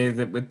would say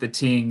that with the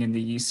Ting and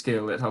the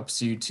e-skill, it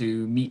helps you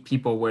to meet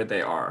people where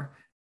they are,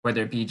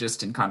 whether it be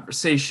just in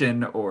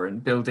conversation or in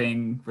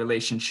building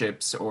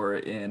relationships or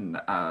in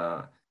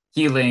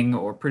healing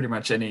or pretty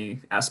much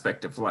any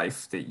aspect of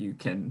life that you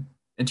can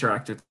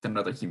interact with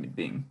another human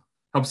being.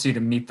 Helps you to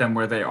meet them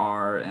where they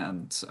are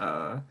and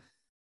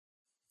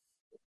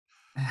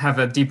have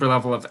a deeper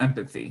level of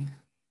empathy,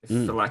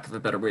 for lack of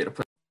a better way to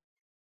put it.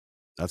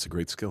 That's a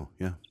great skill.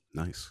 Yeah,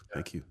 nice.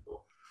 Thank you.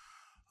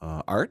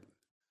 Art?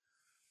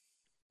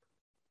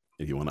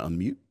 If you want to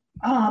unmute?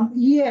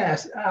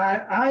 Yes,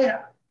 I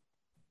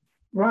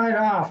right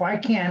off, I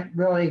can't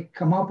really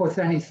come up with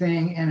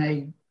anything in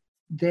a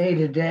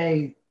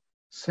day-to-day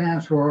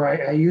sense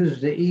where I use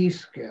the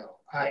e-skill.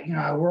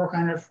 I work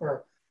on it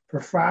for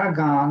Fa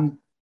Gong,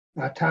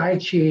 Tai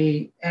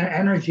Chi, and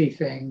energy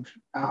things,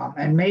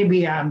 and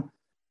maybe I'm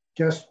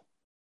just,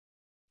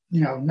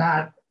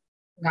 not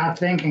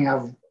thinking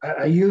of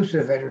a use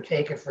of it or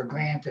take it for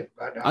granted.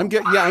 But I'm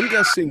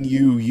guessing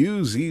you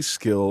use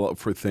e-skill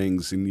for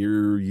things and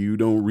you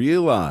don't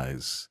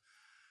realize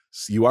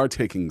you are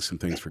taking some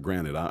things for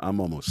granted. I'm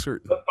almost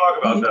certain. Let's talk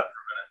about that for a minute.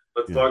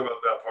 Let's talk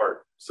about that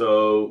part.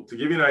 So to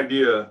give you an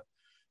idea,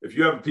 if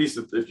you have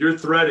if you're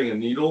threading a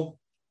needle,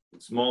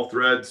 small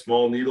thread,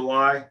 small needle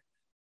eye,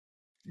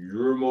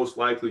 you're most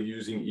likely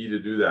using E to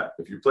do that.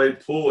 If you play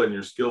pool and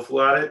you're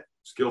skillful at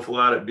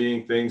it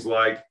being things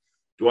like,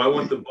 do I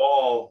want the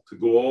ball to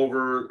go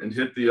over and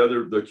hit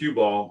the cue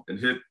ball and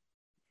hit,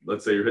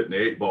 let's say you're hitting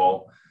the 8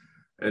 ball,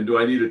 and do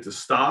I need it to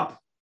stop?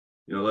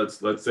 Let's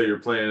say you're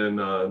playing in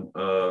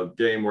a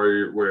game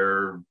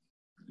where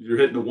you're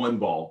hitting the 1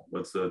 ball.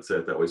 Let's say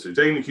it that way. So you're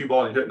taking the cue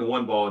ball and you're hitting the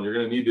 1 ball, and you're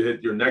going to need to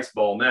hit your next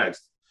ball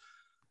next.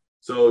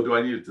 So do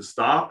I need it to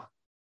stop?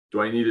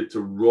 Do I need it to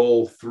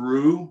roll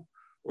through?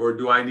 Or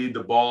do I need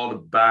the ball to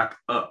back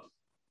up?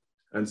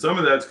 And some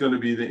of that's going to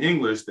be the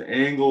English, the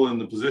angle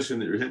and the position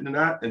that you're hitting it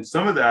at. And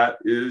some of that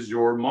is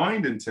your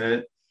mind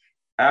intent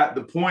at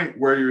the point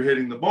where you're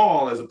hitting the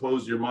ball, as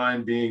opposed to your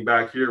mind being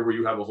back here where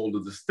you have a hold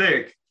of the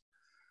stick.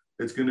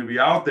 It's going to be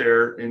out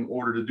there in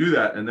order to do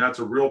that. And that's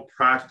a real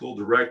practical,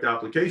 direct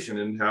application.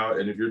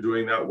 And if you're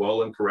doing that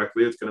well and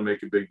correctly, it's going to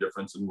make a big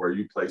difference in where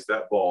you place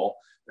that ball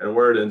and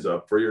where it ends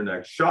up for your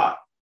next shot,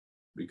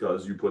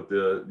 because you put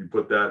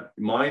that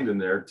mind in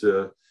there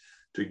to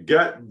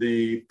get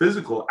the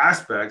physical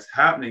aspects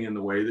happening in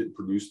the way that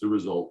produce the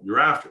result you're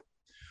after.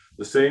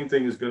 The same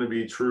thing is going to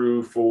be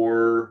true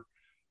for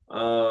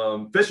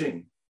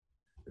fishing.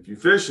 If you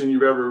fish and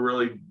you've ever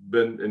really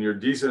been, and you're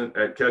decent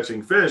at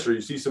catching fish, or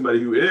you see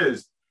somebody who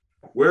is,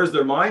 where's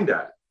their mind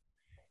at?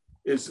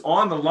 It's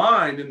on the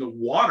line in the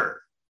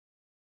water.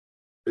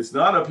 It's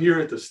not up here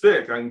at the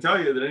stick. I can tell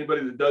you that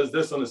anybody that does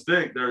this on a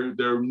stick,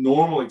 their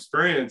normal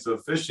experience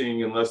of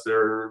fishing, unless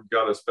they're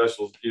got a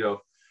special,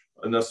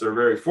 unless they're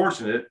very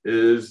fortunate,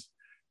 is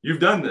you've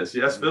done this.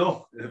 Yes,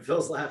 Phil?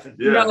 Phil's laughing.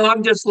 Yeah. No,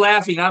 I'm just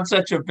laughing. I'm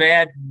such a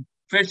bad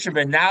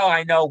fisherman. Now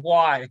I know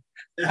why.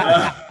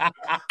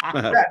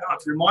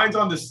 If your mind's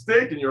on the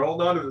stick and you're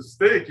holding on to the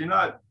stick, you're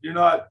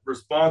not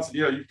responsive.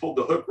 You pulled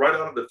the hook right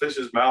out of the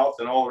fish's mouth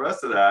and all the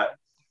rest of that,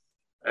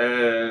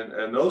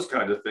 and those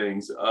kind of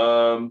things.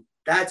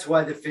 That's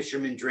why the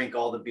fishermen drink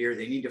all the beer.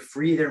 They need to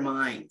free their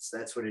minds.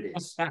 That's what it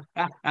is.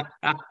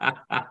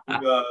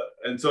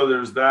 And so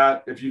there's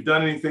that. If you've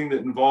done anything that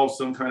involves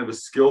some kind of a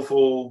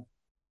skillful,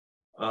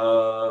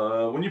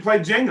 when you play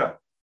Jenga,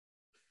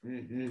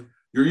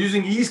 you're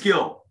using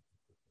e-skill.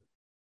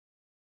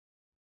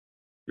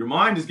 Your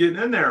mind is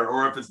getting in there,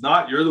 or if it's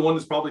not, you're the one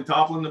that's probably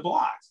toppling the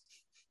blocks,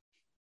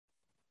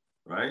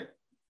 right?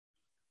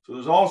 So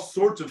there's all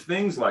sorts of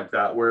things like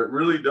that where it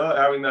really does,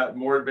 having that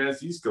more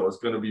advanced e-skill is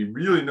going to be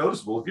really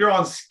noticeable. If you're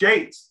on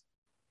skates,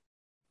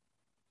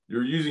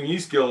 you're using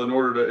e-skill in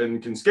order to,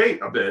 and can skate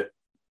a bit,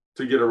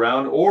 to get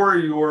around, or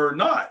you're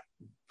not.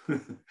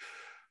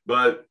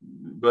 but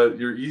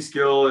your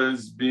e-skill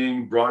is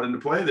being brought into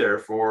play there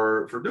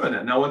for doing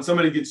that. Now, when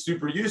somebody gets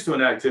super used to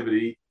an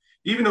activity,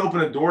 even to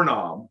open a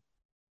doorknob,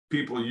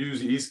 people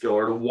use e-skill,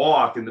 or to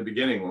walk in the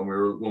beginning when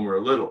we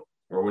were little,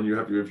 or when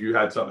if you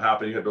had something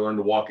happen, you had to learn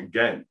to walk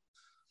again,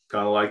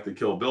 kind of like the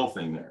Kill Bill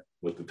thing there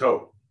with the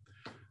toe.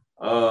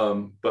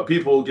 But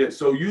people get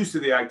so used to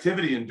the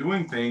activity and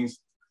doing things,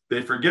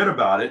 they forget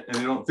about it and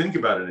they don't think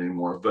about it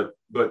anymore.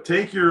 But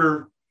take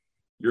your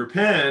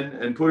pen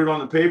and put it on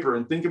the paper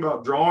and think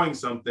about drawing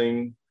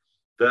something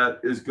that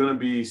is going to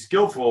be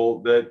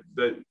skillful,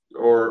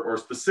 or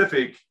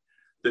specific,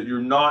 that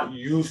you're not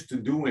used to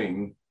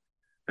doing,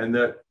 and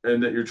that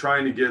you're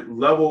trying to get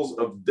levels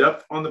of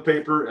depth on the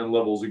paper and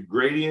levels of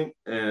gradient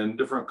and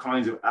different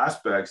kinds of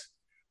aspects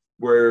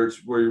where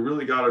you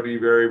really got to be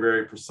very,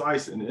 very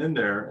precise and in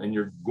there. And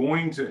you're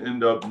going to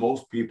end up,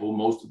 most people,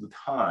 most of the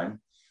time,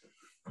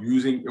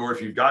 using, or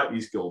if you've got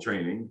e-skill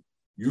training,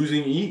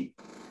 using E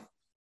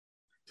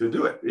to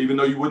do it, even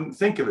though you wouldn't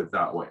think of it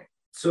that way.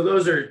 So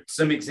those are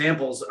some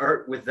examples.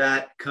 Art, with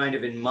that kind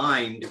of in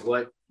mind,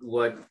 what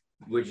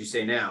would you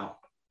say now?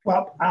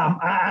 Well,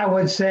 I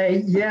would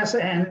say yes,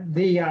 and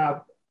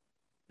the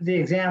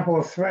example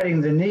of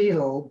threading the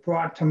needle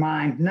brought to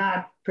mind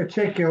not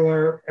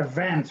particular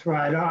events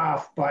right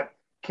off, but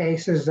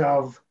cases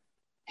of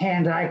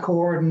hand-eye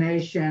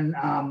coordination,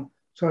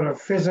 sort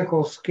of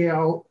physical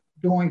skill,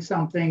 doing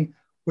something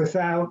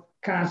without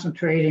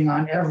concentrating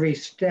on every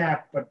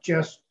step, but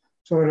just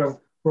sort of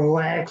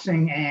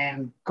relaxing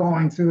and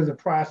going through the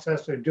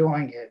process of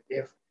doing it.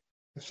 If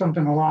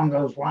something along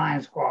those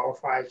lines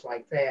qualifies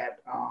like that,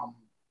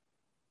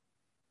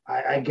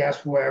 I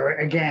guess, where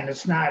again,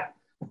 it's not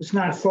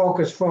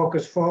focus,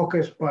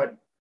 but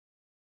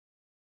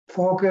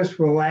focus,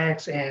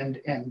 relax, and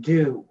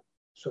do,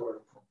 sort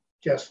of,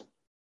 just,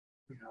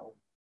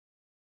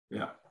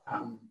 Yeah.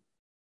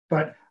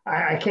 But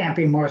I can't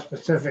be more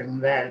specific than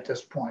that at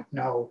this point.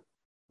 No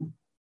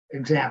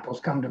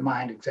examples come to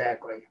mind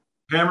exactly.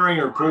 Hammering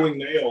or pulling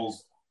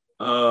nails,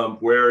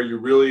 where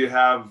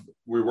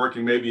we're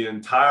working maybe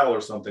in tile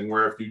or something,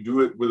 where if you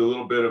do it with a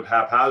little bit of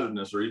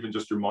haphazardness, or even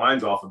just your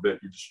mind's off a bit,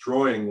 you're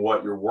destroying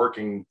what you're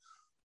working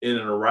in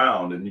and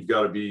around, and you've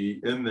got to be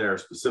in there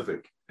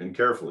specific and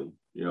carefully,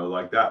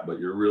 like that. But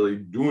you're really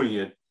doing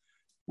it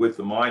with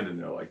the mind in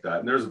there like that.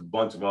 And there's a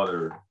bunch of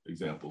other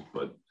examples,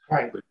 but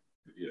right.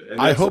 Yeah,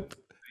 and I hope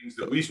things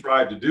that we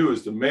strive to do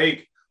is to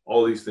make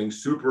all these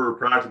things super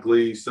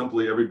practically,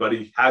 simply,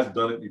 everybody has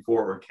done it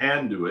before or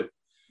can do it.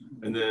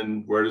 And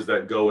then where does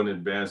that go in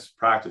advanced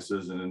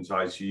practices and in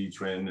Tai Chi,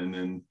 Tren, and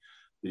then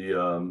the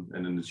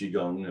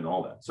Qigong and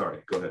all that? Sorry,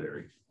 go ahead,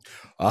 Eric.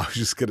 I was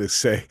just going to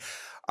say,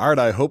 Art,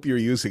 I hope you're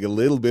using a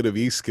little bit of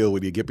e-skill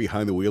when you get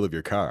behind the wheel of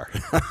your car.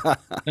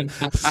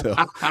 So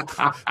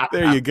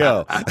there you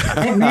go.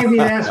 Maybe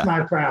that's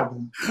my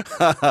problem.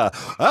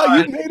 Oh,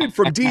 you made it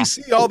from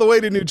DC all the way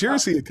to New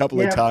Jersey a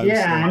couple of times.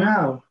 Yeah, I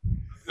know.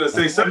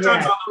 Say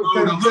sometimes on the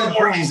road, a little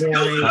more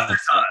e-skill than other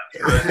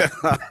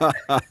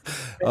times.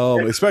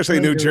 Oh, especially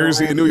New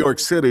Jersey and New York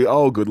City.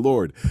 Oh, good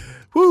Lord.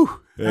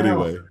 Whew.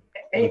 Anyway.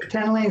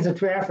 10 lanes of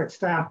traffic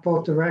stop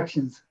both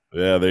directions.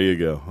 Yeah, there you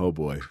go. Oh,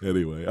 boy.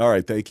 Anyway. All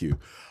right. Thank you.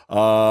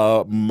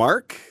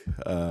 Mark,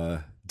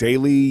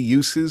 daily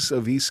uses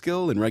of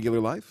e-skill in regular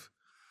life?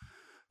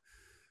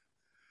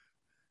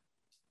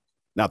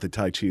 Not that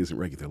Tai Chi isn't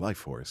regular life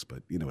for us,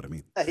 but you know what I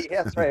mean.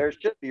 Yeah, that's right. Or it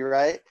should be,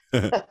 right?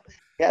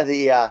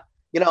 Yeah,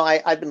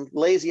 I've been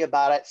lazy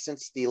about it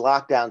since the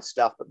lockdown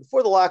stuff. But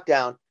before the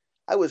lockdown,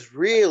 I was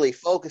really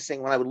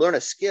focusing when I would learn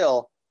a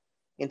skill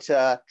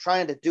into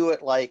trying to do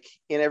it like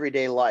in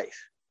everyday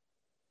life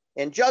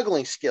and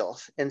juggling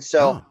skills. And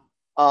so,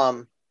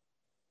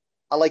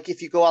 like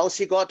if you go out, let's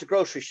say you go out to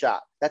grocery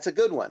shop, that's a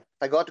good one.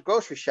 If I go out to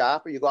grocery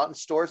shop or you go out in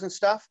stores and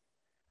stuff,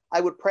 I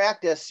would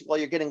practice while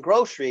you're getting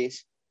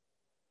groceries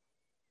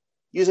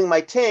using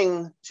my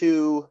ting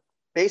to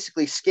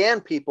basically scan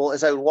people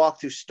as I would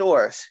walk through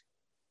stores.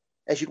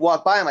 As you'd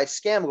walk by them, I'd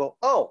scan them and go,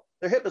 oh,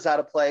 their hip is out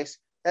of place.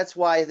 That's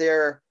why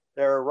their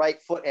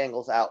right foot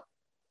angle's out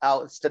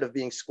instead of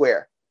being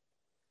square.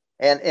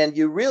 And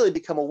you really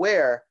become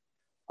aware.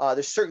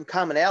 There's certain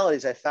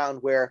commonalities I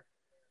found where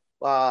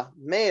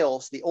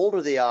males, the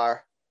older they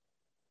are,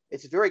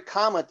 it's very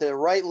common that the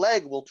right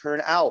leg will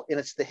turn out and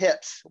it's the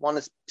hips. One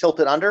is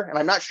tilted under, and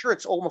I'm not sure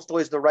it's almost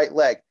always the right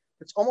leg.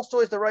 It's almost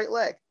always the right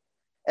leg.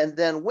 And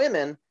then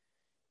women,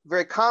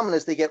 very common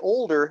as they get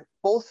older,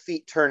 both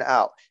feet turn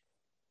out.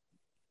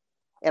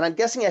 And I'm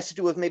guessing it has to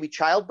do with maybe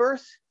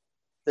childbirth,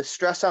 the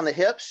stress on the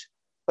hips,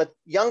 but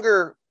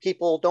younger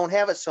people don't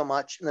have it so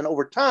much. And then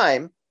over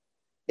time,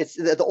 it's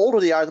the older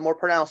they are, the more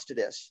pronounced it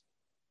is.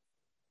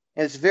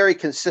 And it's very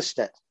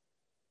consistent.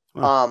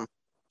 Wow.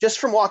 Just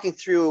from walking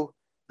through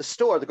the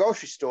store, the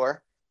grocery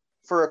store,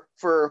 for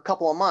a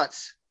couple of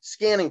months,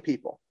 scanning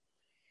people.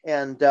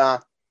 And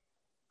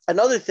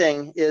another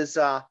thing is,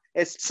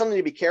 it's something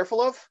to be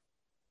careful of,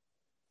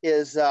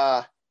 is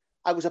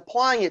I was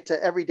applying it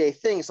to everyday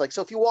things. Like,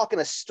 so if you walk in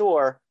a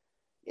store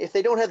if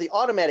they don't have the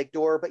automatic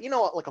door, but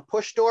like a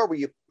push door where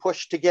you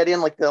push to get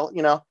in, like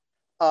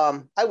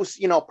I was,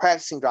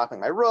 practicing dropping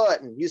my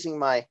root and using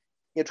my,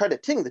 try to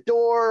ting the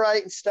door,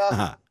 right, and stuff.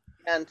 Uh-huh.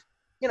 And,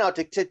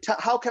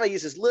 how can I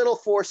use as little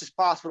force as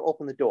possible to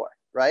open the door,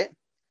 right?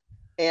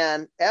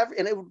 And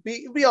it would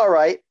be all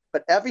right,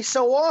 but every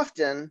so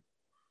often,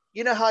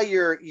 how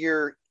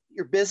you're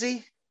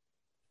busy,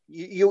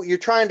 you're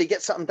trying to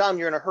get something done,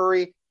 you're in a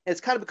hurry, and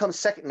it's kind of become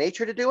second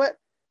nature to do it.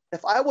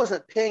 If I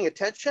wasn't paying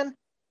attention,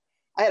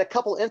 I had a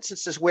couple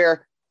instances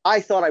where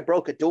I thought I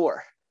broke a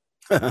door.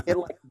 It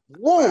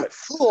boom, it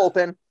flew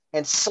open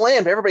and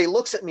slammed. Everybody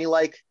looks at me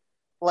like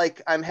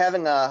I'm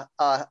having a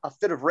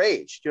fit of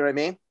rage. Do you know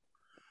what I mean?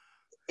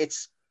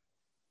 It's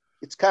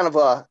kind of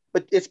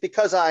but it's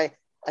because I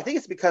think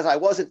it's because I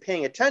wasn't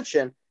paying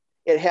attention.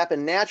 It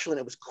happened naturally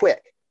and it was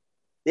quick.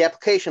 The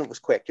application was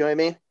quick. Do you know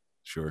what I mean?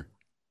 Sure.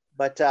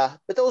 But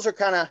those are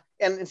kind of,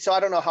 and so I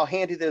don't know how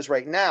handy it is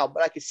right now,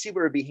 but I could see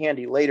where it'd be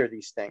handy later,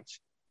 these things.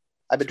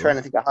 I've been trying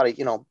to think of how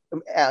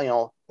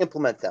to,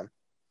 implement them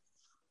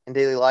in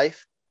daily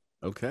life.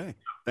 Okay.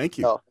 Thank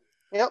you. So,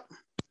 yep.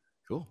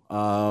 Cool.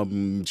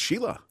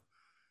 Sheila,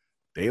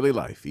 daily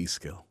life,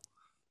 e-skill.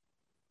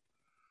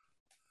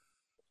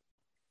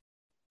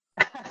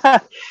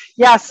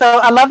 Yeah, so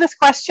I love this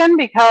question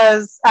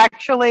because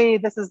actually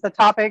this is the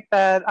topic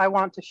that I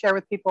want to share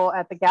with people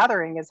at the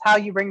gathering, is how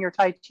you bring your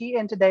Tai Chi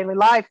into daily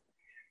life.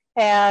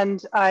 And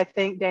I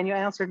think Daniel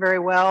answered very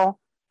well.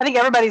 I think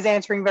everybody's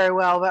answering very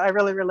well, but I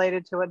really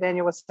related to what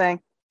Daniel was saying.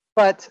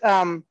 But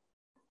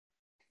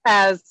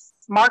as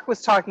Mark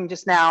was talking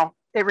just now,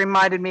 it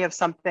reminded me of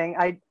something.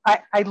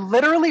 I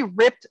literally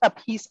ripped a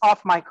piece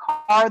off my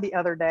car the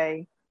other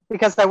day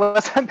because I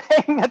wasn't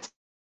paying attention.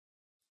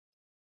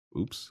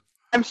 Oops.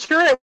 I'm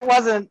sure it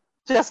wasn't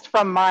just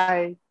from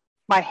my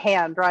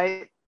hand,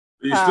 right?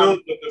 So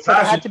there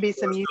had to be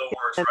some use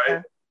works,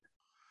 right?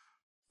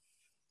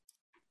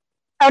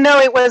 Oh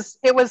no, it was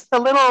the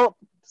little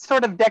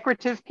sort of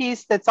decorative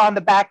piece that's on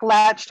the back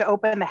latch to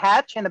open the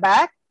hatch in the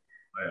back.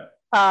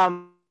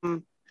 Oh, yeah.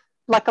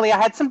 Luckily,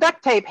 I had some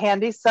duct tape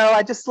handy, so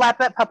I just slapped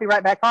that puppy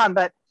right back on.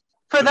 But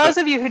for those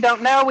of you who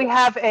don't know, we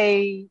have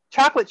a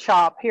chocolate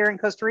shop here in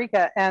Costa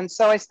Rica, and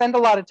so I spend a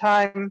lot of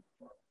time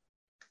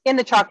in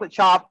the chocolate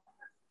shop.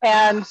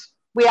 And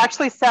we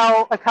actually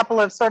sell a couple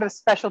of sort of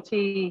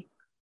specialty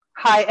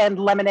high-end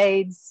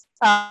lemonades.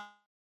 But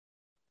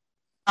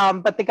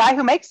the guy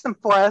who makes them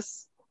for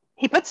us,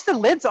 he puts the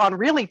lids on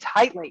really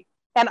tightly.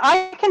 And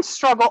I can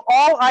struggle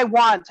all I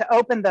want to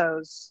open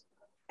those.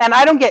 And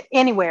I don't get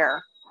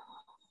anywhere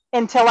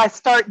until I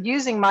start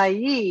using my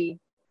yi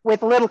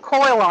with a little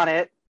coil on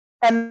it.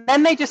 And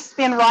then they just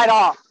spin right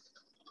off.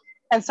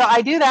 And so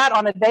I do that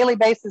on a daily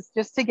basis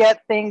just to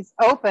get things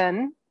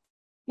open.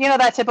 You know,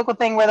 that typical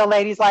thing where the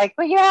lady's like,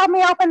 will you help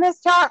me open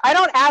this jar? I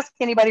don't ask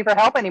anybody for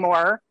help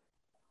anymore,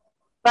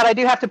 but I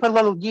do have to put a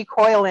little yi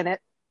coil in it.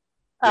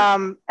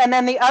 And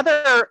then the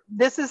other,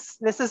 this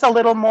is a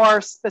little more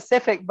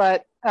specific,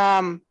 but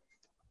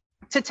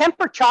to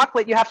temper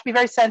chocolate, you have to be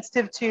very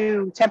sensitive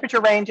to temperature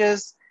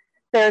ranges.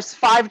 There's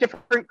 5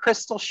 different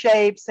crystal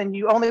shapes and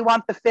you only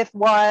want the 5th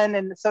one.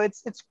 And so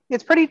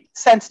it's pretty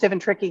sensitive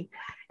and tricky.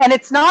 And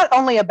it's not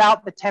only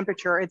about the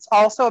temperature, it's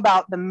also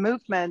about the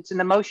movement and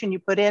the motion you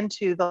put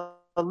into the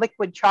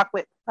liquid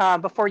chocolate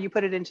before you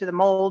put it into the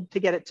mold to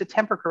get it to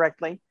temper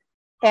correctly.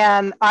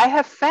 And I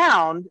have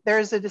found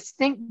there's a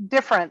distinct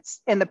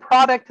difference in the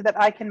product that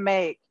I can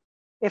make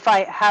if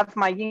I have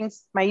my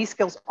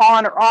e-skills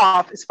on or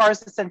off as far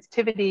as the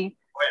sensitivity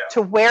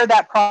to where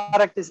that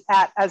product is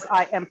at as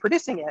I am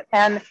producing it.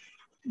 And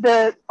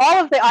all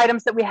of the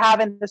items that we have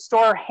in the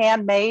store are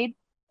handmade.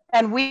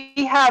 And we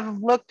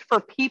have looked for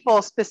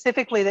people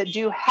specifically that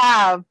do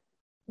have,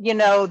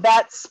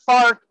 that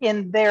spark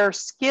in their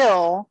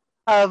skill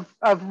of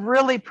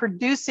really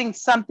producing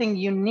something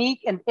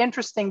unique and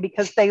interesting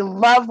because they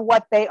love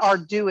what they are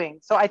doing.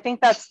 So I think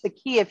that's the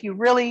key. If you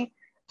really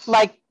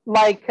like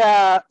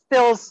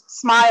Phil's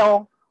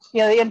smile,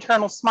 the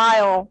internal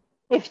smile,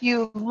 if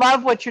you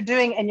love what you're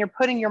doing and you're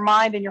putting your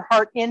mind and your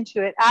heart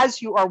into it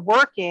as you are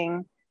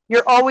working,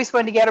 you're always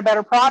going to get a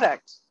better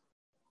product.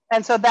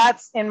 And so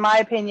that's, in my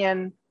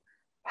opinion,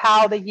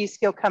 how the yi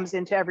skill comes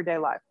into everyday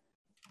life.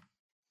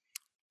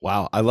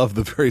 Wow. I love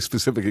the very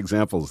specific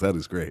examples. That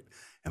is great.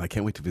 And I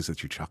can't wait to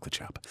visit your chocolate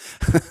shop.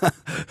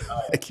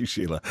 Thank you,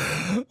 Sheila.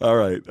 All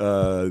right.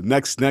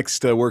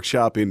 Next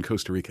workshop in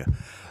Costa Rica.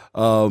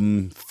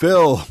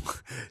 Phil,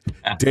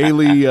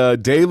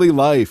 daily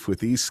life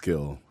with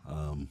e-skill.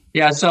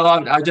 Yeah, so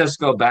I'll just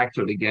go back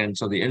to it again.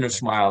 So the inner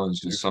smile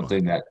is just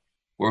something that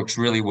works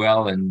really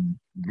well and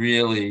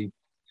really,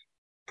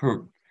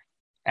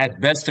 at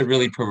best, it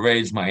really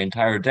pervades my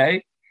entire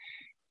day.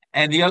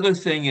 And the other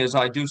thing is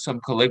I do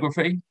some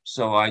calligraphy.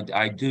 So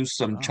I do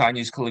some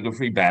Chinese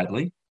calligraphy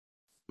badly.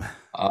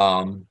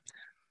 But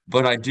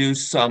I do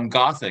some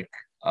Gothic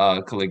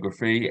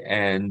calligraphy.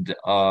 And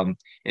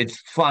it's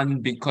fun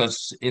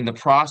because in the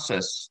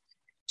process,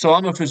 so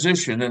I'm a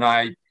physician and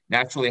I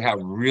naturally have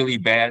really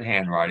bad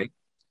handwriting.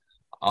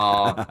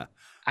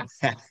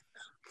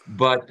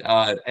 But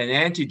an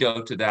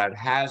antidote to that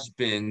has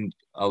been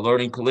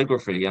learning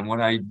calligraphy. And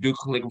when I do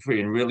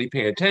calligraphy and really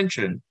pay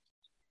attention,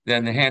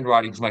 then the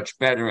handwriting is much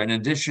better. And in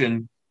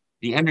addition,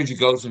 the energy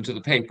goes into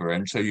the paper.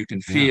 And so you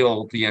can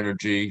feel the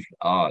energy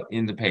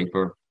in the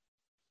paper,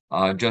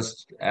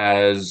 just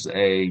as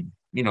a,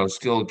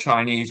 skilled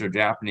Chinese or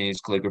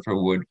Japanese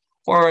calligrapher would,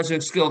 or as a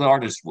skilled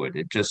artist would.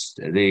 It just,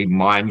 the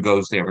mind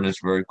goes there and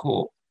it's very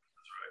cool.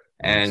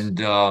 And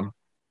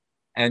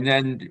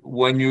then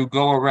when you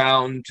go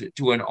around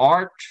to an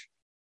art,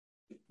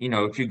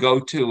 if you go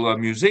to a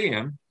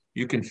museum,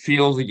 you can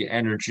feel the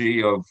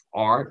energy of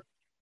art.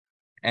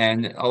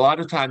 And a lot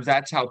of times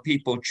that's how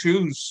people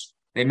choose.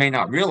 They may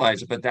not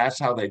realize it, but that's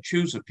how they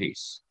choose a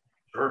piece.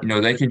 Sure.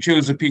 They can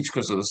choose a piece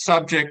because of the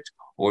subject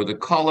or the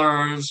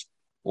colors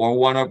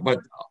but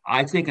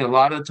I think a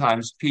lot of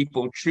times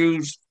people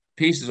choose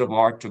pieces of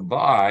art to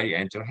buy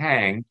and to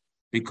hang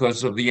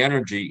because of the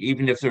energy,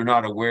 even if they're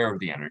not aware of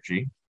the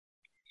energy.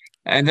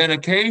 And then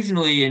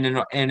occasionally in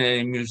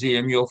a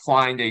museum, you'll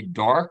find a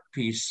dark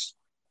piece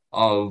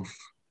of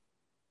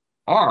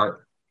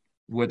art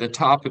where the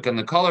topic and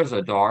the colors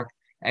are dark,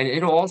 and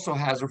it also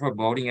has a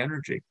foreboding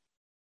energy.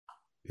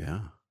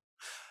 Yeah.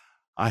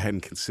 I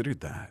hadn't considered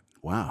that.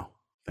 Wow.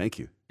 Thank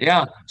you.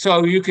 Yeah.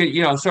 So you could,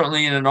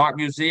 certainly in an art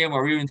museum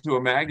or even through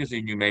a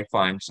magazine, you may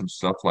find some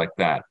stuff like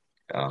that.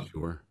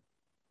 Sure.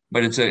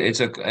 But it's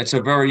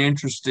a very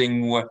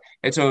interesting way.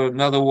 It's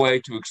another way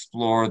to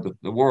explore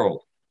the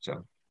world.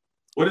 So.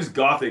 What is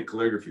Gothic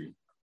calligraphy?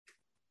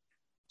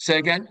 Say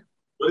again?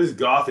 What is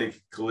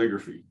Gothic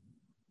calligraphy?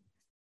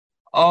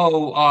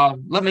 Oh,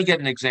 let me get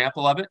an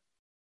example of it.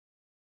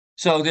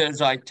 So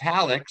there's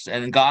italics,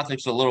 and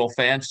Gothic's a little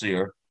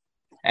fancier.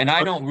 And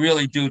I don't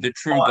really do the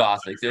true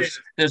Gothic. There's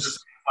like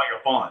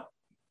a font.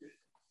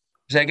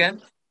 Say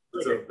again?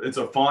 It's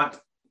a font.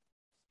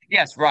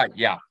 Yes, right.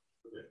 Yeah.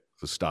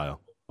 It's a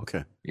style.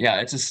 Okay.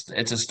 Yeah, it's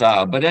a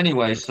style. But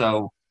anyway,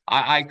 so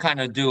I kind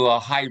of do a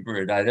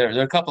hybrid. There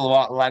are a couple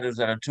of letters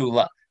that are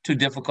too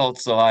difficult,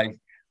 so I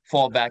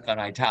fall back on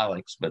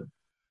italics. But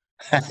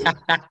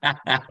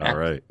all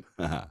right.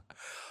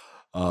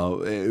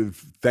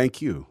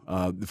 Thank you.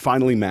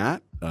 Finally,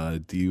 Matt,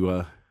 do you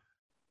want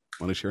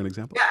to share an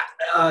example?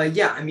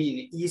 Yeah. I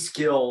mean,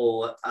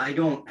 eSkill, I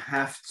don't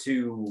have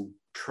to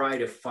try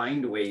to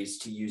find ways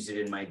to use it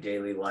in my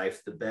daily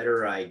life. The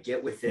better I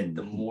get with it,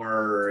 the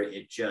more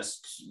it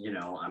just,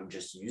 I'm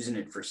just using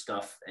it for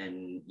stuff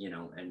and,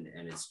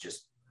 and it's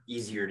just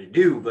easier to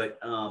do. But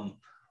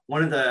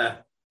one of the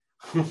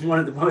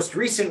most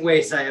recent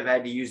ways I have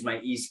had to use my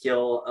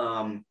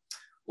eSkill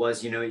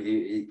was,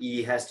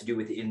 E has to do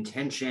with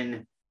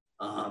intention.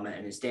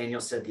 And as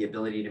Daniel said, the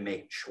ability to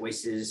make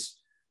choices.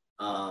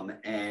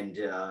 And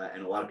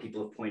a lot of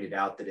people have pointed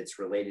out that it's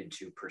related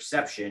to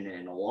perception,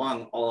 and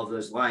along all of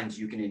those lines,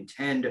 you can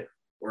intend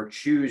or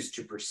choose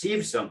to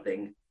perceive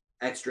something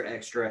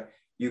extra.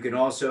 You can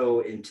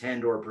also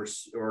intend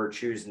or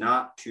choose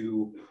not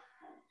to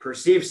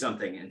perceive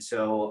something. And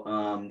so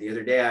the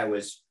other day I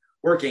was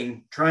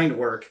trying to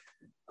work,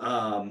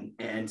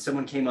 and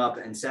someone came up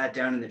and sat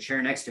down in the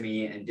chair next to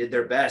me and did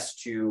their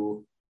best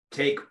to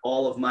take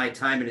all of my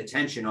time and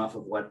attention off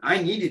of what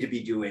I needed to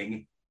be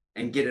doing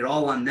and get it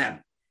all on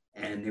them.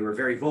 And they were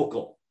very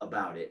vocal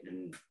about it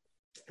and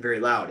very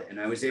loud.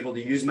 And I was able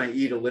to use my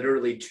E to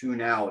literally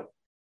tune out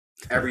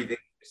everything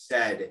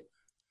said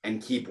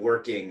and keep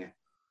working,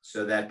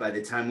 so that by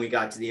the time we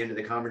got to the end of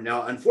the conference,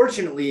 now,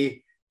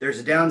 unfortunately, there's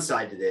a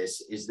downside to this,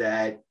 is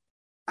that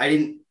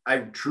I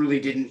truly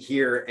didn't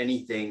hear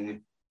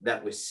anything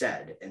that was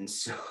said. And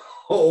so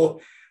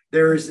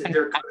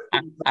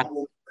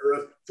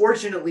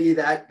fortunately,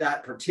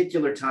 that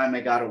particular time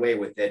I got away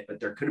with it, but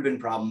there could have been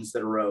problems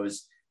that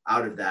arose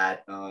out of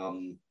that.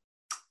 And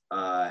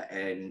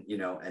you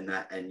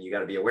got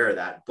to be aware of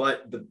that.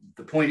 But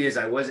the point is,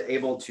 I was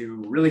able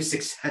to really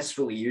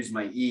successfully use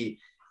my E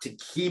to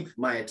keep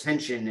my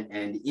attention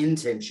and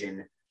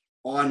intention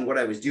on what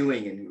I was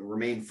doing and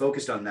remain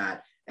focused on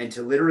that, and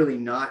to literally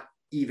not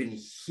even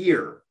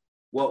hear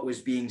what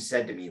was being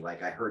said to me.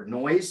 Like, I heard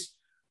noise,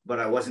 but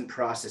I wasn't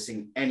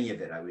processing any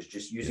of it. I was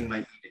just using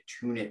my E to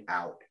tune it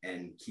out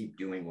and keep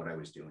doing what I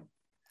was doing.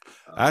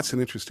 That's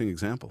an interesting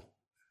example.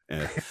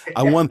 I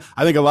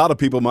think a lot of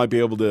people might be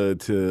able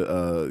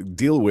to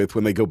deal with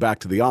when they go back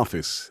to the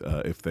office,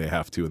 if they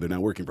have to. They're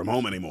not working from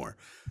home anymore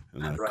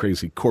in right.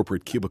 Crazy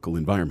corporate cubicle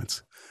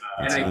environments.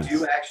 And I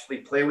do actually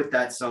play with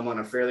that some on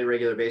a fairly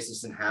regular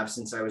basis, and have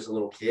since I was a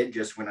little kid.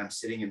 Just when I'm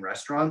sitting in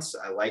restaurants,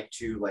 I like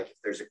to, if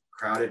there's a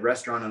crowded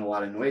restaurant and a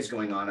lot of noise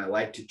going on, I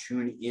like to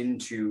tune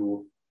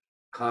into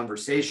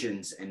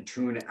conversations and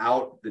tune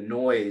out the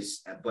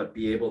noise, but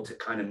be able to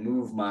kind of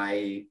move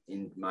my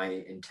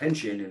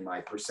intention and my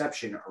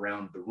perception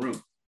around the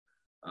room.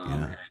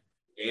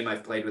 Game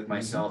I've played with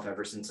myself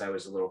ever since I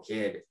was a little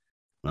kid.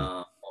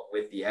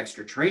 With the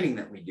extra training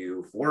that we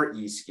do for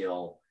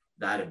eSkill,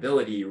 that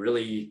ability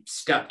really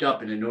stepped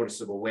up in a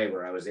noticeable way,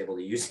 where I was able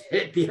to use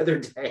it the other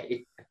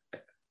day.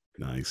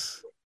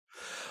 Nice.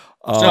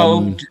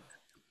 So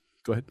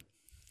go ahead.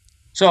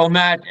 So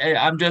Matt,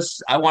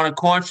 I want to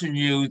caution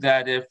you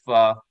that if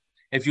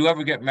you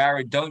ever get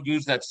married, don't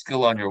use that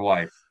skill on your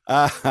wife.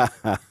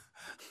 Uh-oh,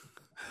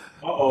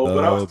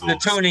 but I was the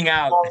tuning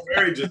out.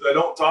 Marriages, I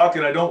don't talk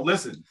and I don't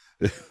listen.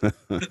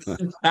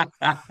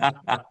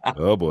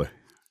 Oh boy.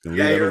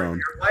 Yeah, your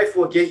wife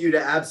will get you to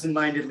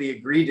absentmindedly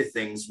agree to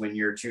things when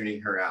you're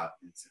tuning her out.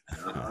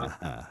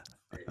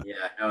 Yeah,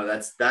 no,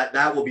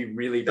 that will be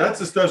really bad. That's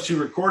the stuff she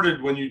recorded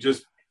when you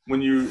didn't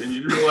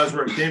realize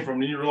where it came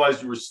from. Then you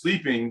realized you were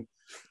sleeping.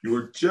 You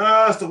were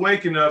just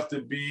awake enough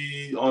to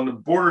be on the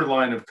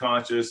borderline of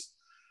conscious.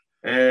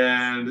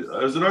 And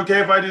is it okay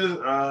if I do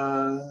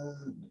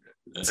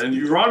this? And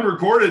you were on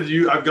recorded.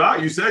 You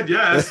said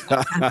yes.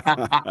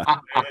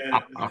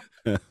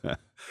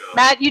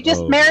 Matt, you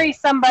just marry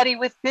somebody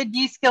with good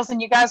yeast skills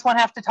and you guys won't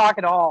have to talk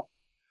at all.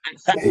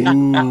 Ooh,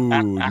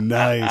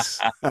 nice.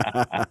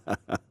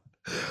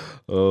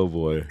 Oh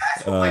boy.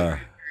 That's what my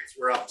grandparents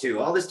were up to.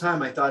 All this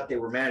time I thought they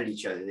were mad at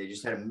each other. They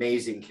just had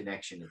amazing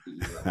connection at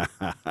the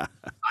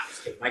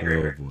my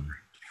grandparents.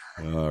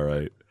 Oh boy. All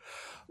right.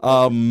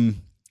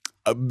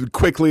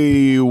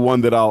 Quickly,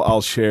 one that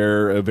I'll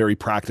share, a very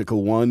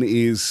practical one,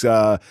 is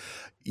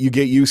you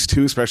get used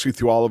to, especially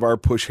through all of our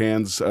push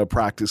hands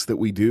practice that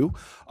we do,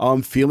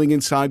 feeling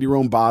inside your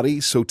own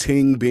body. So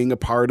Ting being a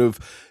part of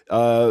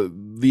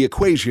the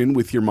equation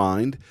with your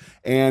mind.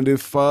 And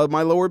if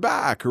my lower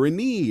back or a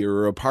knee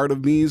or a part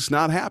of me is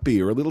not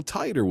happy or a little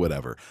tight or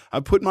whatever,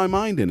 I put my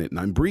mind in it and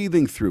I'm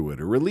breathing through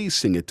it or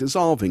releasing it,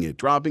 dissolving it,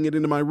 dropping it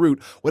into my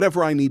root,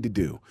 whatever I need to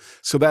do.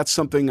 So that's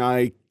something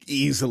I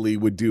easily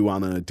would do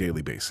on a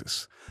daily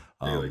basis.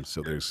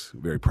 So there's a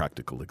very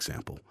practical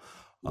example.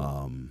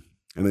 And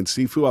then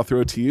Sifu, I'll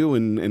throw it to you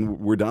and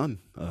we're done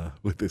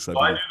with this. Well,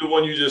 I do the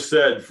one you just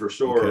said for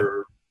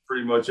sure,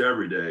 pretty much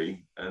every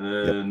day.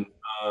 And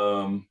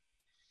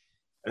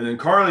then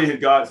Carly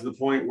had got to the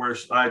point where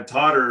I had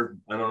taught her,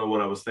 I don't know what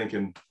I was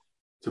thinking,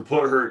 to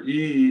put her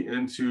E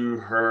into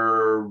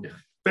her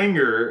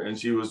finger. And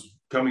she was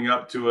coming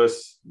up to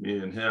us, me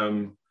and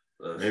him,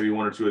 maybe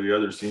one or two of the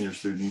other senior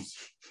students,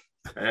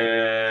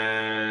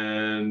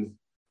 and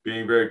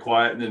being very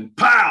quiet, and then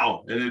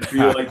pow, and it'd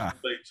feel like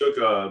they took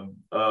a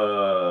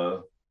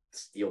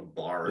steel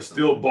bar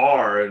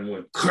and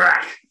went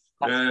crack,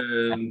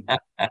 and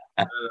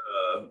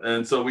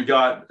so we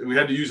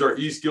had to use our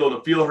E skill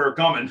to feel her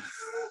coming.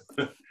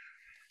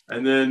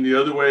 And then the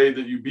other way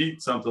that you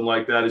beat something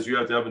like that is you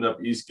have to have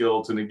enough E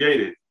skill to negate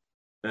it.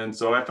 And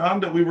so I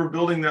found that we were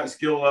building that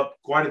skill up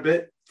quite a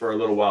bit for a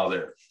little while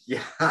there.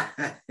 Yeah.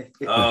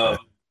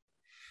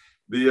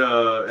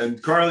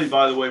 And Carly,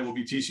 by the way, will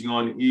be teaching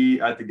on E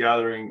at the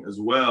gathering as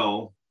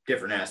well.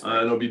 Different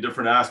aspects. It'll be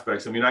different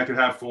aspects. I mean, I could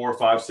have 4,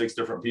 5, 6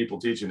 different people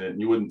teaching it, and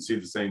you wouldn't see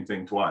the same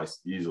thing twice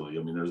easily.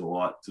 I mean, there's a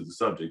lot to the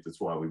subject. That's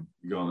why we've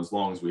gone as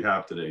long as we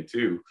have today,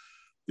 too.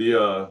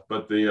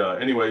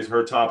 Anyways,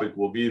 her topic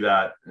will be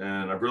that,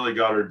 and I've really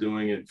got her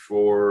doing it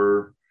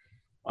for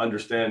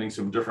understanding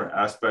some different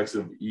aspects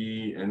of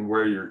E and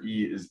where your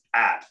E is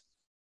at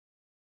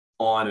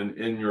on and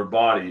in your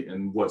body,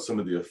 and what some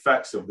of the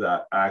effects of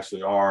that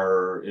actually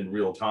are in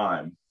real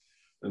time.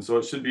 And so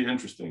it should be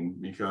interesting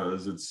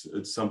because it's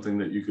something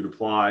that you could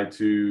apply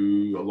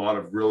to a lot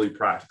of really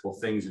practical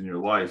things in your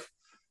life.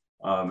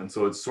 And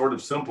so it's sort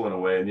of simple in a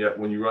way, and yet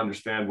when you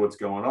understand what's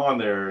going on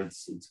there, it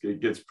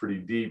gets pretty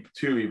deep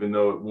too, even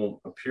though it won't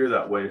appear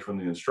that way from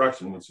the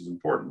instruction, which is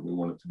important. We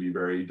want it to be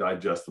very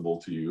digestible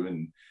to you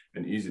and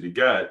easy to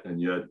get, and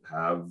yet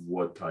have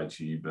what Tai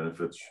Chi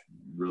benefits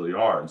really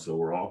are. And so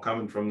we're all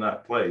coming from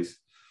that place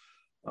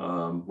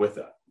with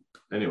that.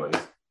 Anyways,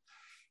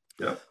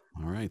 yeah.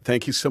 All right.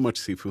 Thank you so much,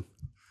 Sifu.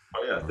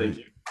 Oh yeah, thank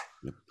you.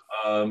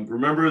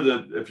 Remember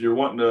that if you're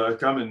wanting to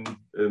come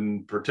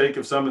and partake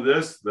of some of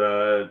this,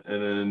 and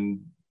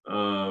then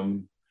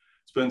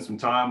spend some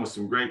time with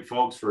some great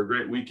folks for a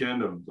great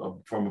weekend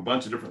from a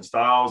bunch of different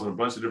styles and a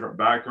bunch of different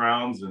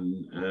backgrounds,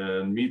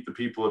 and meet the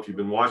people, if you've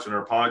been watching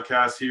our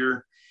podcast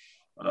here,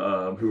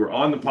 who are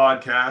on the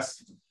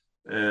podcast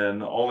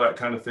and all that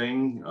kind of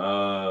thing,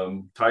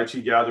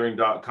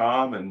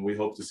 taichigathering.com, and we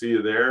hope to see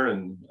you there.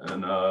 And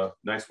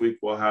next week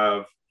we'll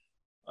have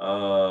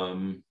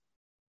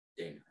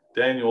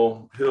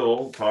Daniel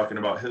Hill talking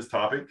about his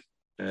topic.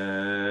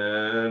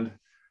 And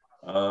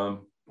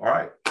all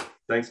right,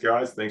 thanks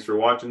guys, thanks for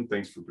watching,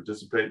 thanks for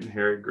participating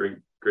here.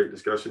 Great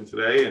discussion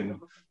today, and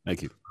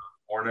thank you.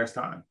 More next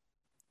time.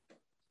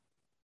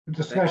 Good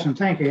discussion.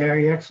 Thank you,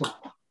 Harry. Excellent.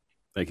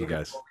 Thank you,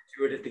 guys.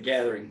 Do it at the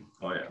gathering.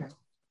 Oh yeah. Okay.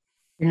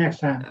 See you next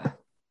time.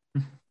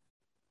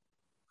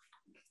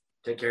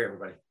 Take care,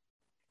 everybody.